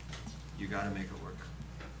 you got to make it work.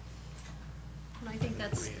 And I think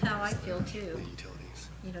that's how I feel too.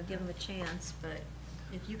 You know, give them a chance, but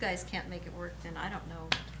if you guys can't make it work, then I don't know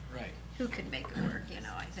Right. who can make it work, you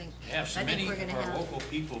know, I think. We have so I think many we're of gonna our have- local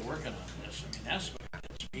people working on this. I mean, that's what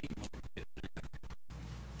it's being.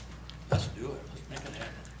 Let's do it. Let's make it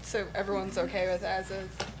happen. So everyone's okay with as is?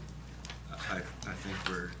 I think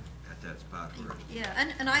we're at that spot where. Yeah,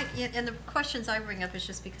 and the questions I bring up is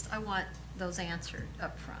just because I want those answered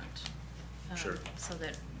up front. Sure. So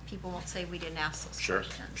that people won't say we didn't ask those Sure,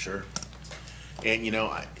 questions. sure. And, you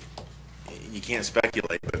know, you can't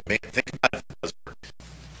speculate, but think about if it does work.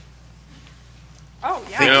 Oh,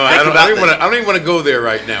 yeah. You know, I don't even want to go there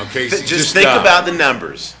right now, Casey. Just think about the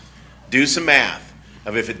numbers. Do some math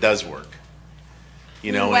of if it does work.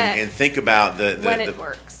 You know, When. and think about When it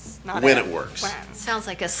works, not when if. it works. When. Sounds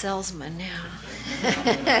like a salesman now.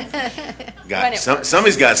 When it works.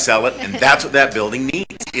 Somebody's got to sell it, and that's what that building needs.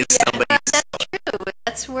 Is somebody to sell it.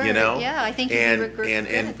 That's where, You know, yeah, I think.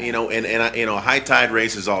 and you know, and high tide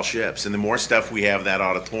raises all ships. And the more stuff we have in that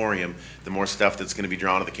auditorium, the more stuff that's going to be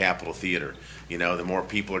drawn to the Capitol Theater. You know, the more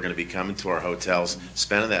people are going to be coming to our hotels,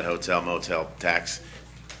 spending that hotel motel tax,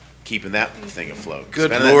 keeping that thing afloat. Good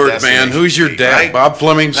Spending that Lord, man, destination who's your fee, dad? right? Bob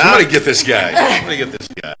Fleming? Somebody Huh? get this guy. Somebody get this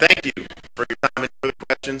guy. Thank you for your time and further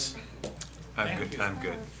questions. I'm good, I'm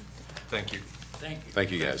good. Thank you. Thank you.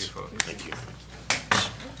 Thank you, guys. folks. Thank you.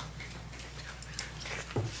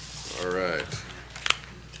 All right.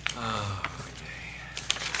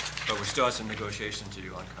 But we still have some negotiations to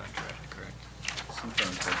do on contract, correct?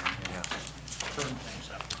 Yeah. Firm things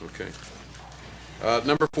up. Okay.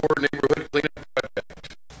 Number 4, neighborhood cleanup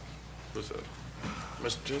project. What's that?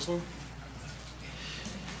 Mr. Gislin?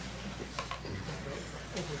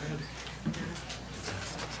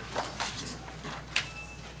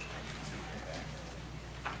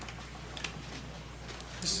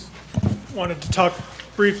 Wanted to talk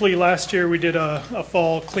briefly, last year we did a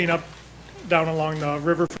fall cleanup down along the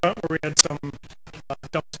riverfront where we had some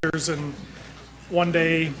dumpsters, and one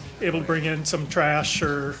day able to bring in some trash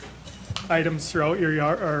or items throughout your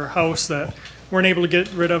yard or house that weren't able to get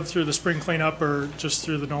rid of through the spring cleanup or just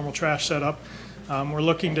through the normal trash setup. We're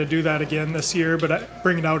looking to do that again this year, but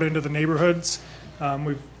bring it out into the neighborhoods.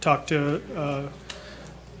 We've talked to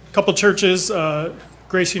a couple churches,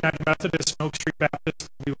 Grace United Methodist and Oak Street Baptist,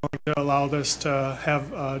 would be willing to allow this to have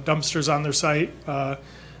dumpsters on their site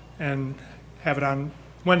and have it on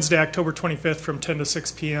Wednesday, October 25th from 10 to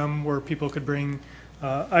 6 p.m. where people could bring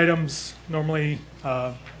items normally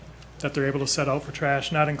that they're able to set out for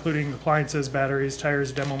trash, not including appliances, batteries,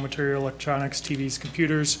 tires, demo material, electronics, TVs,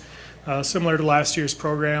 computers. Similar to last year's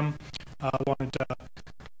program, wanted to,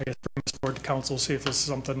 I guess, bring this forward to council, see if this is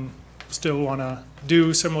something still want to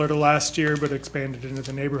do similar to last year, but expand it into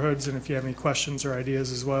the neighborhoods, and if you have any questions or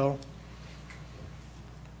ideas as well.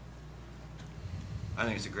 I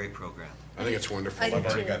think it's a great program. I think it's wonderful. I do I've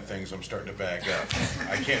already too. got things I'm starting to bag up.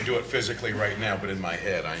 I can't do it physically right now, but in my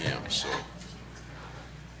head I am, so.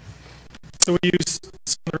 So we use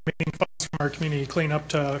some of the remaining funds from our community cleanup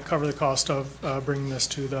to cover the cost of bringing this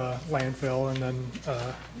to the landfill, and then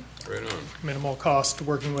Right on. minimal cost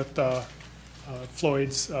working with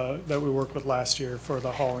Floyd's that we worked with last year for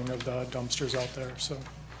the hauling of the dumpsters out there. So,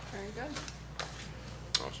 Very good.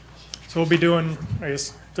 Awesome. so we'll be doing, I guess,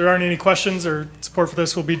 if there aren't any questions or support for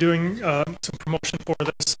this, we'll be doing some promotion for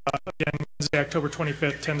this again Wednesday, October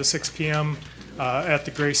 25th, 10 to 6 p.m. At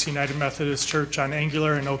the Grace United Methodist Church on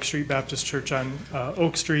Angular and Oak Street Baptist Church on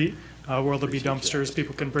Oak Street, where there'll be dumpsters.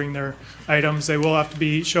 People can bring their items. They will have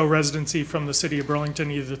to show residency from the city of Burlington,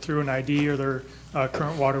 either through an ID or their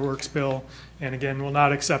current waterworks bill. And again, will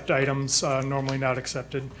not accept items normally not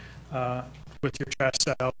accepted with your trash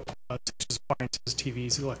set out, such as appliances,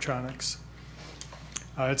 TVs, electronics.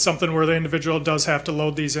 It's something where the individual does have to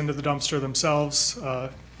load these into the dumpster themselves.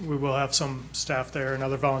 We will have some staff there and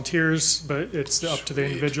other volunteers, but it's up to the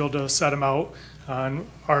individual to set them out. And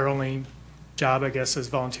our only job, I guess, as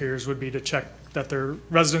volunteers would be to check that they're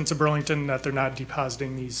residents of Burlington, that they're not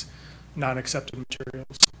depositing these non-accepted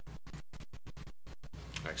materials.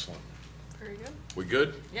 Excellent. Very good. We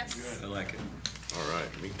good? Yes. I like it. All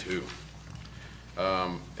right, me too.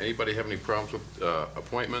 Anybody have any problems with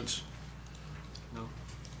appointments? No.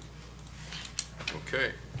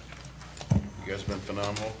 Okay. You guys have been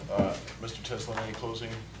phenomenal. Mr. Teslin, any closing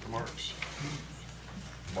remarks?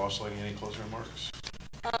 Boss lady, any closing remarks?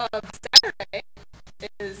 Saturday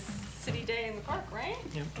is City Day in the park, right?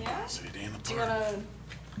 Yep. Yeah? City Day in the Do you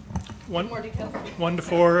want to more details? 1 to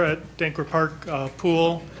 4 at Dankler Park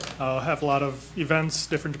Pool. Have a lot of events.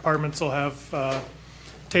 Different departments will have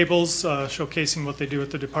tables showcasing what they do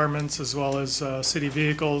at the departments, as well as city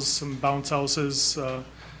vehicles, some bounce houses,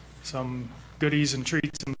 some goodies and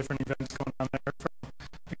treats and different events going on there from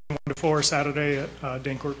 1 to 4 Saturday at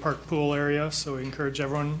Dancourt Park Pool area. So we encourage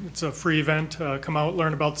everyone. It's a free event. Come out,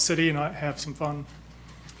 learn about the city, and have some fun.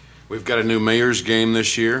 We've got a new mayor's game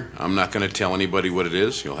this year. I'm not going to tell anybody what it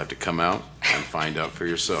is. You'll have to come out and find out for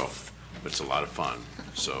yourself. But it's a lot of fun.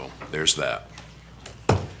 So there's that.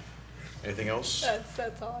 Anything else?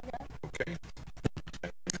 That's all I got. Okay.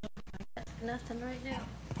 Nothing right now.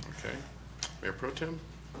 Okay. Mayor Pro Tem?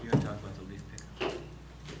 You're gonna talk about the leaf pickup?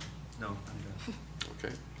 No, I'm done.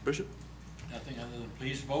 Okay. Bishop? Nothing other than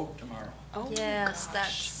please vote tomorrow. Oh, Yes,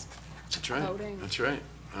 gosh. That's right. Voting. That's right.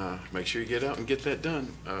 Make sure you get out and get that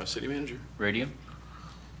done. City Manager? Radio?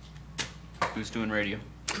 Who's doing radio?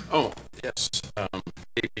 Oh, yes.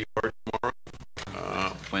 KBR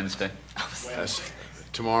tomorrow. Wednesday. Yes.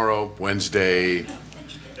 Tomorrow, Wednesday.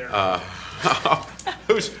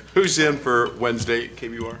 Who's in for Wednesday,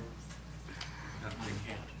 KBR?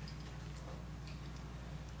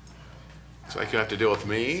 It's like you have to deal with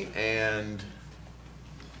me and.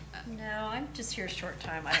 No, I'm just here a short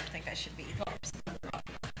time. I don't think I should be here.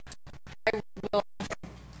 I will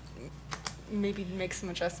maybe make some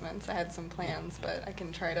adjustments. I had some plans, but I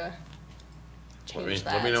can try to change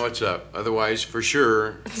that. Let me know what's up. Otherwise, for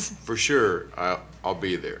sure, I'll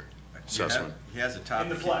be there. Sussman. He has a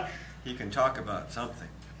topic. In the flesh. He can talk about something.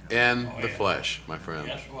 In the flesh, my friend.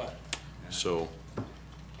 Guess what? So.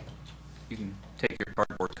 You can take your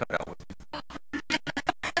cardboard cutout with you.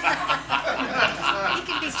 He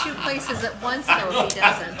can be two places at once, though, if he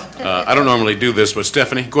doesn't. I don't normally do this, but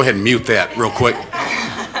Stephanie, go ahead and mute that real quick.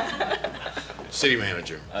 City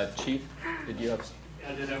Manager. Chief, did you have?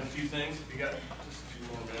 I did have a few things. If you got just a few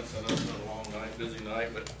more minutes, I know it's been a long night, busy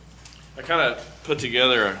night, but I kind of put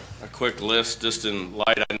together a quick list just in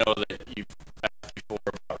light. I know that you've asked before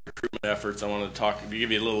about recruitment efforts. I wanted to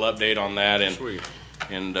give you a little update on that and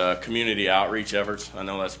community outreach efforts. I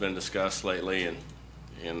know that's been discussed lately,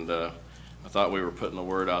 and I thought we were putting the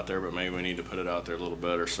word out there, but maybe we need to put it out there a little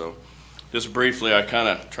better. So just briefly, I kind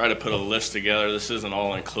of try to put a list together. This isn't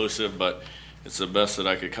all inclusive, but it's the best that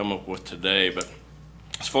I could come up with today. But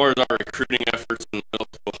as far as our recruiting efforts in middle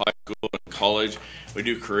school, high school, and college, we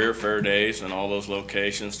do career fair days in all those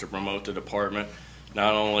locations to promote the department,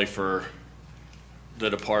 not only for the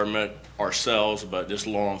department ourselves, but just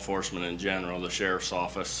law enforcement in general, the sheriff's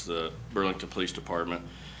office, the Burlington Police Department.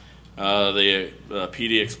 The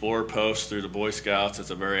PD Explorer Post through the Boy Scouts, it's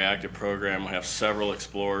a very active program. We have several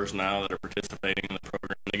explorers now that are participating in the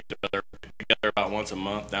program. They get together about once a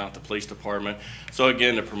month down at the police department. So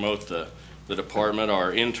again, to promote the department,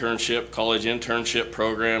 our internship, college internship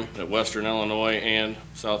program at Western Illinois and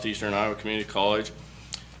Southeastern Iowa Community College.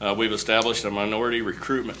 We've established a minority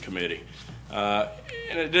recruitment committee.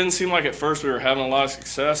 And it didn't seem like at first we were having a lot of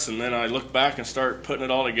success, and then I looked back and started putting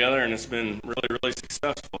it all together, and it's been really, really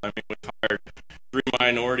successful. I mean, we've hired 3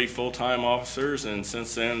 minority full-time officers, and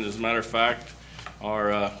since then, as a matter of fact,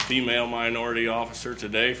 our female minority officer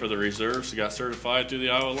today for the reserves got certified through the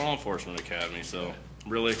Iowa Law Enforcement Academy. So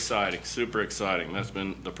really exciting, super exciting. That's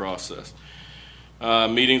been the process.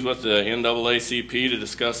 Meetings with the NAACP to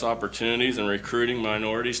discuss opportunities and recruiting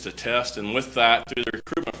minorities to test, and with that, through the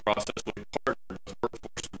recruitment process, we partner with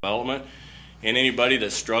workforce development and anybody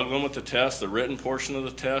that's struggling with the test, the written portion of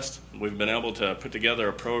the test. We've been able to put together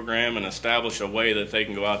a program and establish a way that they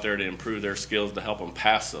can go out there to improve their skills to help them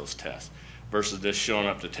pass those tests versus just showing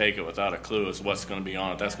up to take it without a clue as what's going to be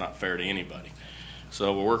on it. That's not fair to anybody.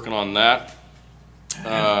 So we're working on that.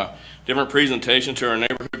 Different presentation to our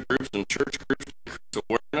neighborhood groups and church groups to increase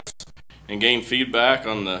awareness and gain feedback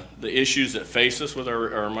on the issues that face us with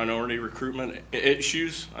our minority recruitment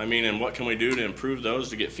issues. I mean, and what can we do to improve those,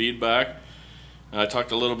 to get feedback. I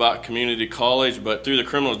talked a little about community college, but through the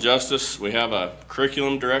criminal justice, we have a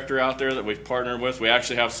curriculum director out there that we've partnered with. We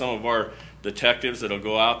actually have some of our detectives that'll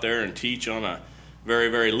go out there and teach on a very,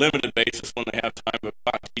 very limited basis when they have time, but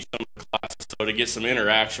teach some of the classes, so to get some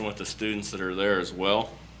interaction with the students that are there as well.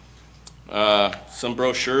 Some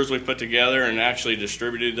brochures we put together and actually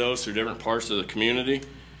distributed those through different parts of the community.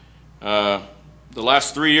 The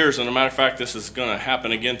last 3 years, and as a matter of fact, this is going to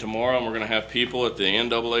happen again tomorrow, and we're going to have people at the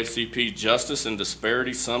NAACP Justice and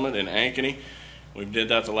Disparity Summit in Ankeny. We did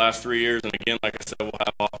that the last 3 years, and again, like I said, we'll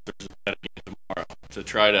have officers at that again tomorrow to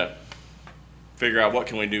try to figure out what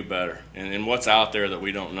can we do better and what's out there that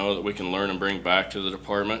we don't know that we can learn and bring back to the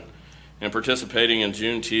department. And participating in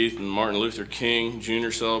Juneteenth and Martin Luther King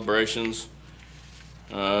Jr. celebrations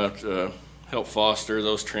to help foster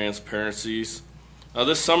those transparencies.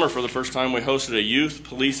 This summer, for the first time, we hosted a Youth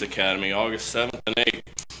Police Academy, August 7th and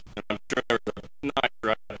 8th. And I'm sure there was a nice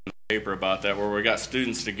right up in paper about that, where we got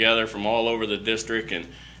students together from all over the district and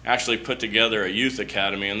actually put together a youth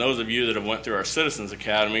academy. And those of you that have went through our Citizens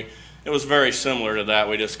Academy, it was very similar to that.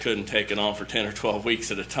 We just couldn't take it on for 10 or 12 weeks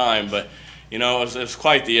at a time. But, you know, it was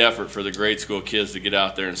quite the effort for the grade school kids to get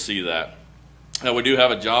out there and see that. Now, we do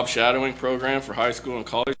have a job shadowing program for high school and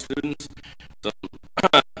college students. So,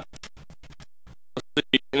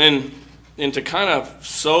 and to kind of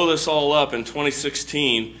sew this all up, in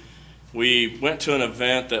 2016, we went to an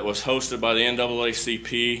event that was hosted by the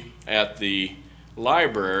NAACP at the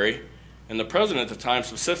library, and the president at the time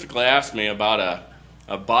specifically asked me about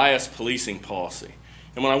a bias policing policy.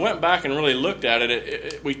 And when I went back and really looked at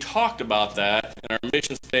it, we talked about that in our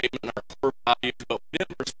mission statement and our core values, but we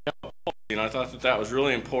didn't prescribe a policy, and I thought that that was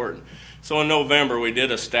really important. So in November, we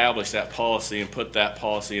did establish that policy and put that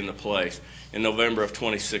policy into place in November of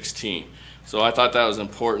 2016. So I thought that was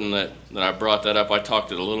important that I brought that up. I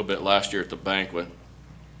talked it a little bit last year at the banquet.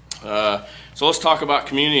 So let's talk about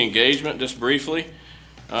community engagement just briefly.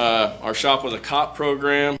 Our Shop with a Cop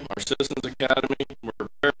program, our Citizens Academy, we're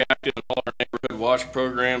very active in all our neighborhood watch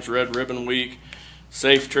programs, Red Ribbon Week,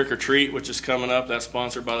 Safe Trick or Treat, which is coming up. That's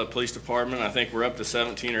sponsored by the police department. I think we're up to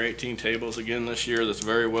 17 or 18 tables again this year. That's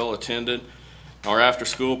very well attended. Our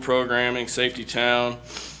after-school programming, Safety Town,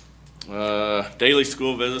 daily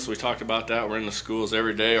school visits. We talked about that. We're in the schools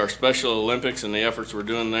every day. Our Special Olympics and the efforts we're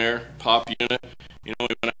doing there. Pop unit. You know,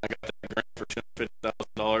 we went out and got that grant for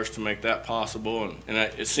 $250,000 to make that possible, and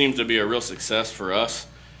it seems to be a real success for us.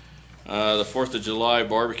 The 4th of July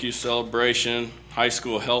barbecue celebration, high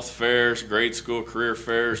school health fairs, grade school career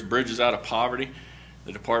fairs, Bridges Out of Poverty.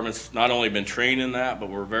 The department's not only been trained in that, but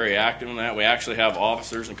we're very active in that. We actually have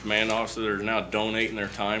officers and command officers that are now donating their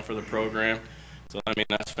time for the program. So, I mean,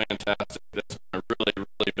 that's fantastic. That's been a really,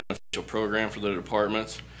 really beneficial program for the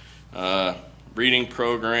departments. Reading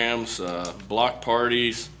programs, block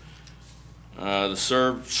parties, the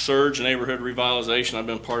Surge neighborhood revitalization. I've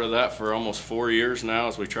been part of that for almost 4 years now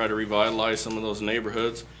as we try to revitalize some of those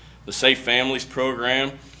neighborhoods. The Safe Families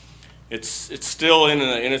program. It's still in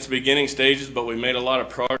its beginning stages, but we made a lot of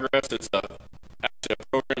progress. It's actually a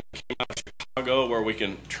program that came out of Chicago where we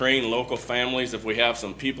can train local families if we have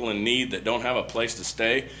some people in need that don't have a place to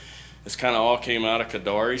stay. This kind of all came out of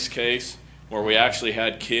Kadari's case, where we actually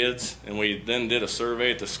had kids, and we then did a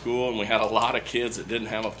survey at the school, and we had a lot of kids that didn't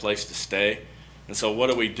have a place to stay. And so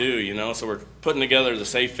what do? You know, so we're putting together the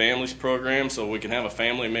Safe Families program so we can have a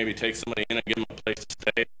family and maybe take somebody in and give them a place to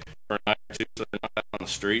stay for a night or two so they're not out on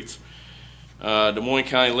the streets. Des Moines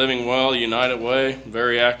County Living Well, United Way,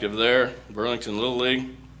 very active there. Burlington Little League.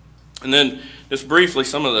 And then just briefly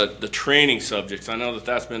some of the training subjects. I know that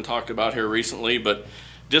that's been talked about here recently, but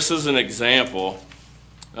just as an example,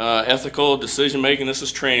 ethical decision making, this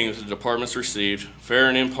is training that the department's received. Fair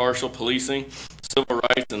and impartial policing, civil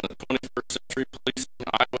rights in the 21st century policing,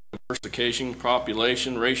 Iowa diversification,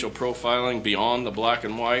 population, racial profiling beyond the black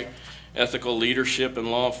and white, ethical leadership in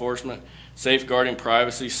law enforcement, safeguarding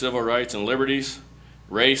privacy, civil rights and liberties,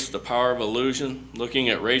 race, the power of illusion, looking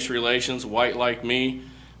at race relations, white like me,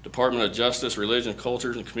 Department of Justice, religion,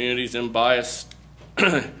 cultures and communities,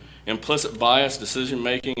 implicit bias, decision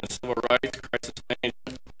making and civil rights, crisis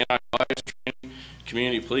management, anti-bias training,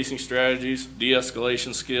 community policing strategies,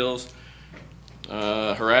 de-escalation skills,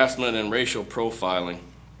 harassment and racial profiling.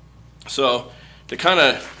 So to kind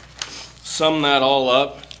of sum that all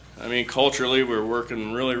up, I mean, culturally, we're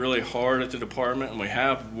working really, really hard at the department, and we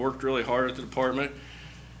have worked really hard at the department.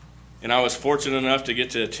 And I was fortunate enough to get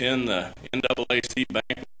to attend the NAAC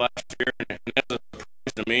banquet last year, and that's a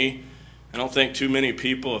surprise to me. I don't think too many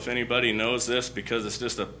people, if anybody knows this, because it's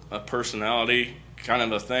just a personality kind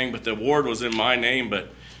of a thing, but the award was in my name, but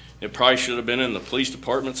it probably should have been in the police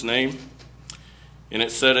department's name. And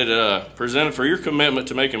it said it presented for your commitment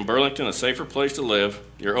to making Burlington a safer place to live,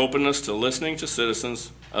 your openness to listening to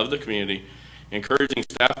citizens of the community, encouraging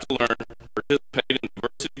staff to learn, participate in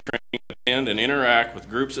diversity training, attend and interact with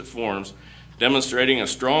groups it forms, demonstrating a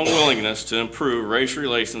strong willingness to improve race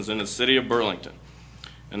relations in the city of Burlington.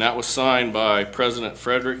 And that was signed by President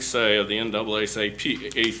Frederick Say of the NAACP.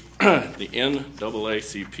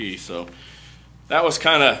 So that was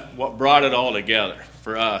kind of what brought it all together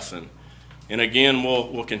for us. And again,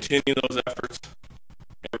 we'll continue those efforts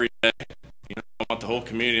every day. You know, I want the whole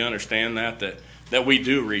community to understand that we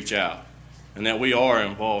do reach out and that we are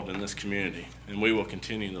involved in this community, and we will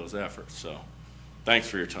continue those efforts. So thanks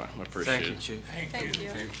for your time. I appreciate it. Thank you, Chief. Thank you.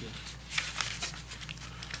 Thank you.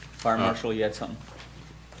 Fire Marshal, you had something?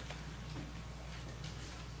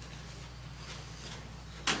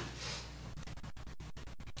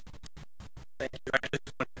 Thank you. I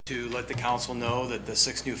just wanted to let the council know that the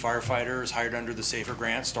 6 new firefighters hired under the SAFER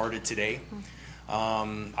grant started today.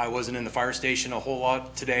 I wasn't in the fire station a whole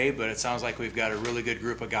lot today, but it sounds like we've got a really good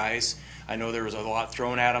group of guys. I know there was a lot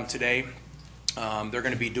thrown at them today. They're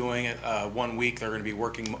going to be doing it 1 week. They're going to be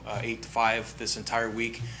working 8 to 5 this entire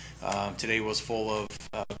week. Today was full of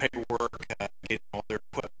paperwork, getting all their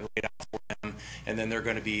equipment laid out for them, and then they're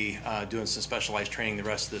going to be doing some specialized training the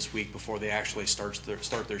rest of this week before they actually start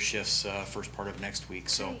their shifts first part of next week.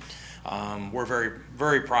 So we're very,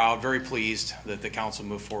 very proud, very pleased that the council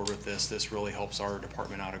moved forward with this. This really helps our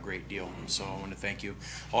department out a great deal. So I want to thank you.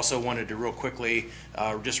 Also wanted to real quickly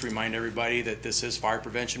just remind everybody that this is Fire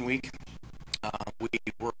Prevention Week. We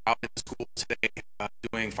were out in the schools today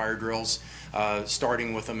doing fire drills,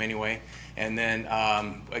 starting with them anyway. And then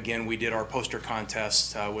again, we did our poster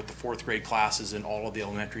contest with the 4th grade classes in all of the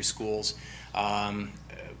elementary schools.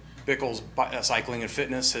 Bickle's Cycling and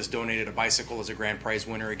Fitness has donated a bicycle as a grand prize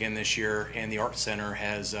winner again this year, and the Art Center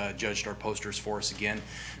has judged our posters for us again.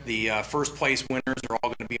 The first place winners are all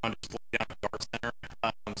going to be on display down at the Art Center.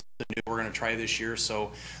 We're going to try this year,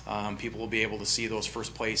 so people will be able to see those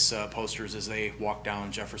first place posters as they walk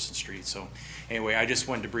down Jefferson Street. So anyway, I just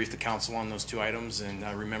wanted to brief the council on those 2 items, and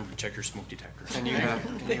remember to check your smoke detectors. And you have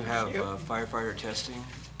firefighter testing?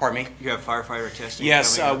 Pardon me? You have firefighter testing?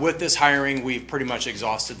 Yes, with this hiring, we've pretty much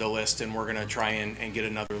exhausted the list, and we're going to try and get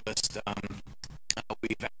another list.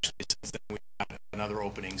 We've actually, since then, we've got another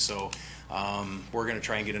opening, so we're going to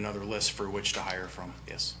try and get another list for which to hire from.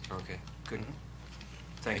 Yes. Okay, good.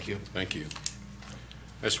 Thank you. Thank you.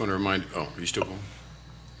 I just want to remind, are you still going?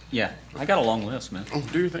 Yeah, I got a long list, man. Oh,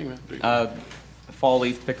 do your thing, man. Fall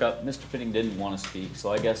leaf pickup. Mr. Fitting didn't want to speak,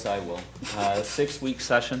 so I guess I will. 6-week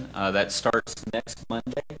session that starts next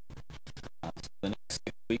Monday. So the next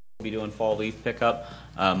 6 weeks we'll be doing fall leaf pickup.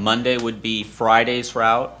 Monday would be Friday's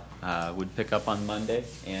route. Would pick up on Monday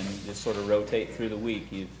and just sort of rotate through the week.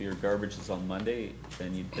 If your garbage is on Monday,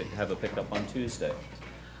 then you'd have a pickup on Tuesday.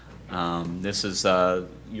 This is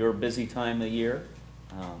your busy time of year,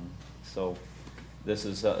 so this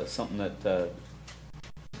is something that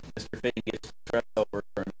Mr. Fitting gets stressed over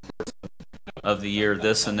during the course of the year.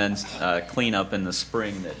 This and then cleanup in the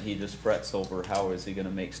spring that he just frets over how is he going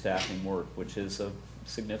to make staffing work, which is a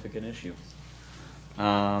significant issue.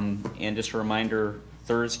 And just a reminder,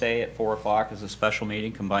 Thursday at 4 o'clock is a special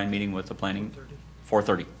meeting, combined meeting with the planning,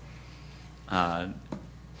 4:30.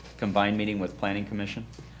 Combined meeting with Planning Commission.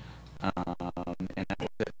 And that was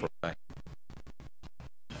it for today.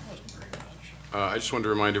 I just wanted to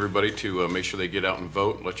remind everybody to make sure they get out and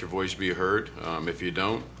vote, let your voice be heard. If you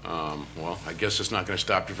don't, well, I guess it's not going to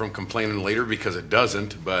stop you from complaining later, because it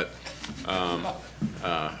doesn't, but you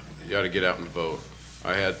got to get out and vote.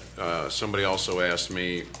 I had somebody also asked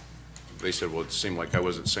me, they said, well, it seemed like I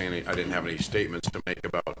wasn't saying I didn't have any statements to make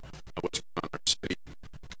about what's going on in our city.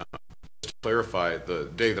 To clarify, the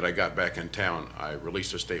day that I got back in town, I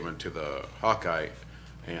released a statement to the Hawkeye,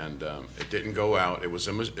 and it didn't go out. It was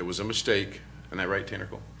a mistake. Isn't that right, Tanner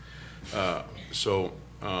Cole?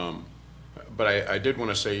 But I did want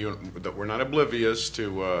to say that we're not oblivious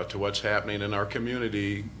to what's happening in our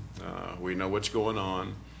community. We know what's going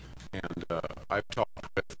on, and I've talked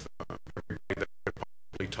with everybody that I could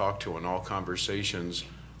possibly talk to, and all conversations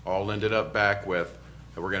all ended up back with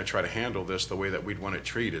that we're going to try to handle this the way that we'd want it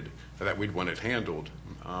treated, or that we'd want it handled,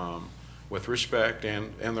 with respect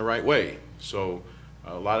and the right way. So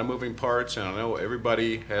a lot of moving parts, and I know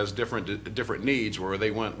everybody has different needs where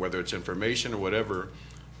they want, whether it's information or whatever,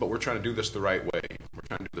 but we're trying to do this the right way. We're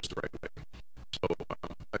trying to do this the right way. So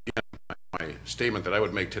again, my statement that I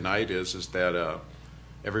would make tonight is that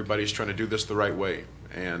everybody's trying to do this the right way,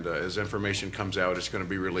 and as information comes out, it's going to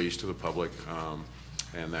be released to the public,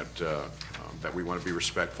 and that we want to be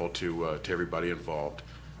respectful to everybody involved.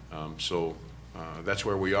 So that's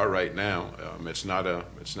where we are right now. It's not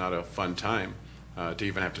a fun time to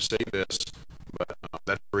even have to say this, but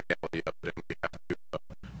that's the reality of it, and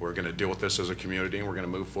we're going to deal with this as a community, and we're going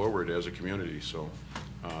to move forward as a community. So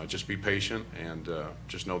just be patient, and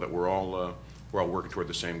just know that we're all working toward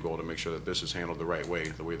the same goal to make sure that this is handled the right way,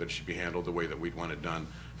 the way that it should be handled, the way that we'd want it done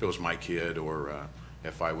if it was my kid, or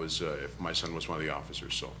if my son was one of the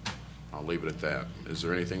officers. So I'll leave it at that. Is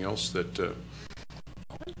there anything else that?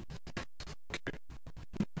 Okay.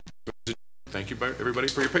 Thank you, everybody,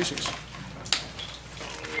 for your patience.